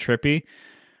weird and trippy.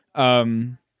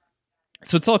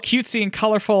 So it's all cutesy and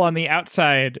colorful on the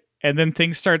outside, and then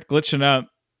things start glitching up,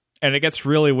 and it gets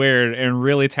really weird and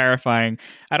really terrifying.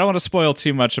 I don't want to spoil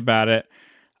too much about it.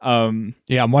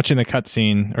 Yeah, I'm watching the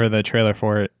cutscene or the trailer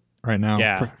for it right now.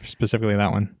 Yeah. Specifically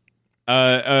that one.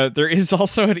 There is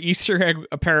also an Easter egg,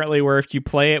 apparently, where if you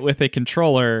play it with a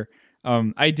controller,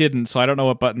 I didn't, so I don't know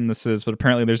what button this is, but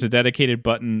apparently there's a dedicated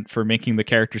button for making the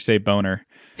character say boner.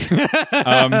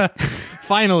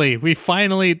 Finally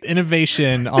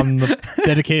innovation on the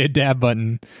dedicated dab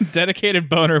button. Dedicated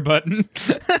boner button.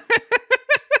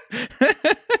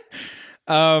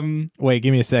 Wait,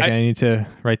 give me a second. I need to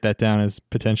write that down as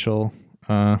potential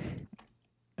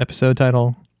episode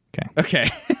title. Okay.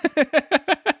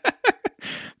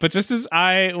 But just as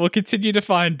I will continue to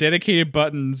find dedicated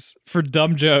buttons for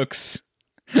dumb jokes,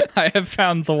 I have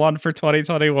found the one for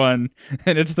 2021,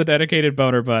 and it's the dedicated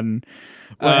boner button.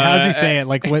 How does he say it?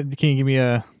 Like, what? Can you give me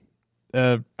a?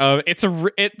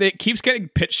 It keeps getting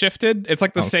pitch shifted. It's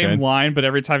like the same line, but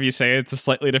every time you say it, it's a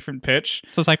slightly different pitch.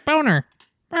 So it's like boner.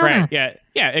 Right? Yeah.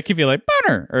 It could be like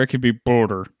boner, or it could be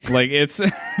border. Like it's.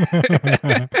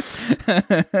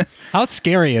 How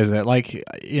scary is it? Like,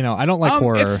 I don't like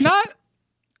horror. It's not.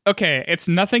 Okay, it's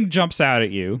nothing jumps out at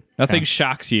you. Nothing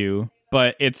shocks you,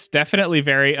 but it's definitely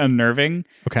very unnerving.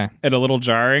 Okay. And a little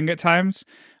jarring at times.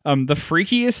 The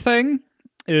freakiest thing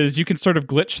is you can sort of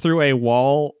glitch through a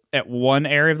wall at one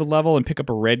area of the level and pick up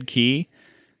a red key.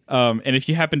 And if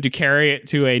you happen to carry it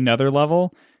to another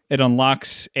level, it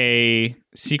unlocks a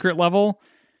secret level,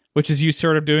 which is you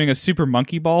sort of doing a Super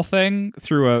Monkey Ball thing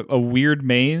through a weird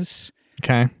maze.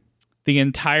 Okay. The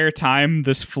entire time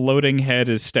this floating head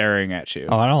is staring at you.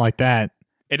 Oh, I don't like that.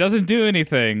 It doesn't do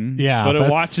anything. Yeah, but it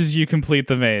watches you complete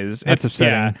the maze. That's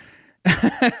upsetting.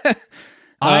 Yeah.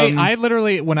 I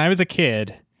literally, when I was a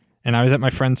kid and I was at my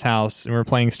friend's house and we were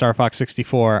playing Star Fox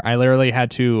 64, I literally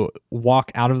had to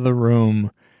walk out of the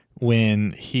room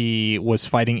when he was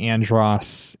fighting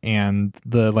Andross and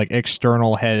the like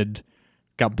external head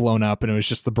got blown up and it was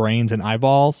just the brains and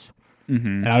eyeballs. Mm-hmm.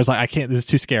 And I was like, I can't, this is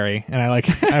too scary. And I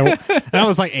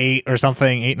was like 8 or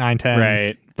something, 8, 9, 10.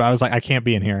 Right. But I was like, I can't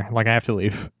be in here. Like, I have to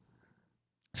leave.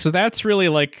 So that's really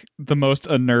like the most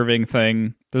unnerving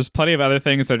thing. There's plenty of other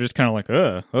things that are just kind of like,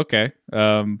 okay.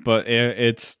 But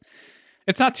it's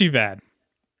not too bad.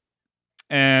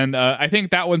 And I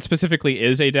think that one specifically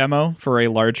is a demo for a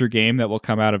larger game that will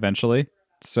come out eventually.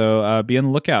 So be on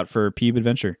the lookout for Peeb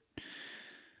Adventure.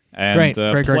 And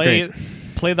great.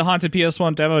 Play the Haunted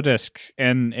PS1 demo disc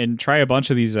and try a bunch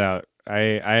of these out.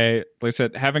 I like I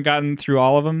said, haven't gotten through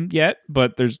all of them yet,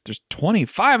 but there's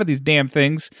 25 of these damn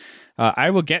things.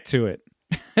 I will get to it.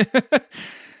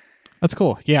 That's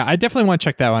cool. Yeah, I definitely want to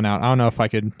check that one out. I don't know if I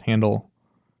could handle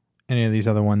any of these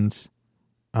other ones,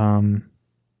 but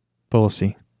we'll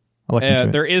see. I'll look into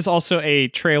it. There is also a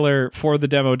trailer for the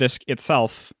demo disc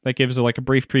itself that gives like a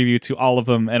brief preview to all of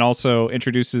them and also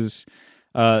introduces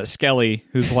Skelly,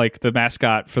 who's like the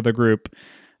mascot for the group.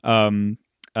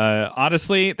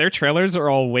 Honestly, their trailers are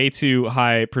all way too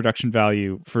high production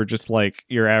value for just like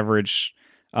your average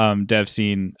dev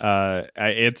scene.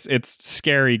 It's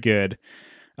scary good.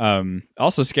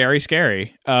 Also scary.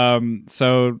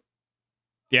 So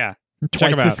yeah,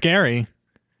 twice as scary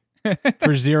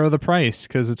for zero the price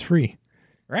because it's free.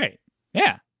 Right.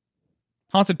 Yeah.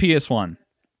 Haunted PS1.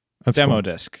 That's demo cool.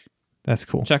 disc. That's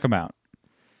cool. Check them out.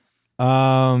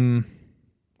 All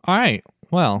right.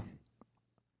 Well,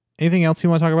 anything else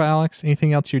you want to talk about, Alex?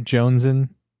 Anything else you're jonesing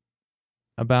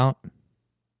about?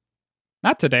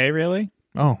 Not today, really.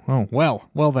 Oh,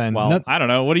 well then. Well, I don't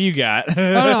know. What do you got?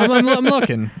 I'm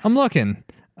looking.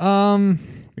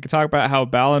 We could talk about how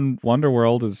Balan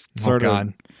Wonderworld is sort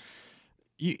of.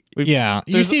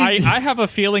 I have a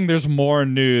feeling there's more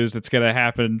news that's going to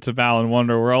happen to Balan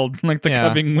Wonderworld like the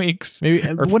coming weeks. Maybe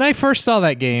when I first saw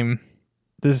that game,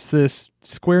 this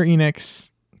Square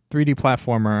Enix 3D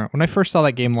platformer. When I first saw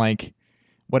that game, like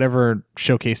whatever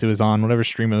showcase it was on, whatever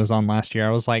stream it was on last year,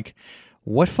 I was like,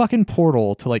 what fucking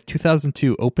portal to like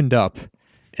 2002 opened up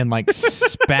and like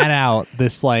spat out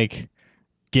this like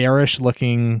garish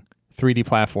looking 3D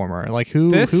platformer. Like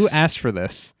who asked for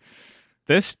this?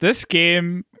 This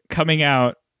game coming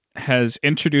out has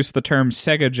introduced the term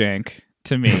Sega jank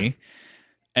to me.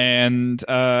 And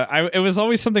it was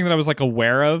always something that I was like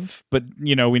aware of, but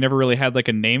we never really had like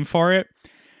a name for it.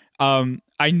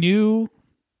 I knew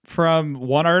from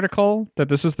one article that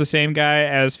this was the same guy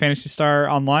as Phantasy Star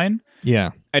Online.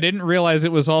 Yeah. I didn't realize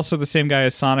it was also the same guy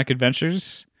as Sonic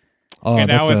Adventures. Oh, and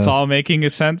now it's all making a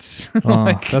sense.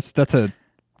 That's a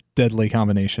deadly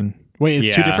combination. Wait,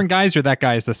 it's two different guys, or that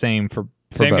guy is the same for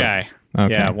same both? Guy.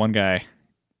 Okay. Yeah, one guy.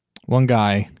 One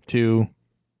guy, two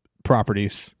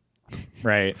properties.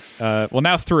 Right. Well,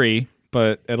 now 3,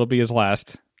 but it'll be his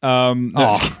last. I'm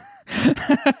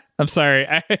sorry.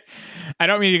 I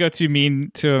don't mean to go too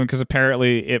mean to him, because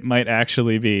apparently it might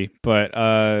actually be,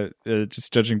 but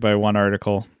just judging by one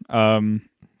article.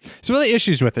 So what are the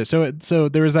issues with it? So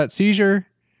there was that seizure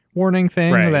warning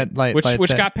thing, right,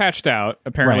 which got patched out.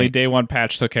 Apparently, right. Day 1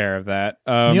 patch took care of that.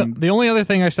 The only other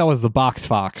thing I saw was the Box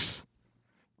Fox.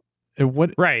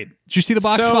 What? Right? Did you see the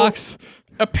Box Fox?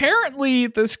 Apparently,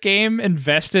 this game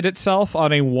invested itself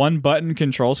on a one-button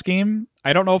control scheme.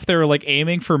 I don't know if they were like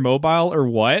aiming for mobile or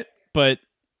what, but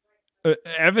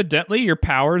evidently your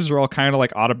powers are all kind of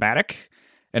like automatic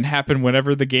and happen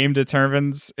whenever the game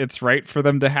determines it's right for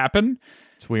them to happen.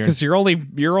 It's weird because your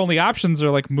only options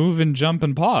are like move and jump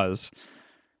and pause.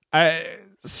 There's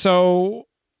a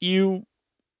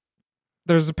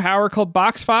power called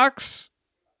Box Fox,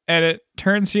 and it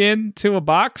turns you into a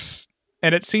box,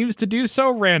 and it seems to do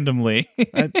so randomly.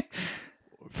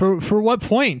 For what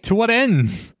point? To what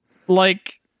ends? I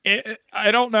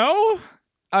don't know.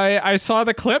 I saw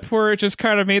the clip where it just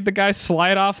kind of made the guy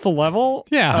slide off the level.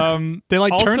 Yeah. They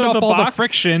turned off all the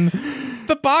friction.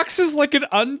 The box is like an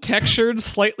untextured,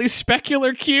 slightly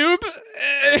specular cube.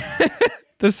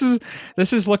 This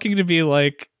is looking to be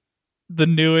like the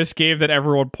newest game that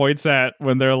everyone points at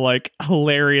when they're like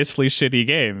hilariously shitty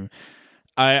game.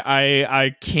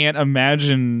 I can't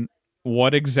imagine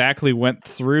what exactly went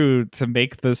through to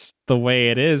make this the way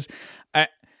it is.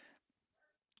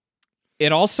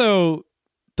 It also,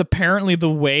 apparently the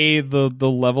way the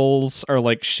levels are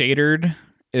like shadered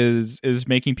is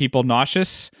making people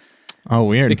nauseous. Oh,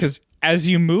 weird. Because as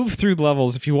you move through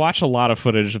levels, if you watch a lot of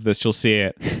footage of this, you'll see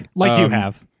it. You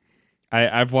have.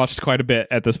 I've watched quite a bit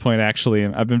at this point, actually.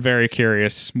 I've been very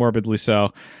curious, morbidly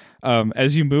so.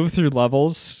 As you move through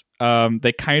levels,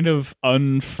 they kind of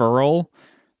unfurl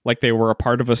like they were a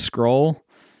part of a scroll,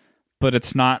 but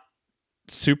it's not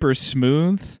super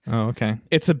smooth. Oh, okay.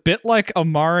 It's a bit like a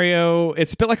Mario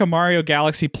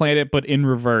Galaxy Planet, but in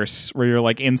reverse, where you're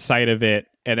like inside of it,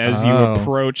 and as you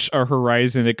approach a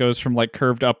horizon, it goes from like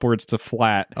curved upwards to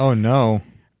flat. Oh no.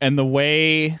 And the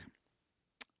way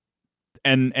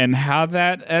and how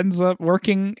that ends up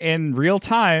working in real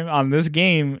time on this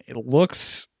game, it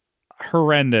looks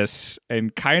horrendous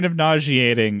and kind of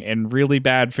nauseating and really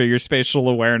bad for your spatial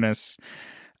awareness.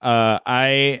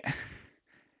 I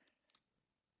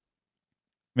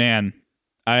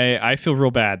feel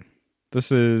real bad.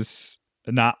 This is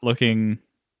not looking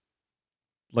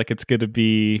like it's going to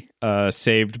be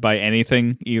saved by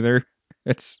anything either.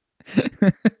 It's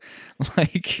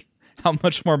like, how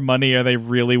much more money are they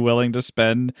really willing to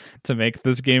spend to make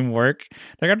this game work?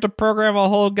 They're going to have to program a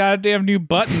whole goddamn new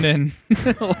button in,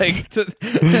 like to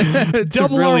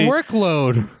double really... our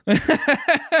workload.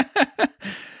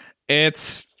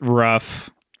 It's rough.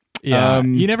 Yeah,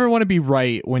 you never want to be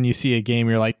right when you see a game.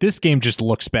 You're like, this game just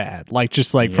looks bad. Like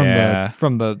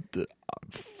from the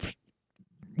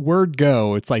word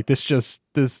go, it's like this.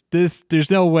 There's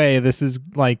no way this is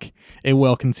like a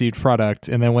well conceived product.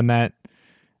 And then when that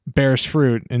bears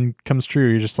fruit and comes true,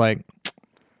 you're just like,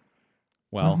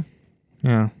 well,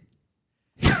 yeah.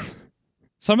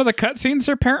 Some of the cutscenes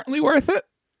are apparently worth it.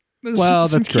 There's some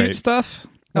that's cute great stuff.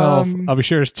 Well, I'll be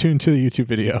sure to tune to the YouTube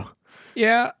video.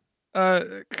 Yeah.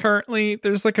 Currently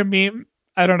there's like a meme.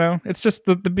 I don't know. It's just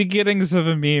the beginnings of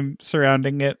a meme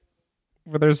surrounding it,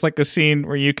 where there's like a scene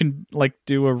where you can like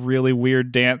do a really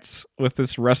weird dance with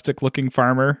this rustic looking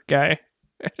farmer guy.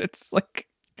 It's like,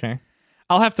 okay,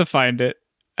 I'll have to find it.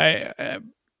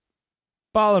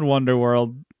 Ball and Wonder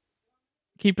World.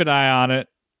 Keep an eye on it.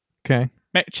 Okay.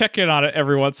 Check in on it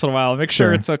every once in a while. Make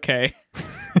sure it's okay.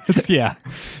 Yeah.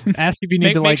 Ask if you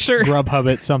need to Grubhub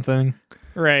it something.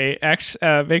 Right.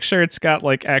 Make sure it's got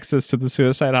like access to the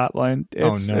suicide hotline.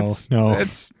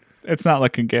 It's not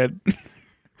looking good.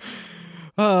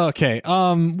 Okay.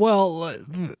 Well,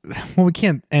 we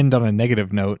can't end on a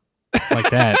negative note like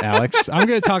that, Alex. I'm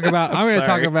going to talk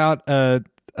about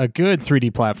a good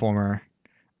 3D platformer.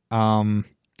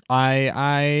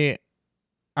 All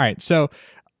right, so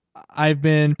I've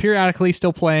been periodically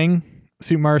still playing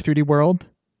Super Mario 3D World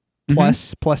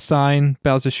plus sign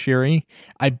Bowser's Fury.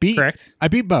 I beat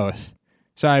both.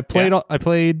 So I played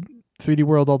 3D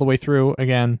World all the way through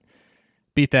again.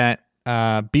 Beat that.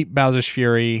 Beat Bowser's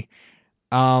Fury.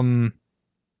 Man,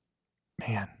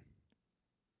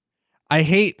 I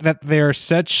hate that there are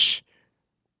such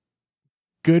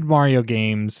good Mario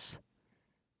games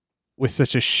with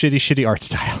such a shitty art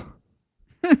style.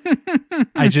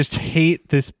 I just hate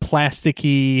this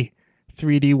plasticky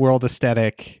 3D world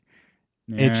aesthetic.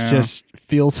 Yeah. It just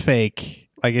feels fake.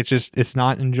 Like it's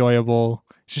not enjoyable.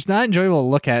 It's just not enjoyable to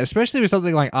look at, especially with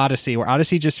something like Odyssey, where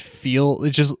Odyssey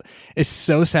it's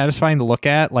so satisfying to look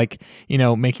at. Like, you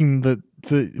know, making the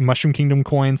Mushroom Kingdom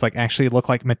coins like actually look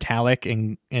like metallic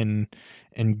and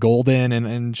golden,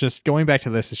 and just going back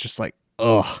to this is just like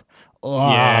ugh.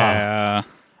 Yeah.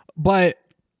 But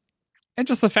and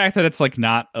just the fact that it's like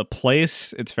not a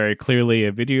place, it's very clearly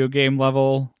a video game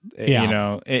level. Yeah. You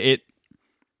know, it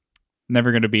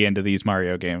never going to be into these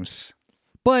Mario games.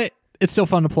 But it's still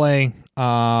fun to play.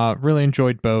 Really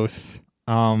enjoyed both.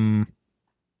 The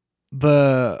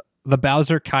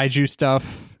Bowser Kaiju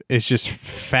stuff is just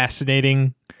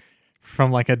fascinating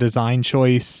from like a design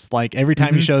choice. Like every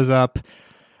time he shows up,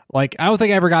 like I don't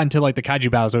think I ever got into like the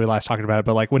Kaiju battles that we last talked about it,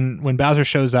 but like when Bowser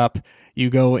shows up, you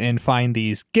go and find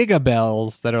these Giga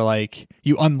Bells that are like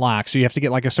you unlock. So you have to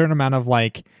get like a certain amount of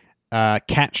like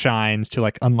cat shines to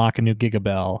like unlock a new Giga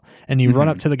Bell, and you run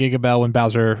up to the Giga Bell when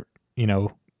Bowser, you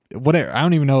know, whatever. I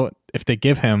don't even know if they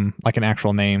give him like an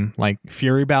actual name, like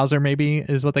Fury Bowser maybe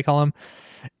is what they call him.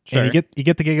 Sure. And you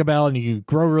get the Giga Bell and you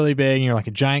grow really big and you're like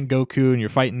a giant Goku and you're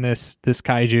fighting this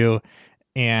kaiju,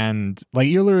 and like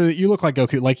you look like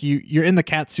Goku, like you're in the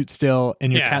cat suit still,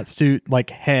 and your cat suit like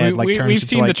head turns. We've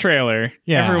seen the trailer.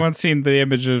 Yeah, everyone's seen the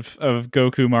image of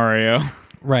Goku Mario.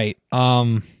 Right.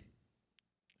 I'm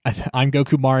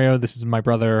Goku Mario. This is my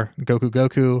brother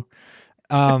Goku.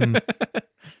 And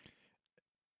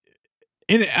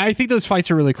I think those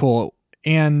fights are really cool.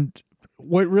 And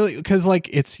what really, because like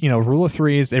it's, you know, rule of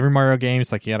threes, every Mario game,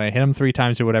 it's like you gotta hit them 3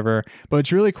 times or whatever. But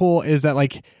what's really cool is that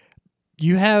like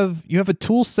you have a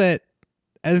tool set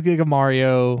as Giga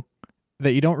Mario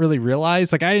that you don't really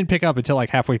realize. Like I didn't pick up until like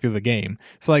halfway through the game.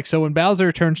 So when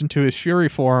Bowser turns into his Fury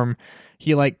form,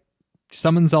 he like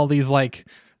summons all these like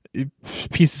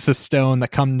pieces of stone that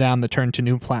come down that turn to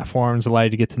new platforms, allow you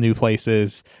to get to new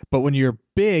places. But when you're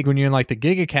big, when you're in like the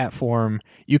Giga Cat form,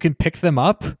 you can pick them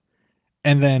up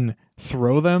and then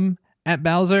throw them at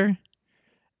Bowser,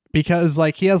 because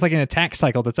like he has like an attack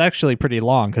cycle that's actually pretty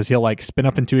long, because he'll like spin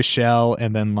up into a shell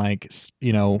and then like,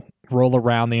 you know, roll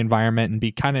around the environment and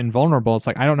be kind of invulnerable. It's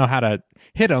like I don't know how to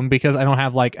hit him because I don't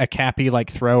have like a Cappy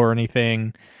like throw or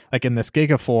anything like in this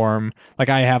Giga form. Like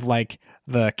I have like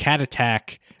the cat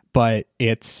attack, but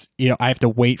it's, you know, I have to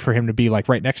wait for him to be like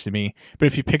right next to me. But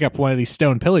if you pick up one of these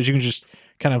stone pillars, you can just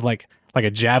kind of like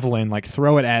a javelin, like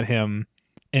throw it at him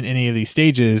in any of these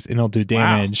stages, and it'll do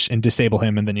damage and disable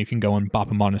him, and then you can go and bop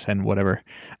him on his head and whatever.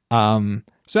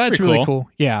 So that's pretty really cool.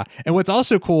 Yeah. And what's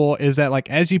also cool is that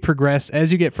like as you progress, as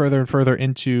you get further and further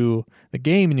into the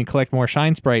game and you collect more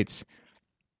shine sprites,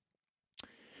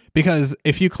 because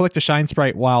if you collect a shine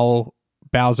sprite while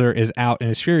Bowser is out in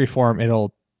his Fury form,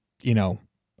 it'll, you know,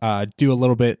 do a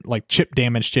little bit like chip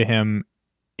damage to him,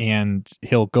 and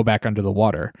he'll go back under the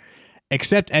water,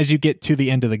 except as you get to the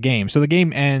end of the game. So the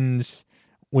game ends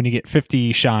when you get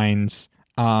 50 shines.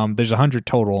 There's 100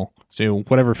 total, so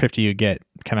whatever 50 you get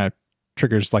kind of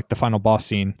triggers like the final boss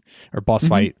scene or boss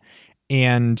fight.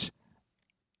 And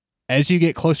as you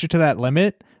get closer to that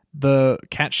limit, the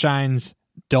cat shines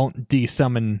don't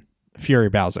desummon Fury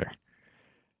Bowser.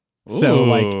 So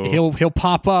like he'll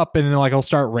pop up and like it'll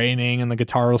start raining and the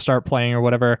guitar will start playing or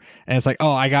whatever, and it's like,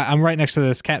 oh, I'm right next to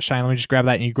this cat shine, let me just grab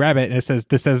that, and you grab it and it says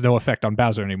this has no effect on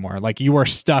Bowser anymore. Like you are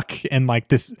stuck in like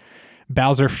this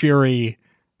Bowser Fury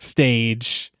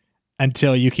stage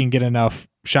until you can get enough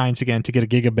shines again to get a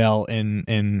Giga Bell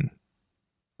and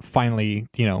finally,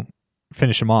 you know,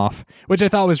 finish him off, which I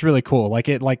thought was really cool. Like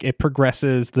it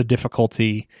progresses the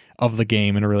difficulty of the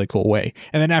game in a really cool way.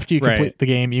 And then after you complete the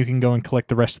game, you can go and collect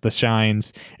the rest of the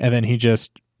shines, and then he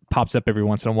just pops up every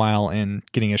once in a while, and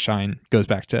getting a shine goes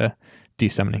back to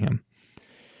desummoning him.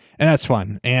 And that's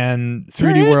fun. And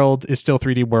 3D World is still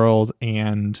 3D World,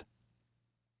 and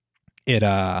it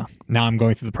now I'm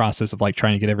going through the process of like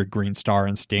trying to get every green star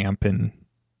and stamp, and,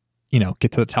 you know,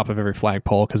 get to the top of every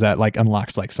flagpole, because that like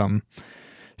unlocks like some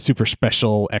super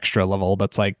special extra level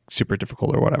that's like super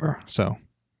difficult or whatever. So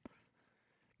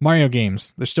Mario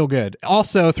games, they're still good.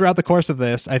 Also, throughout the course of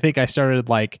this, I think I started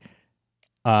like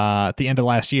at the end of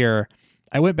last year,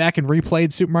 I went back and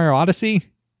replayed Super Mario Odyssey.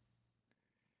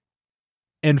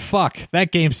 And fuck,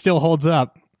 that game still holds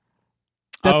up.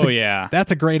 That's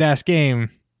a great-ass game.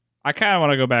 I kind of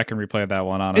want to go back and replay that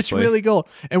one, honestly. It's really cool.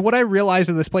 And what I realized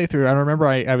in this playthrough, I remember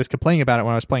I was complaining about it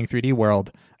when I was playing 3D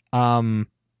World,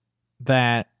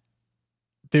 that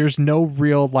there's no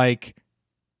real, like...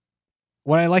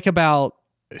 What I like about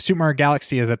Super Mario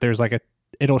Galaxy is that there's like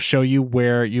it'll show you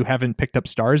where you haven't picked up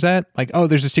stars at. Like, oh,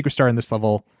 there's a secret star in this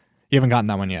level. You haven't gotten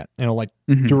that one yet. And it'll like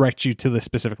direct you to the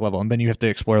specific level. And then you have to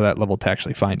explore that level to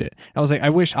actually find it. I was like,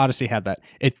 I wish Odyssey had that.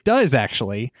 It does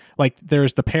actually. Like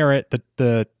there's the parrot,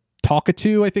 the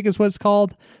Talkatoo, I think is what it's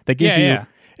called. That gives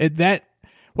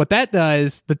what that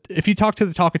does, if you talk to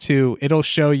the Talkatoo,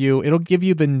 it'll give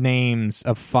you the names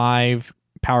of 5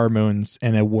 power moons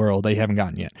in a world that you haven't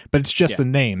gotten yet, but it's just the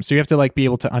name. So you have to like be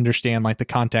able to understand like the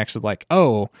context of like,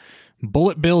 oh,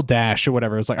 Bullet Bill Dash or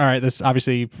whatever. It's like, all right, this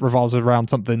obviously revolves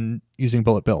around something using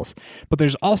bullet bills. But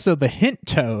there's also the Hint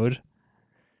Toad.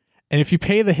 And if you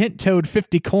pay the Hint Toad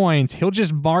 50 coins, he'll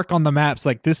just mark on the maps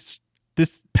like this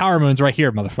power moon's right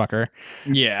here, motherfucker.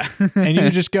 Yeah. And you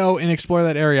can just go and explore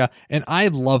that area. And I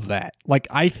love that. Like,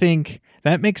 I think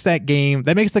that makes the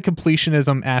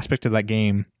completionism aspect of that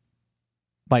game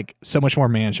like so much more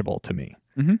manageable to me.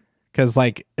 Because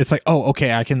like it's like, oh,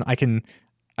 okay, I can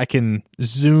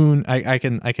zoom, I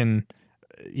can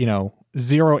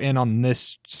zero in on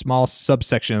this small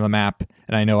subsection of the map,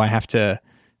 and I know I have to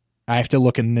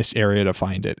look in this area to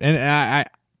find it. And I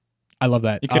love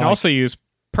that. You can also use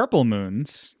purple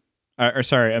moons,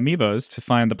 amiibos to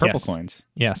find the purple coins.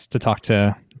 Yes, to talk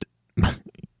to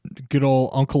good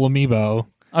old Uncle Amiibo.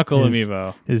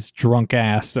 Amiibo. His drunk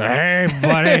ass. Hey,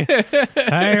 buddy.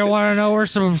 Hey, you want to know where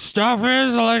some stuff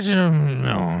is? I'll let you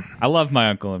know. I love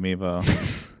my Uncle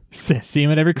Amiibo. See him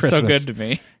at every Christmas. So good to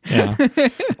me. Yeah.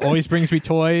 Always brings me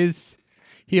toys.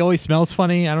 He always smells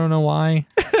funny. I don't know why.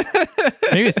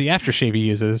 Maybe it's the aftershave he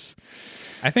uses.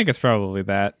 I think it's probably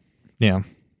that. Yeah.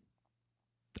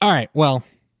 All right. Well,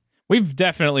 we've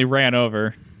definitely ran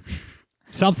over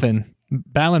something.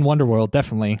 Balan Wonderworld,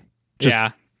 definitely.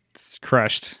 It's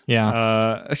crushed.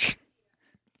 Yeah.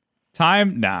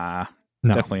 Time? Nah.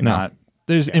 No, definitely not.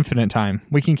 There's infinite time.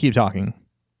 We can keep talking.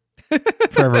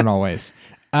 Forever and always.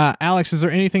 Alex, is there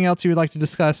anything else you would like to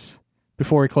discuss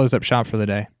before we close up shop for the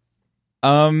day?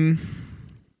 You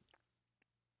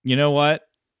know what?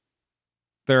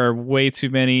 There are way too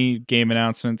many game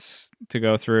announcements to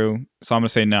go through, so I'm going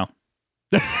to say no.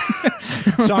 So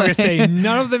I'm going to say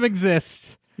none of them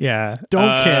exist. Yeah.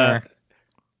 Don't care.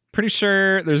 Pretty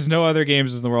sure there's no other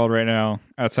games in the world right now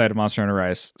outside of Monster Hunter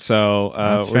Rise. So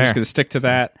we're just going to stick to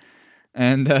that.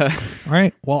 And all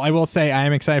right. Well, I will say I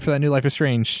am excited for that new Life is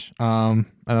Strange. And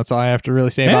that's all I have to really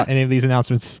say about any of these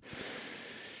announcements.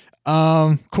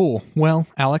 Cool. Well,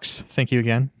 Alex, thank you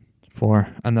again for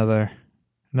another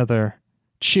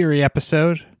cheery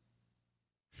episode.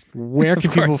 Where can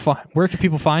people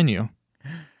find you?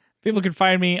 People can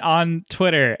find me on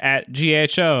Twitter at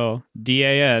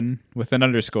GHODAN with an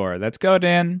underscore. That's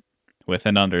GoDan with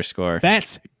an underscore.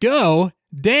 That's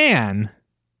GoDan.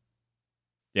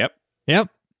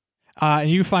 Yep. And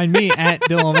you can find me at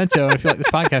Dylan Memento. And if you like this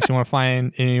podcast, you want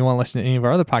to listen to any of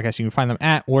our other podcasts, you can find them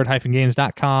at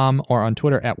word-games.com or on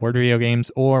Twitter at wordvideogames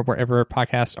or wherever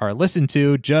podcasts are listened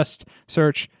to. Just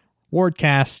search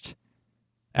Wordcast.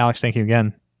 Alex, thank you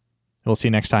again. We'll see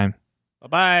you next time.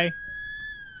 Bye-bye.